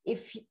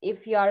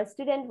 If you are a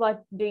student,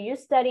 what do you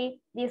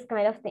study? These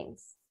kind of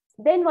things.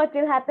 Then what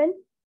will happen?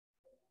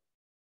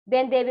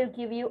 Then they will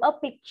give you a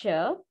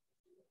picture.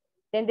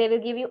 Then they will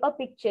give you a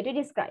picture to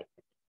describe.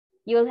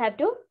 You will have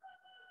to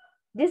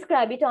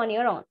describe it on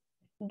your own.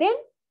 Then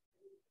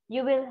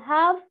you will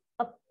have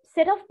a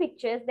set of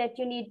pictures that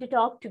you need to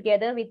talk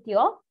together with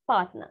your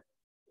partner.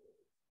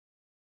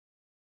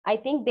 I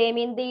think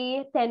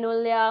Demindi,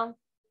 Tenulya,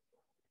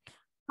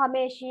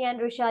 Hameshi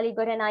and Rushali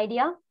got an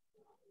idea.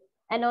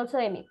 And also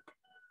Amit.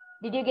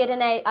 Did you get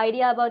an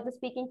idea about the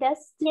speaking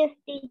test? Yes.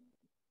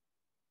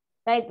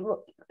 Right,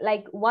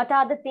 like what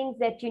are the things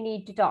that you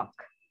need to talk?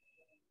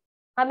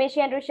 Hameshi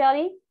and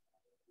Rushali,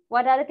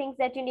 what are the things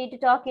that you need to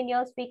talk in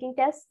your speaking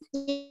test?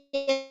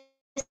 Yes.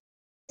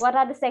 What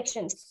are the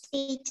sections?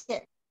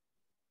 Teacher.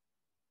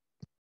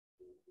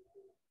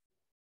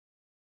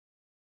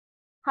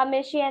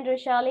 Hameshi and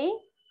Rushali,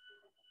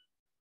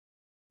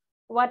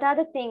 what are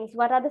the things,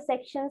 what are the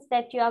sections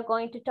that you are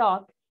going to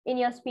talk in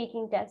your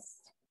speaking test?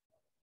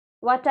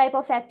 What type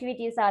of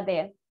activities are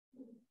there?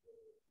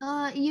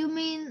 You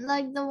mean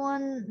like the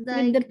one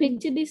that with the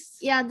picture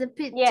yeah, the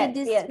picture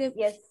description.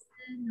 Yes.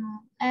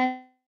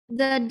 And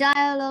the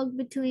dialogue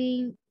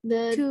between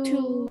the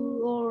two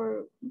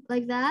or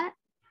like that.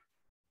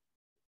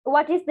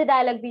 What is the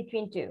dialogue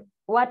between two?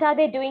 What are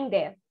they doing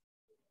there?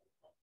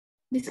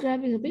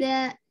 Describing a bit.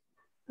 They're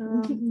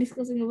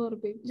Discussing about a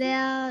bit. They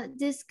are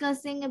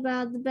discussing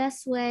about the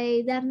best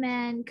way that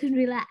man could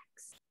relax.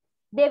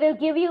 They will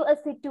give you a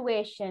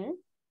situation.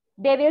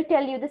 They will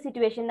tell you the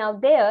situation. Now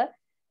there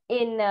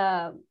in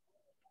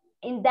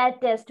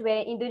that test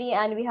where Induni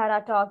and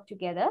Vihara talked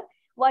together,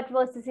 what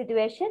was the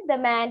situation? The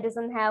man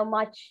doesn't have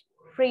much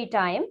free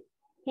time.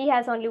 He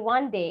has only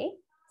one day.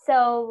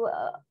 So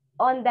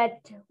on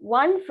that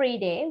one free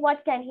day,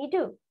 what can he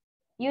do?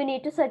 You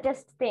need to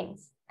suggest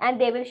things and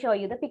they will show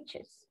you the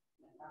pictures.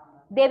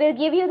 They will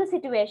give you the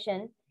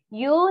situation.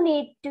 You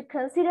need to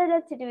consider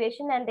that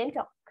situation and then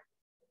talk.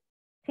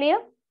 Clear?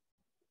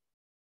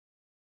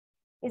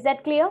 Is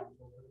that clear?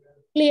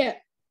 Clear.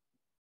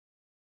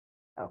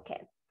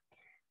 Okay.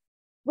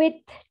 With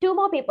two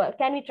more people,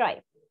 can we try?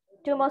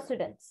 Two more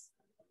students.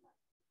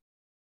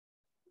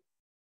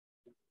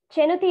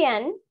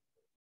 Chenutian,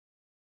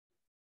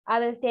 I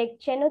will take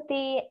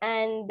Chenuti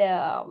and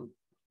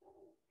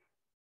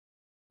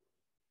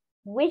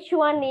which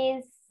one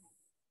is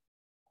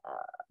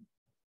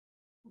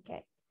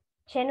okay?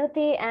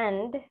 Chenuti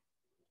and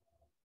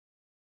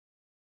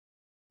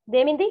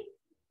Demindi.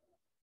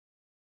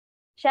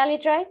 Shall we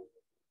try?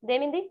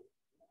 Demindi?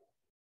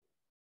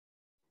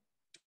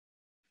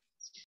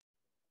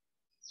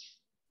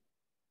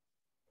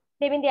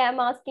 Demindi, I'm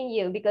asking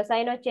you because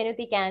I know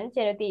Chenuti can.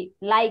 Chenuti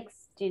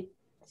likes to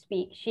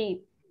speak.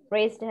 She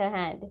raised her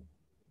hand.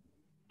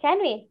 Can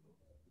we?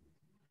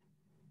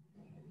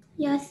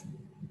 Yes.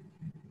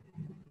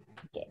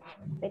 Okay,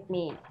 let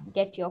me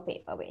get your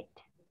paper. Wait.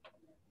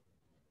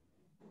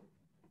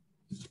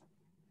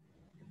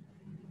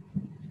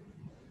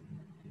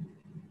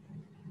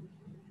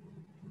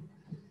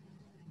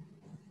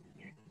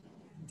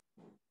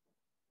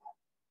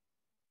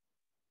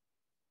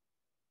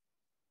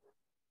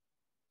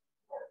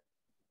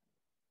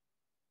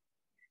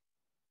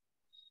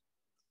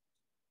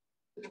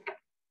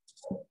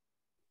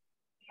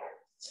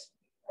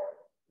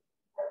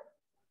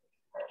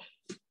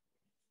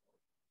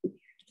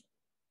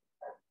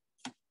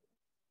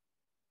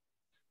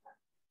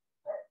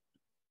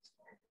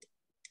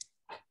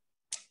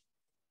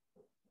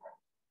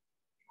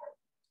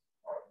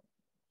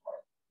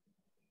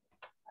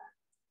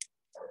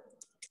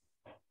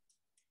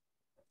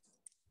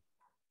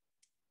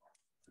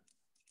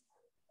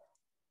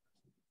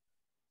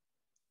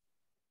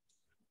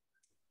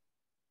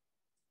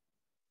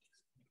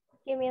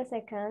 Give me a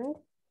second.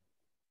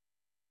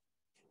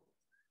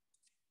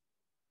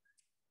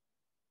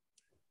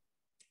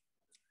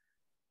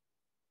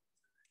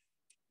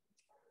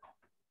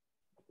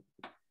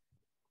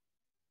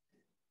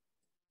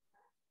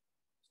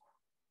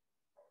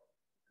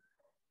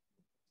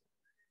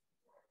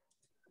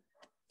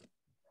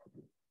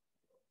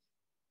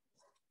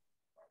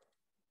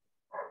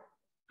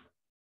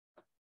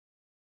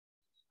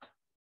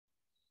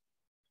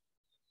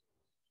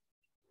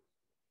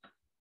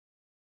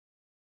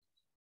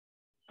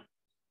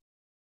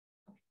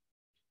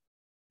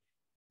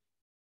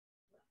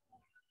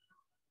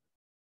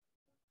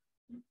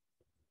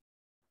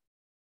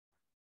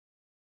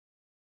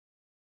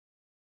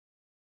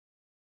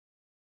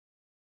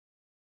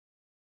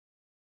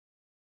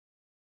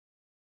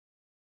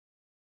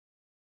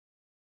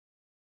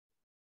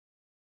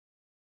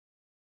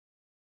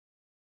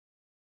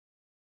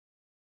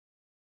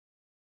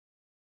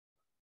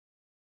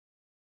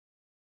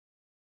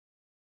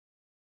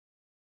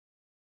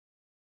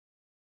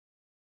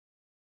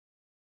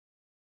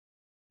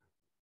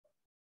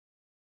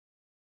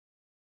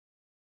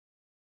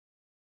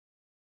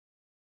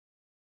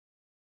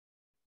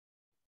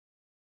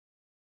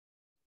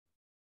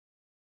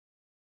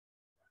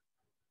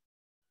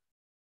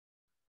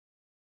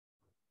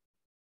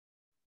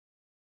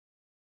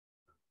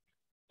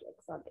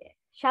 It's not there.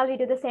 Shall we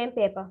do the same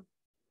paper?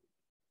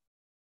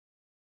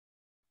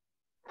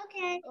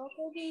 Okay.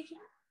 Okay, teacher.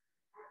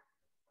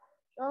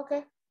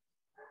 Okay.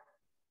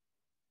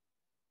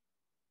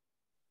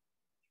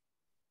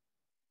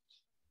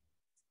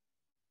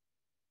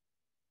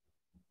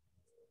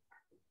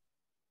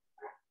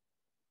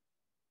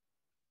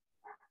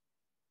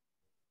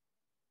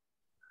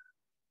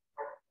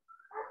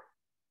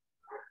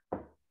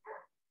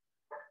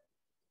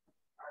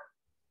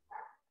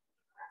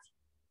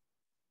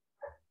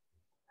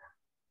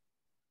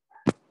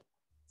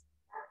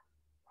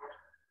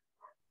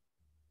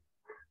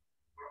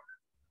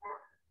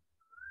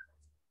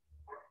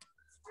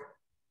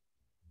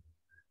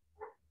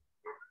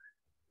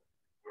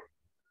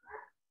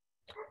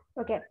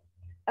 Okay.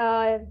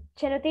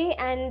 Chenuti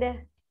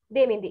and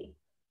Demindi.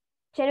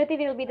 Chenuti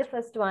will be the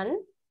first one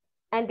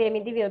and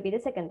Demindi will be the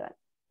second one.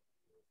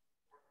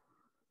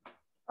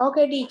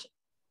 Okay, teacher.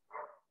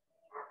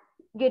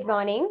 Good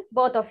morning,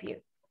 both of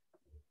you.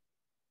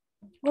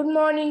 Good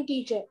morning,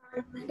 teacher.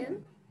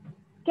 Madam.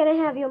 Can I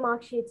have your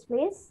mark sheets,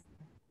 please?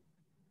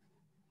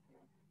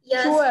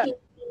 Yes. Sure. Here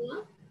you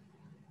are.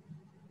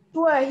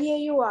 Sure, here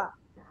you are.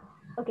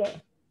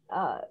 Okay.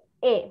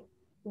 A,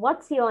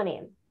 what's your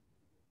name?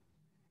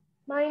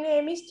 My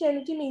name is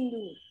Chenuti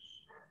Mindu.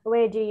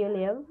 Where do you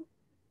live?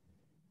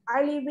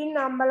 I live in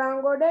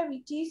Nambalangoda,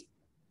 which is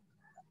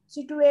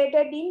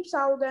situated in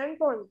Southern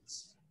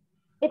Province.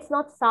 It's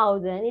not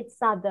southern, it's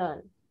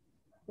southern.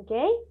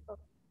 Okay?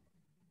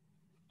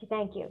 Okay,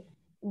 thank you.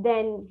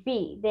 Then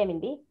B,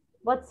 Demindi,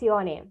 what's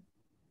your name?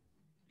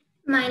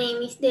 My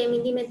name is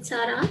Demindi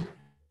Metsara.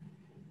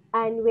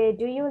 And where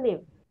do you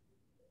live?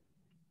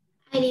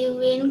 I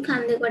live in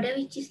Kandagoda,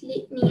 which is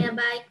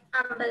nearby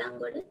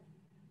Ambalangoda.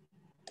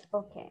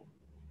 Okay.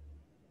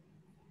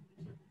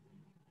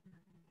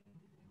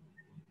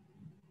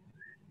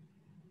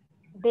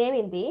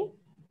 Demindi,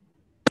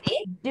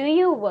 do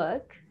you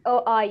work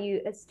or are you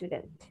a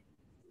student?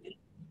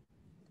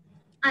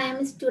 I am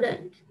a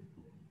student.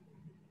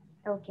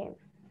 Okay.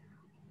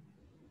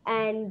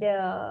 And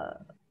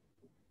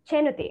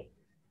Chenuti,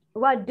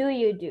 what do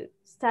you do?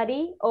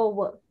 Study or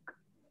work?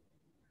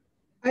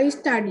 I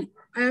study.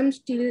 I am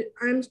still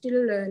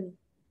learning.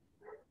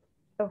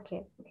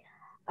 Okay.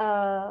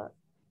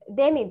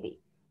 Demidi,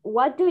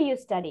 what do you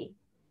study?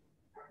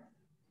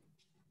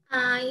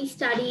 I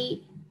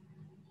study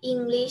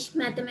English,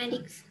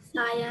 mathematics,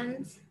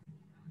 science,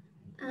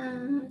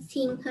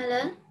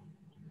 Sinhala,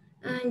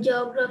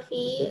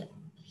 geography,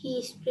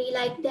 history,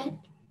 like that.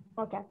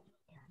 Okay.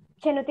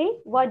 Chenuti,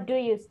 what do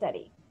you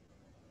study?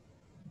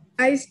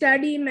 I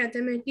study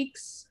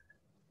mathematics,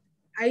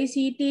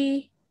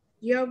 ICT,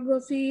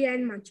 geography,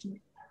 and much more.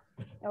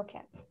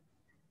 Okay.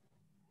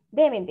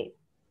 Demidi,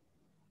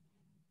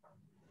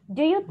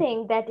 do you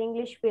think that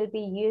English will be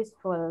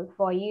useful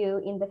for you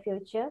in the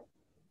future?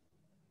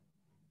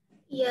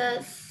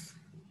 Yes.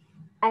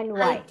 And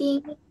why? I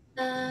think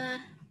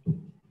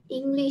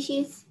English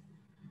is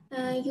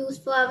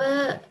used for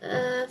our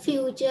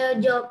future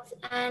jobs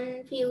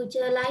and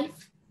future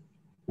life.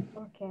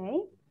 Okay.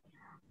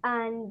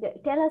 And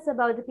tell us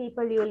about the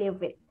people you live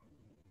with.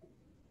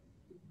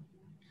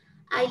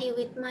 I live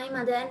with my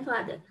mother and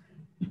father.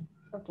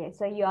 Okay,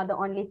 so you are the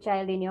only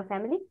child in your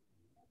family?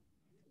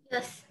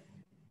 Yes.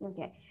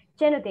 Okay.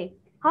 Chenuti,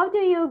 how do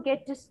you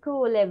get to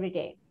school every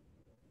day?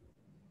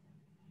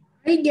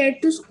 I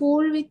get to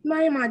school with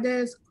my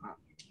mother's car.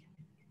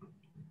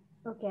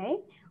 Okay.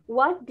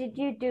 What did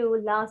you do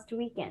last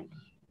weekend?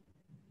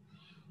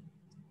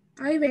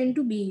 I went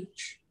to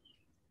beach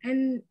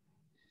and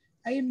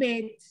I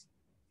bathed.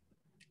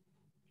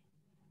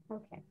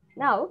 Okay.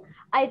 Now,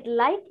 I'd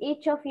like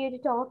each of you to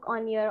talk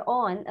on your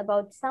own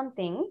about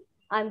something.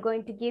 I'm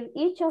going to give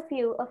each of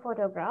you a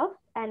photograph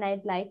and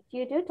I'd like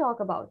you to talk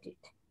about it.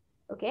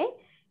 Okay.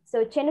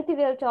 So Chenuti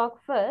will talk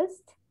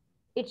first.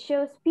 It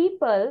shows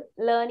people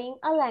learning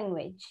a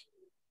language.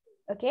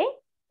 Okay.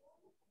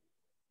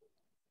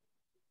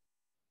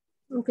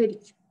 Okay.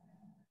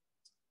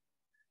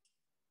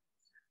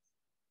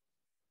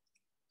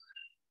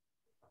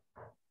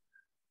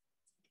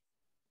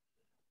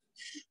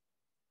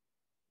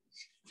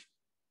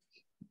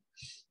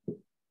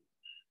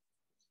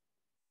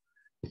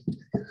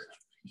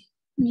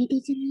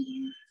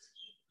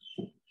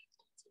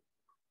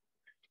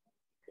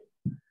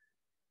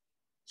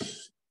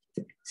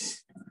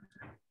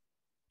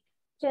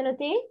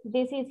 Chenuti,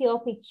 this is your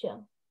picture.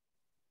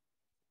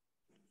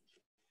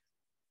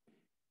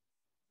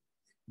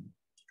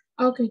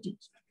 Okay,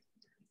 teacher.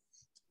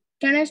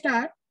 Can I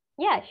start?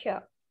 Yeah,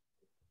 sure.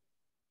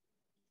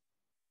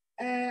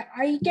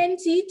 I can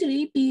see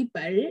 3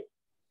 people.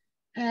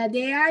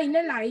 They are in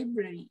a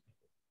library.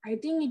 I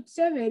think it's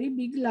a very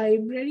big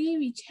library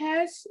which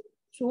has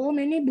so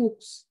many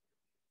books.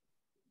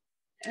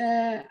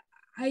 I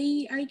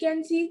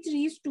can see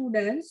 3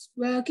 students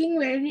working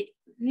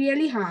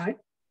really hard.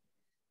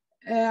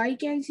 I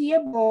can see a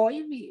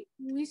boy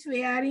who is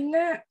wearing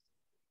a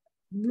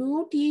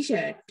blue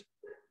t-shirt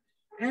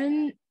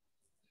and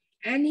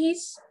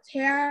his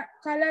hair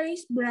color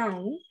is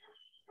brown.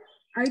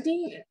 I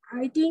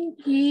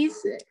think he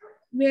is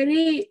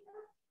really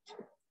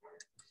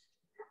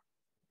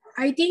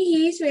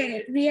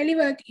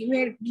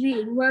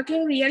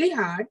working really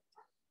hard,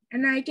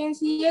 and I can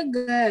see a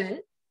girl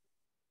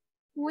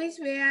who is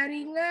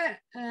wearing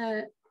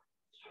a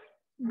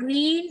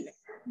green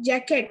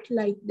jacket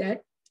like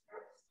that.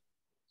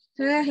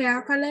 Her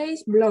hair color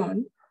is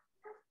blonde.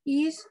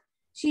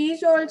 She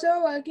is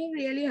also working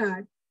really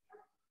hard.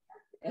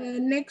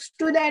 Next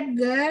to that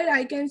girl,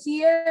 I can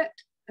see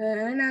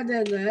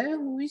another girl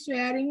who is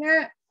wearing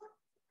a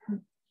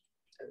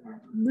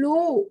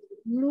blue,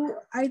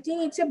 I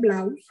think it's a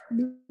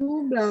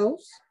blue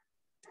blouse.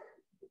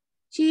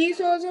 She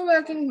is also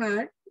working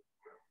hard.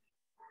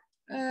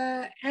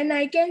 And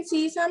I can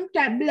see some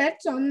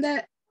tablets on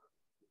the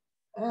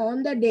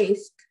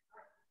desk.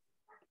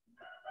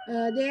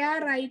 They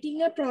are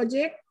writing a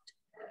project.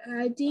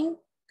 I think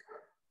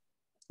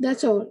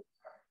that's all.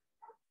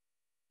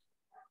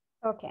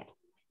 Okay.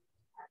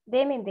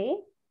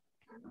 Demindi,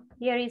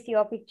 here is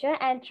your picture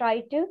and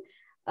try to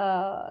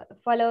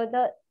follow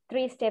the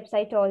 3 steps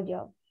I told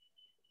you.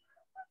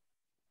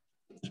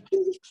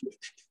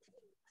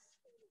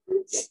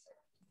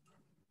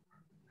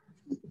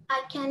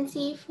 I can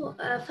see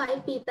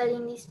 5 people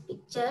in this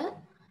picture.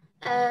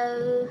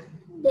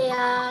 They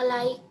are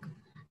like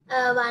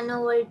one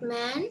old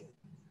man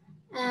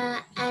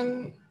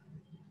and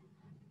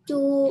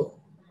 2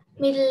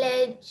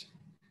 middle-aged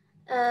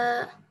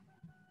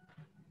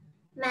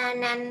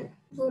man and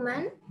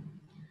woman,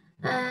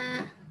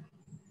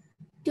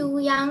 2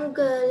 young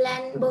girl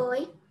and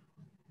boy.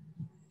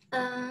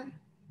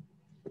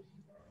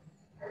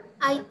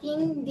 I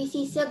think this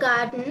is a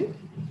garden.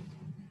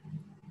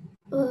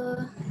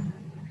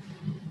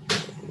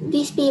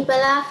 These people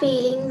are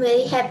feeling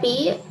very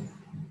happy.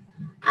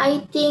 I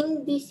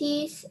think this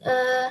is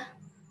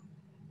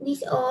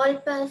this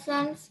old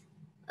person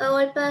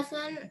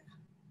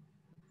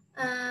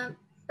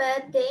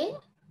birthday.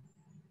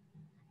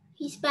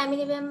 His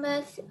family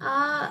members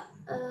are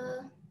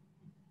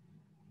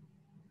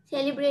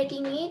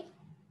celebrating it.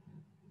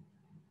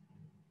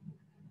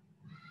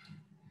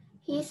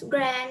 His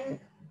grandson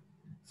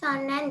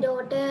and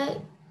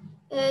daughter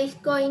is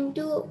going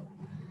to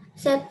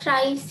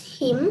surprise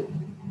him.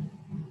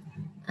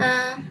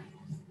 a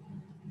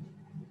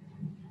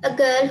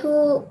girl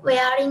who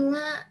wearing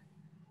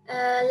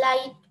a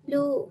light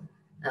blue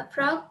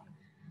frock,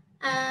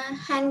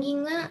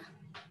 hanging a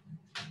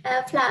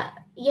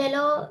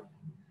yellow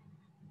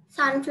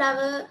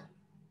sunflower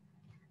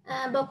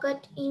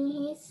bucket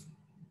in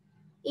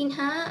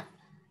her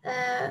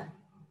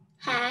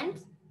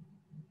hands.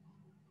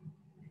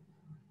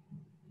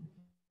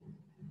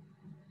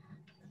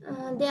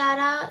 There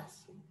are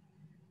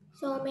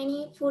so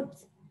many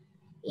foods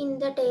in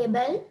the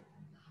table.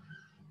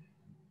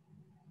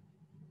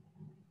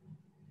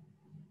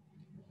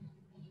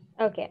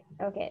 Okay,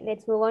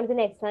 let's move on to the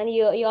next one.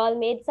 You all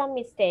made some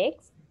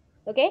mistakes.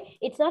 Okay,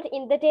 it's not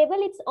in the table,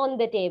 it's on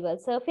the table.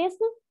 Surface,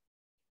 no?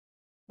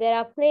 There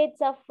are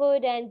plates of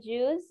food and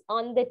juice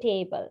on the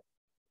table.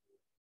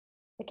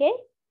 Okay?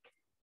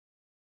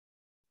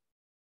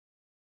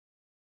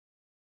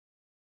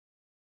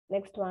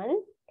 Next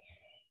one.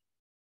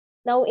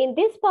 Now, in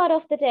this part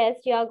of the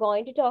test, you are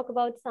going to talk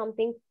about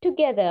something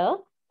together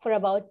for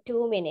about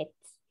 2 minutes.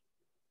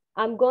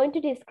 I'm going to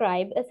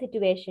describe a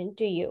situation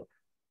to you.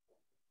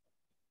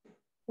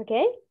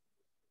 Okay?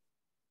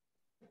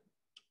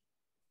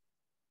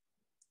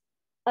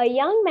 A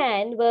young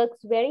man works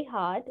very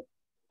hard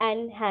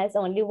and has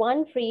only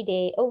one free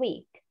day a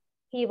week.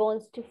 He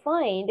wants to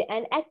find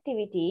an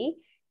activity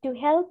to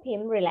help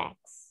him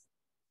relax.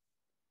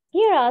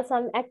 Here are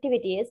some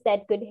activities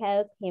that could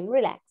help him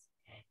relax.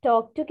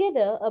 Talk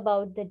together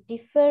about the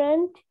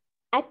different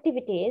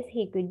activities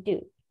he could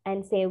do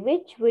and say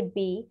which would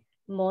be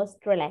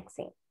most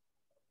relaxing.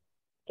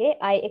 Okay,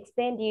 I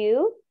explained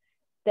you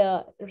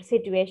the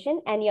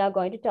situation and you are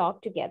going to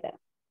talk together.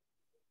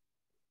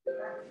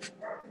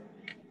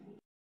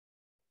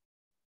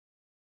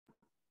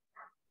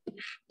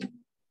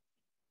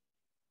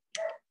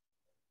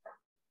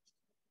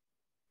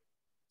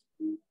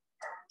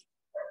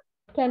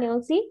 Can you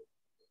all see?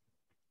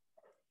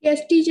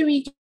 Yes, teacher,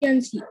 we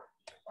can see.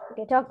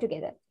 Okay, talk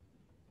together.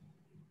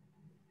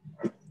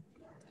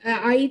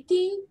 I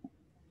think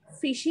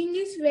fishing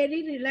is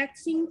very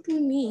relaxing to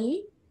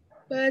me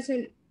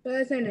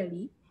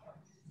personally.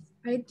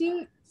 I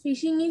think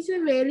fishing is a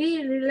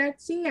very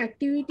relaxing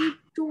activity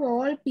to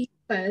all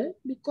people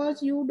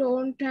because you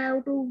don't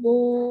have to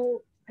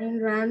go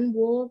and run,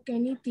 walk,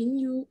 anything.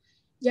 You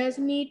just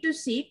need to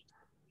sit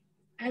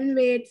and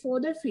wait for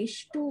the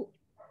fish to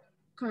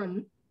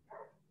come.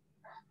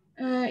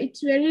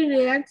 It's very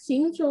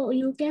relaxing, so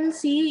you can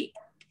see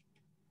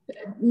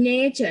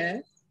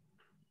nature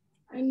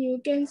and you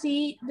can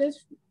see the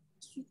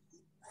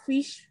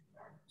fish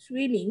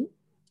swimming.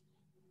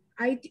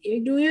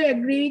 Do you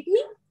agree with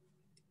me?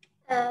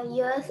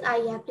 Yes, I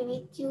agree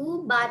with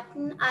you, but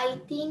I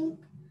think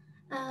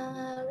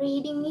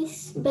reading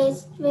is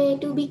best way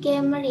to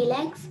become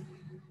relaxed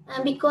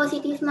because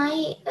it is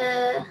my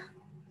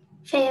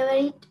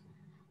favorite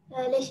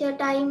leisure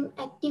time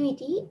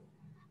activity.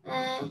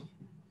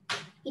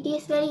 It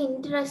is very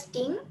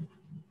interesting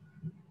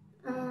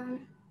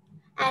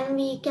and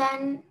we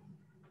can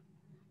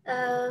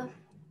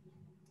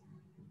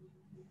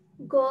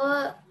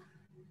go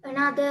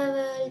another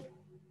world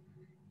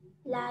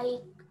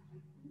like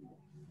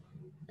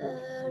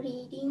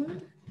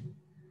reading.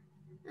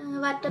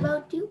 What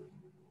about you?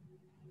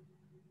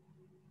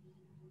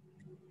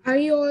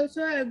 I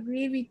also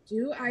agree with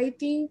you. I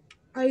think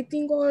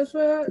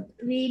also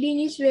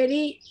reading is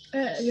very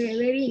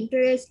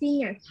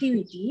interesting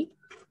activity,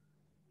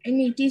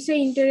 and it is an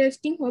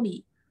interesting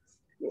hobby.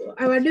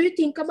 What do you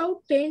think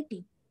about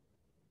painting?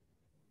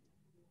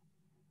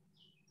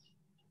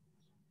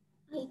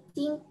 I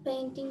think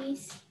painting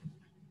is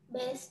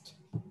best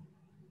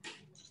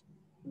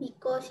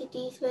because it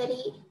is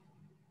very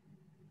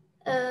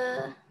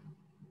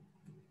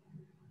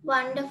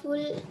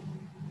wonderful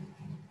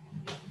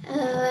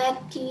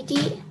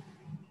activity.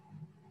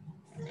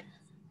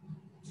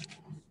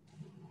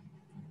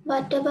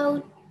 What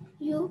about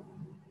you?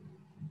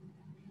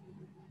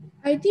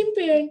 I think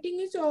painting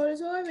is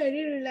also a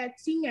very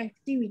relaxing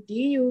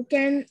activity. You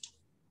can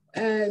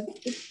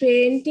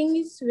painting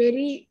is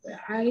very.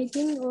 I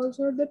think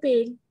also the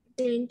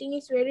painting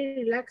is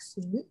very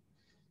relaxing.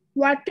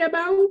 What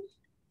about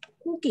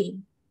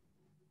cooking?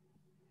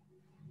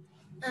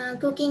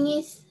 Cooking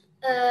is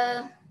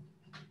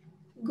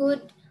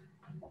good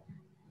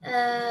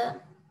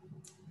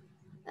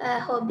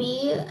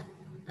hobby.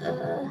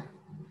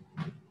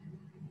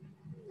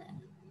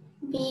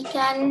 We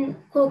can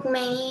cook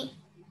many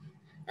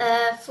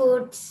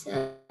foods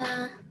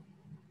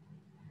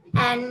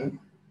and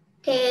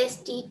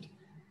taste it.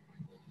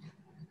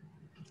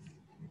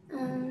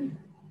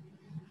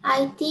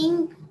 I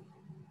think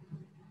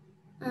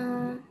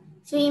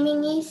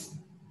swimming is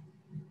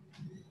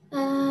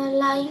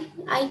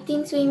I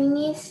think swimming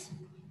is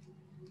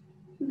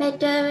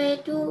better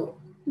way to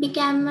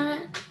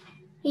become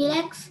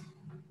relax.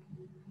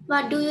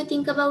 What do you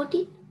think about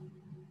it?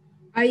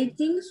 I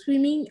think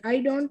swimming,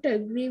 I don't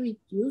agree with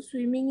you.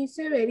 Swimming is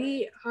a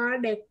very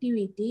hard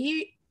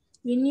activity.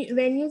 When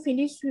you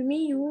finish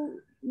swimming,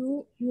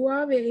 you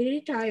are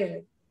very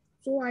tired.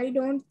 So I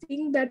don't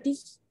think that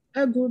is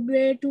a good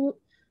way to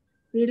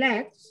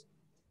relax.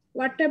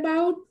 What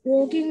about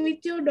walking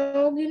with your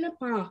dog in a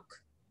park?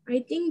 I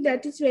think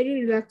that is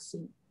very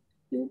relaxing.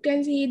 You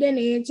can see the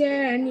nature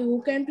and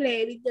you can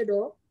play with the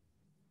dog.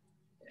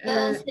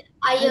 Yes,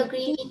 I I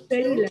agree think with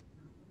very you. relaxing.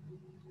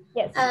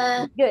 Yes,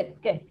 good.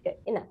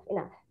 Enough.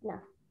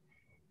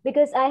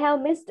 Because I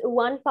have missed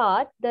one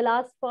part, the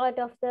last part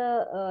of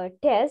the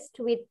test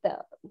with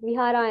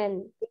Vihara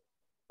and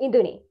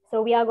Induni.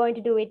 So we are going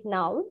to do it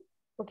now.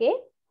 Okay.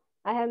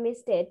 I have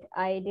missed it.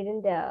 I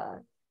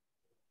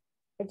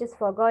just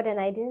forgot and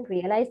I didn't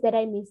realize that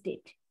I missed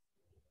it.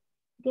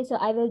 Okay, so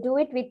I will do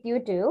it with you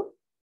too.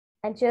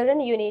 And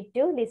children, you need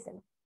to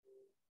listen.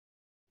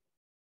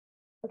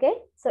 Okay,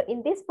 so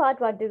in this part,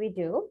 what do we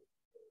do?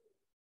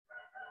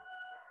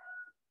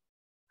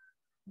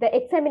 The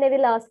examiner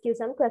will ask you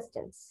some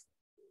questions.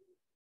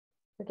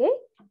 Okay.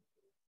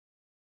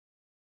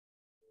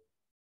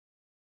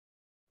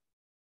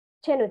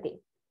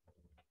 Chenuti,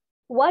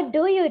 what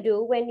do you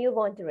do when you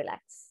want to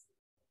relax?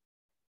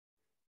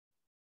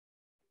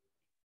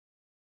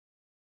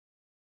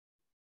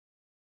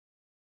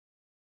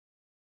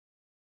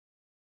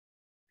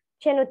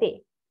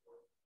 Chenuti.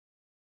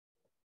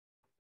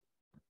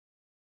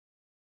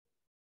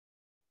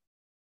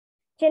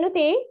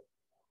 Chenuti.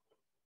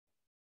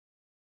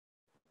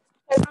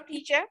 Hello,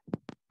 teacher.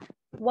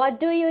 What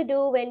do you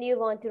do when you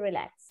want to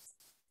relax?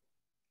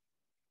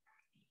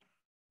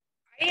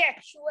 I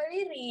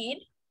actually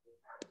read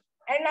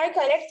and I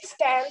collect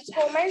stamps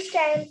for my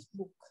stamps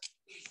book.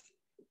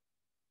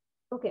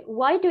 Okay,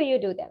 why do you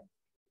do that?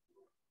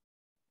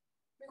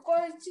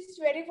 Because it's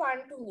very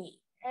fun to me.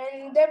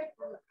 And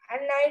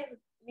I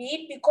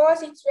read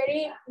because it's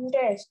very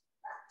interesting.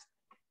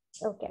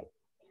 Okay.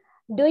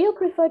 Do you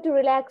prefer to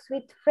relax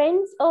with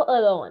friends or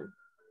alone?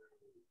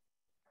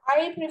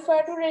 I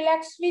prefer to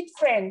relax with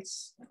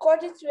friends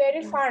because it's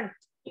very fun.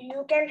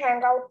 You can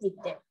hang out with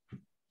them.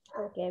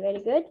 Okay,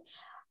 very good.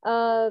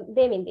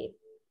 Devindi,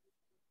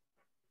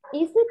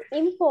 is it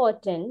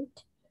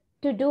important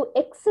to do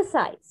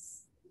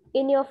exercise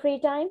in your free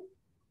time?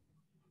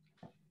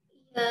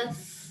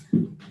 Yes.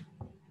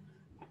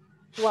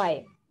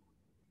 Why?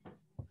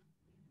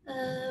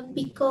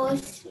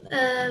 Because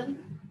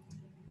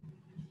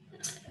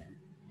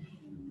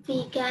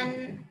we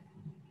can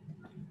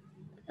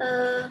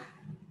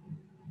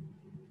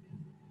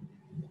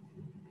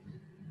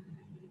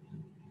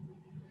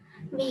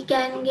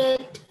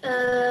get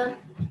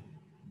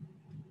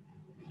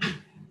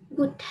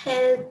good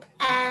health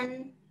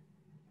and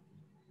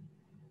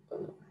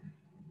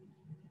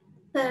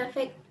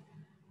perfect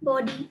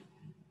body.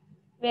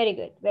 Very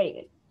good, very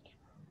good.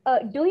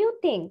 Do you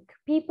think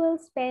people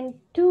spend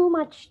too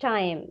much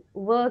time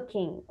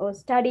working or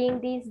studying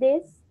these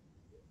days?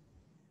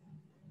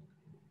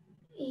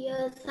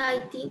 Yes, I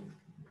think.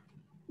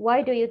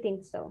 Why do you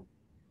think so?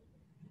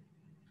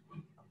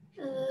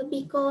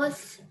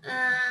 Because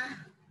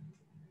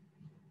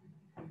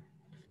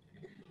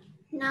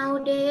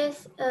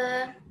nowadays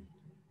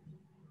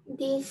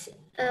this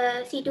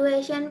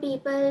situation,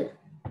 people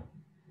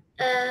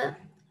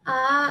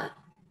are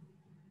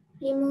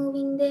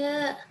removing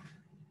their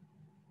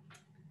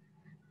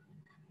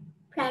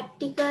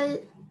practical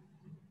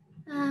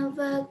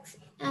works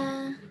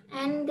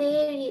and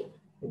they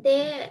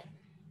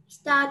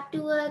start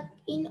to work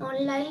in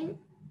online,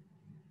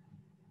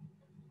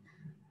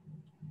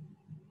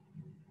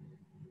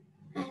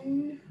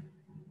 and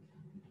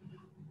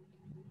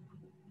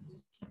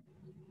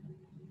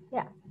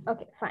Yeah,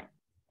 okay, fine.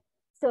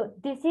 So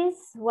this is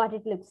what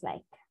it looks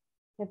like.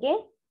 Okay,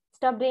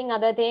 stop doing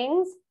other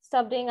things.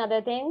 Stop doing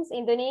other things.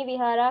 Induni,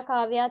 Vihara,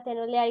 Kavya,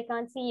 Tenule, I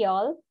can't see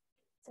y'all.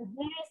 So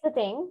here is the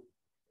thing.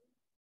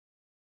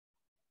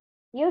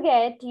 You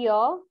get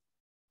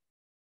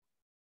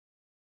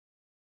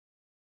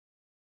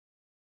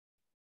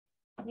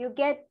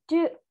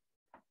to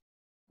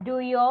do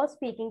your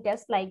speaking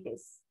test like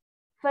this.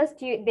 First,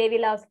 they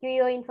will ask you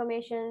your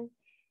information.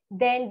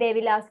 Then they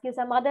will ask you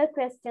some other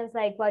questions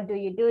like, what do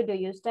you do? Do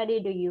you study?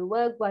 Do you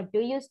work? What do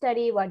you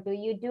study? What do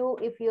you do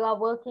if you are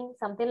working?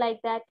 Something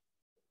like that.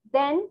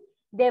 Then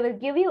they will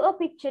give you a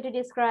picture to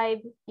describe.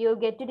 You'll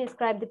get to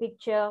describe the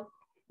picture.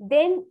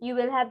 Then you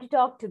will have to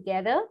talk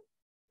together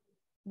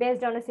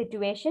based on a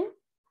situation.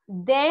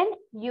 Then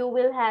you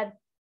will have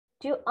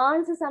to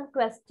answer some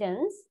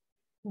questions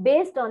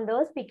based on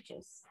those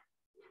pictures.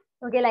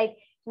 Okay, like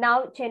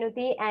now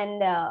Chenuti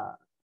and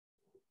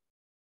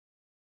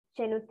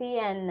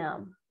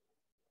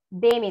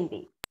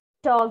Demindi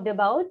talked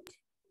about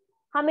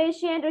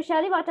Hameshi and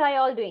Rushali. What are you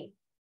all doing?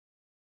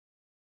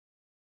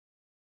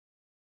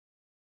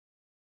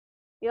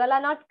 You all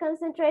are not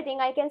concentrating.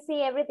 I can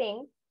see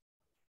everything.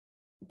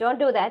 Don't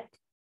do that.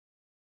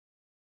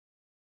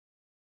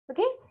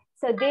 Okay.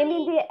 So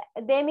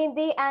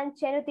Demindi and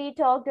Chenuti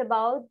talked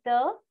about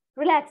the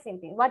relaxing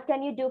thing. What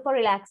can you do for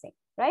relaxing,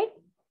 right?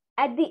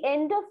 At the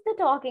end of the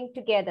talking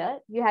together,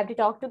 you have to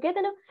talk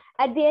together. No?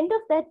 At the end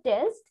of that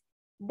test,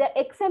 the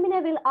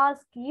examiner will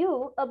ask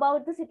you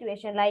about the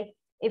situation. Like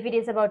if it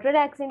is about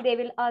relaxing, they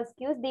will ask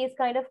you these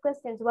kind of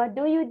questions. What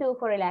do you do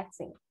for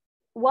relaxing?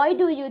 Why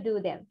do you do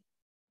them?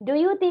 Do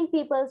you think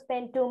people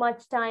spend too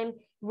much time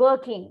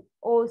working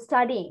or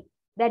studying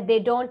that they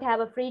don't have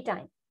a free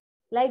time?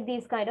 Like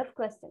these kind of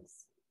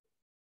questions.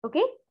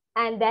 Okay?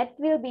 And that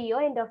will be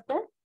your end of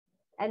the,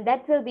 and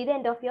that will be the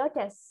end of your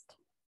test.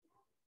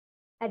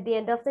 At the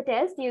end of the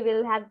test, you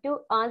will have to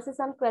answer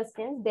some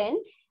questions, then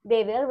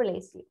they will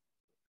release you.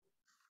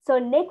 So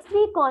next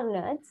week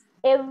onwards,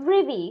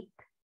 every week,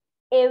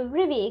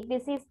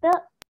 this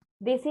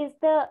is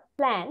the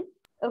plan.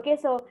 Okay,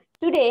 so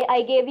today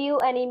I gave you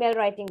an email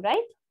writing,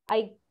 right?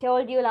 I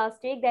told you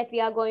last week that we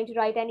are going to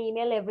write an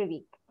email every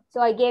week. So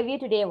I gave you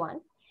today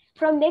one.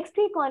 From next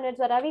week onwards,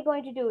 what are we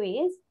going to do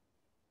is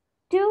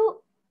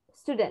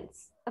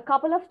a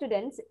couple of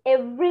students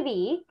every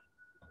week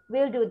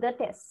will do the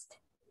test.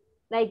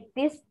 Like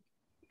this,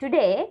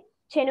 today,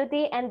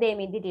 Chenuti and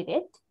Demidi did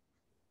it.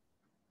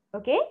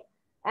 Okay,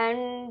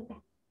 and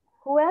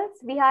who else?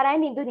 Vihara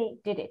and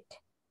Induni did it.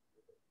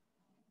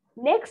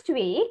 Next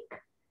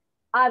week,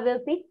 I will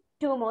pick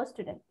 2 more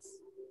students.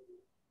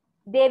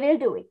 They will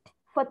do it.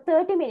 For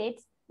 30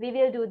 minutes, we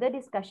will do the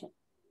discussion.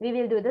 We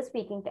will do the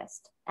speaking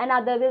test. And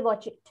others will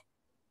watch it.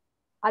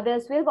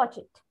 Others will watch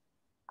it.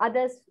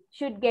 Others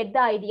should get the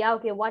idea,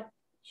 okay, what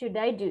should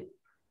I do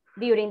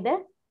during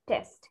the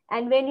test?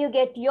 And when you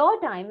get your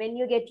time, when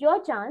you get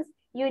your chance,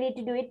 you need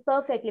to do it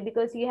perfectly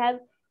because you have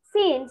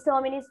seen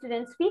so many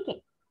students speaking,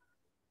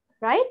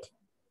 right?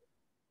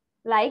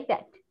 Like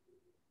that.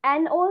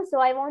 And also,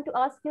 I want to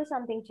ask you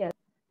something, children.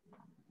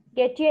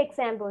 Get your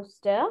exam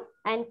booster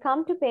and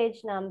come to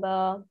page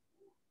number.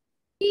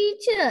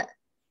 Teacher,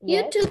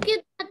 Yes. you took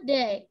it that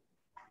day.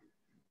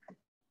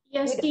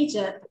 Yes,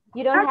 teacher.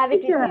 You don't have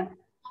it with you?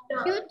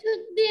 You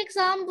took the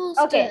exam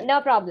booster. Okay,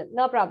 no problem,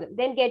 no problem.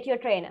 Then get your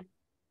trainer.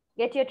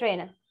 Get your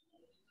trainer.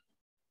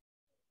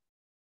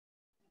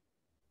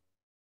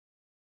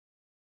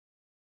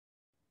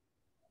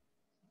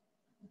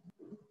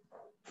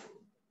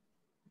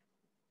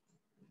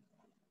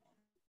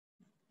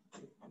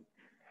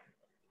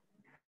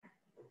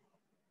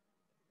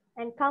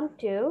 And come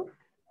to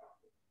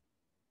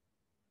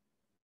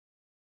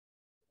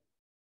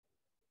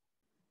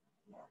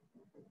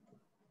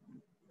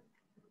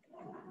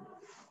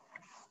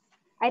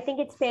I think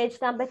it's page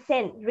number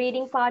 10,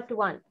 reading part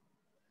 1.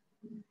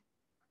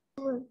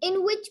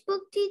 In which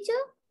book, teacher?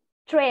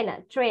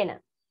 Trainer.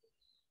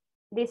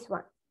 This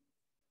one.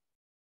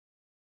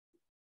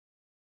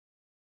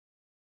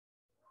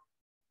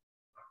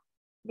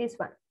 This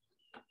one.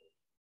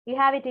 You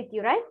have it with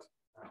you, right?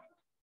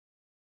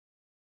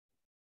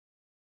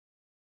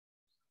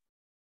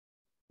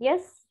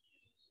 Yes?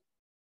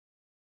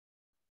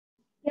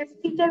 Yes,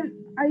 teacher.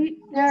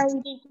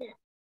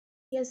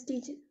 Yes,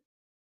 teacher.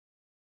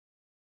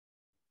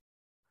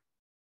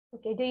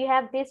 Okay, do you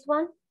have this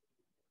one?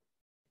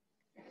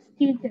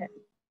 Teacher.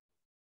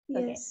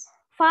 Yes.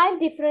 Okay. 5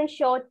 different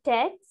short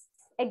texts,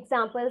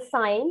 example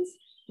signs,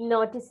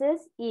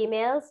 notices,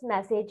 emails,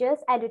 messages,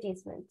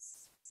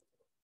 advertisements.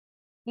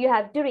 You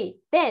have to read.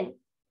 Then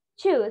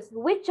choose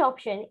which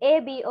option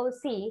A, B, or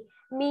C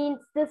means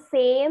the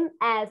same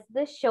as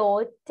the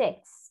short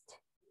text.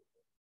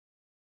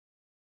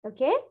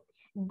 Okay,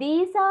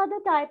 these are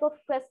the type of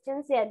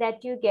questions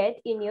that you get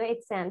in your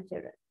exam,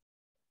 children.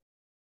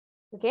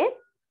 Okay.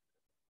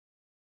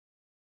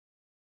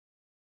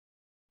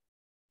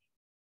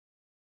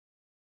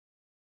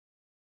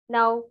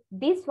 Now,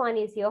 this one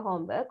is your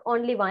homework,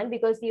 only one,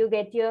 because you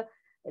get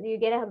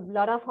a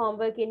lot of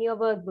homework in your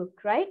workbook,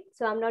 right?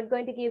 So I'm not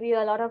going to give you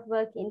a lot of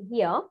work in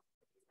here.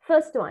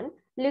 First one,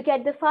 look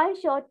at the 5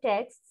 short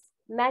texts,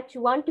 match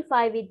 1 to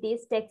 5 with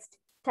these text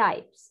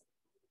types.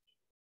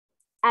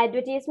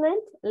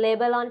 Advertisement,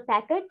 label on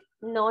packet,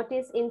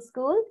 notice in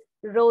school,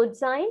 road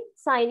sign,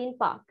 sign in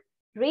park.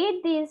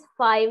 Read these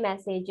 5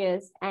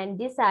 messages and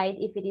decide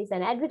if it is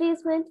an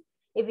advertisement,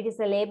 if it is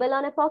a label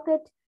on a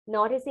pocket,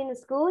 notice in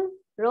school,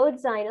 road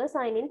sign, or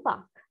sign in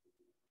park.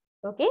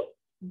 Okay,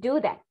 do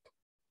that.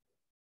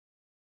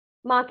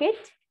 Mark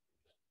it.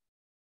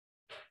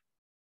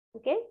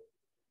 Okay.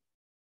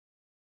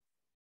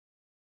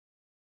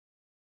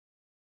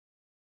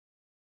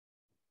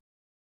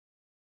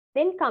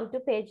 Then come to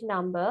page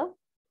number.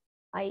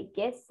 I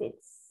guess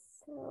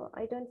it's,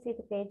 I don't see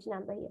the page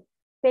number here.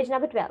 Page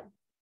number 12.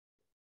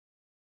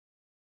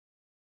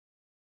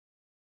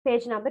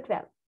 Page number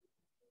 12.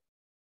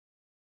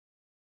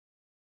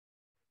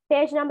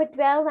 Page number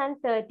 12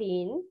 and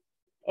 13,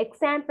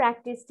 exam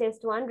practice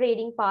test 1,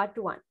 reading part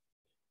 1.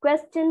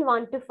 Question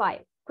 1 to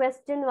 5.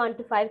 Question 1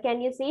 to 5, can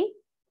you see?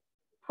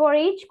 For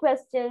each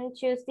question,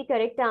 choose the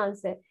correct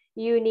answer.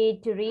 You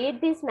need to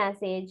read this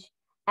message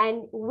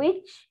and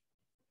which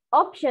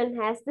option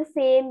has the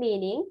same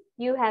meaning,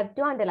 you have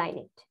to underline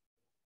it.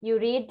 You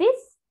read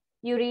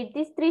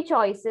these 3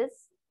 choices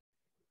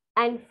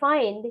and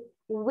find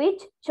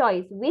which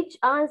choice, which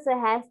answer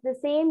has the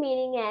same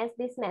meaning as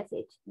this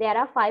message. There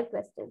are 5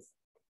 questions.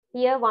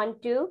 Here 1,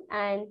 2,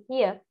 and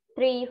here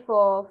 3,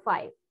 4,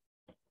 5.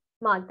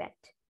 Mark that.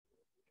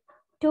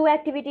 2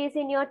 activities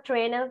in your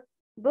trainer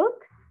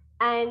book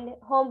and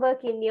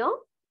homework in your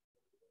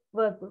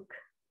workbook.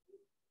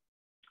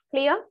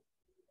 Clear?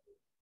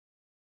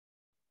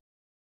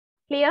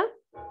 Clear?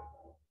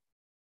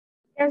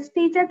 Yes,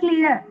 teacher,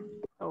 clear.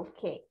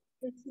 Okay.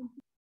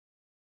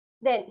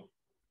 Then,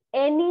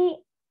 any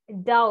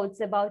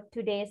doubts about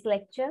today's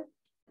lecture?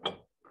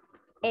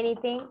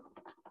 Anything?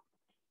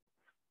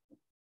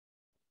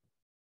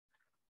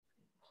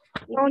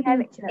 If you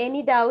have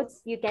any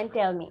doubts, you can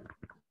tell me.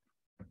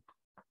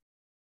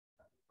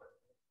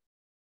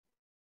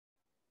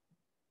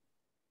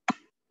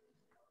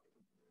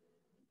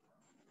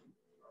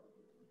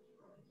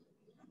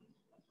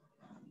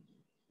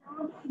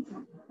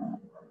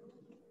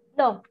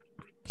 No,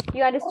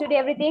 you understood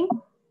everything?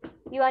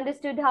 You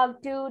understood how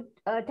to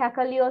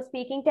tackle your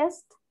speaking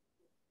test?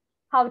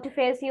 How to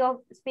face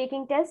your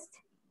speaking test?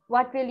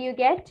 What will you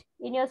get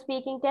in your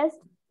speaking test?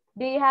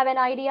 Do you have an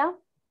idea?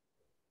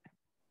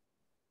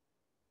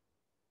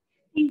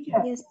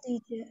 Teacher. Yes,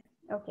 teacher.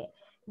 Okay.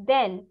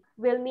 Then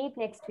we'll meet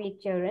next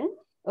week, children.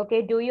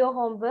 Okay, do your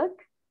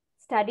homework,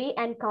 study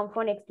and come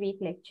for next week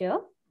lecture.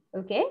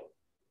 Okay.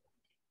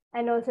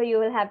 And also you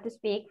will have to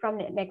speak from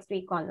next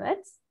week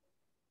onwards.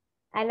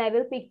 And I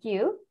will pick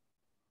you.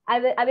 I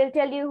will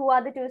tell you who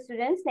are the 2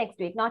 students next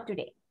week, not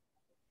today.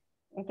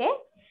 Okay.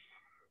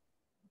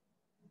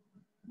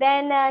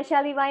 Then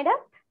shall we wind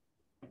up?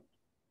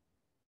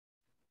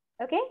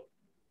 Okay.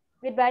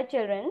 Goodbye,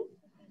 children.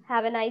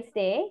 Have a nice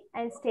day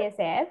and stay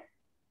safe.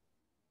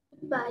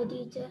 Bye,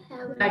 teacher.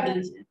 Have a Bye,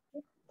 nice teacher.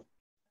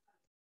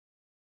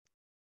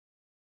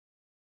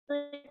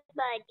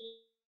 Goodbye,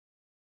 teacher.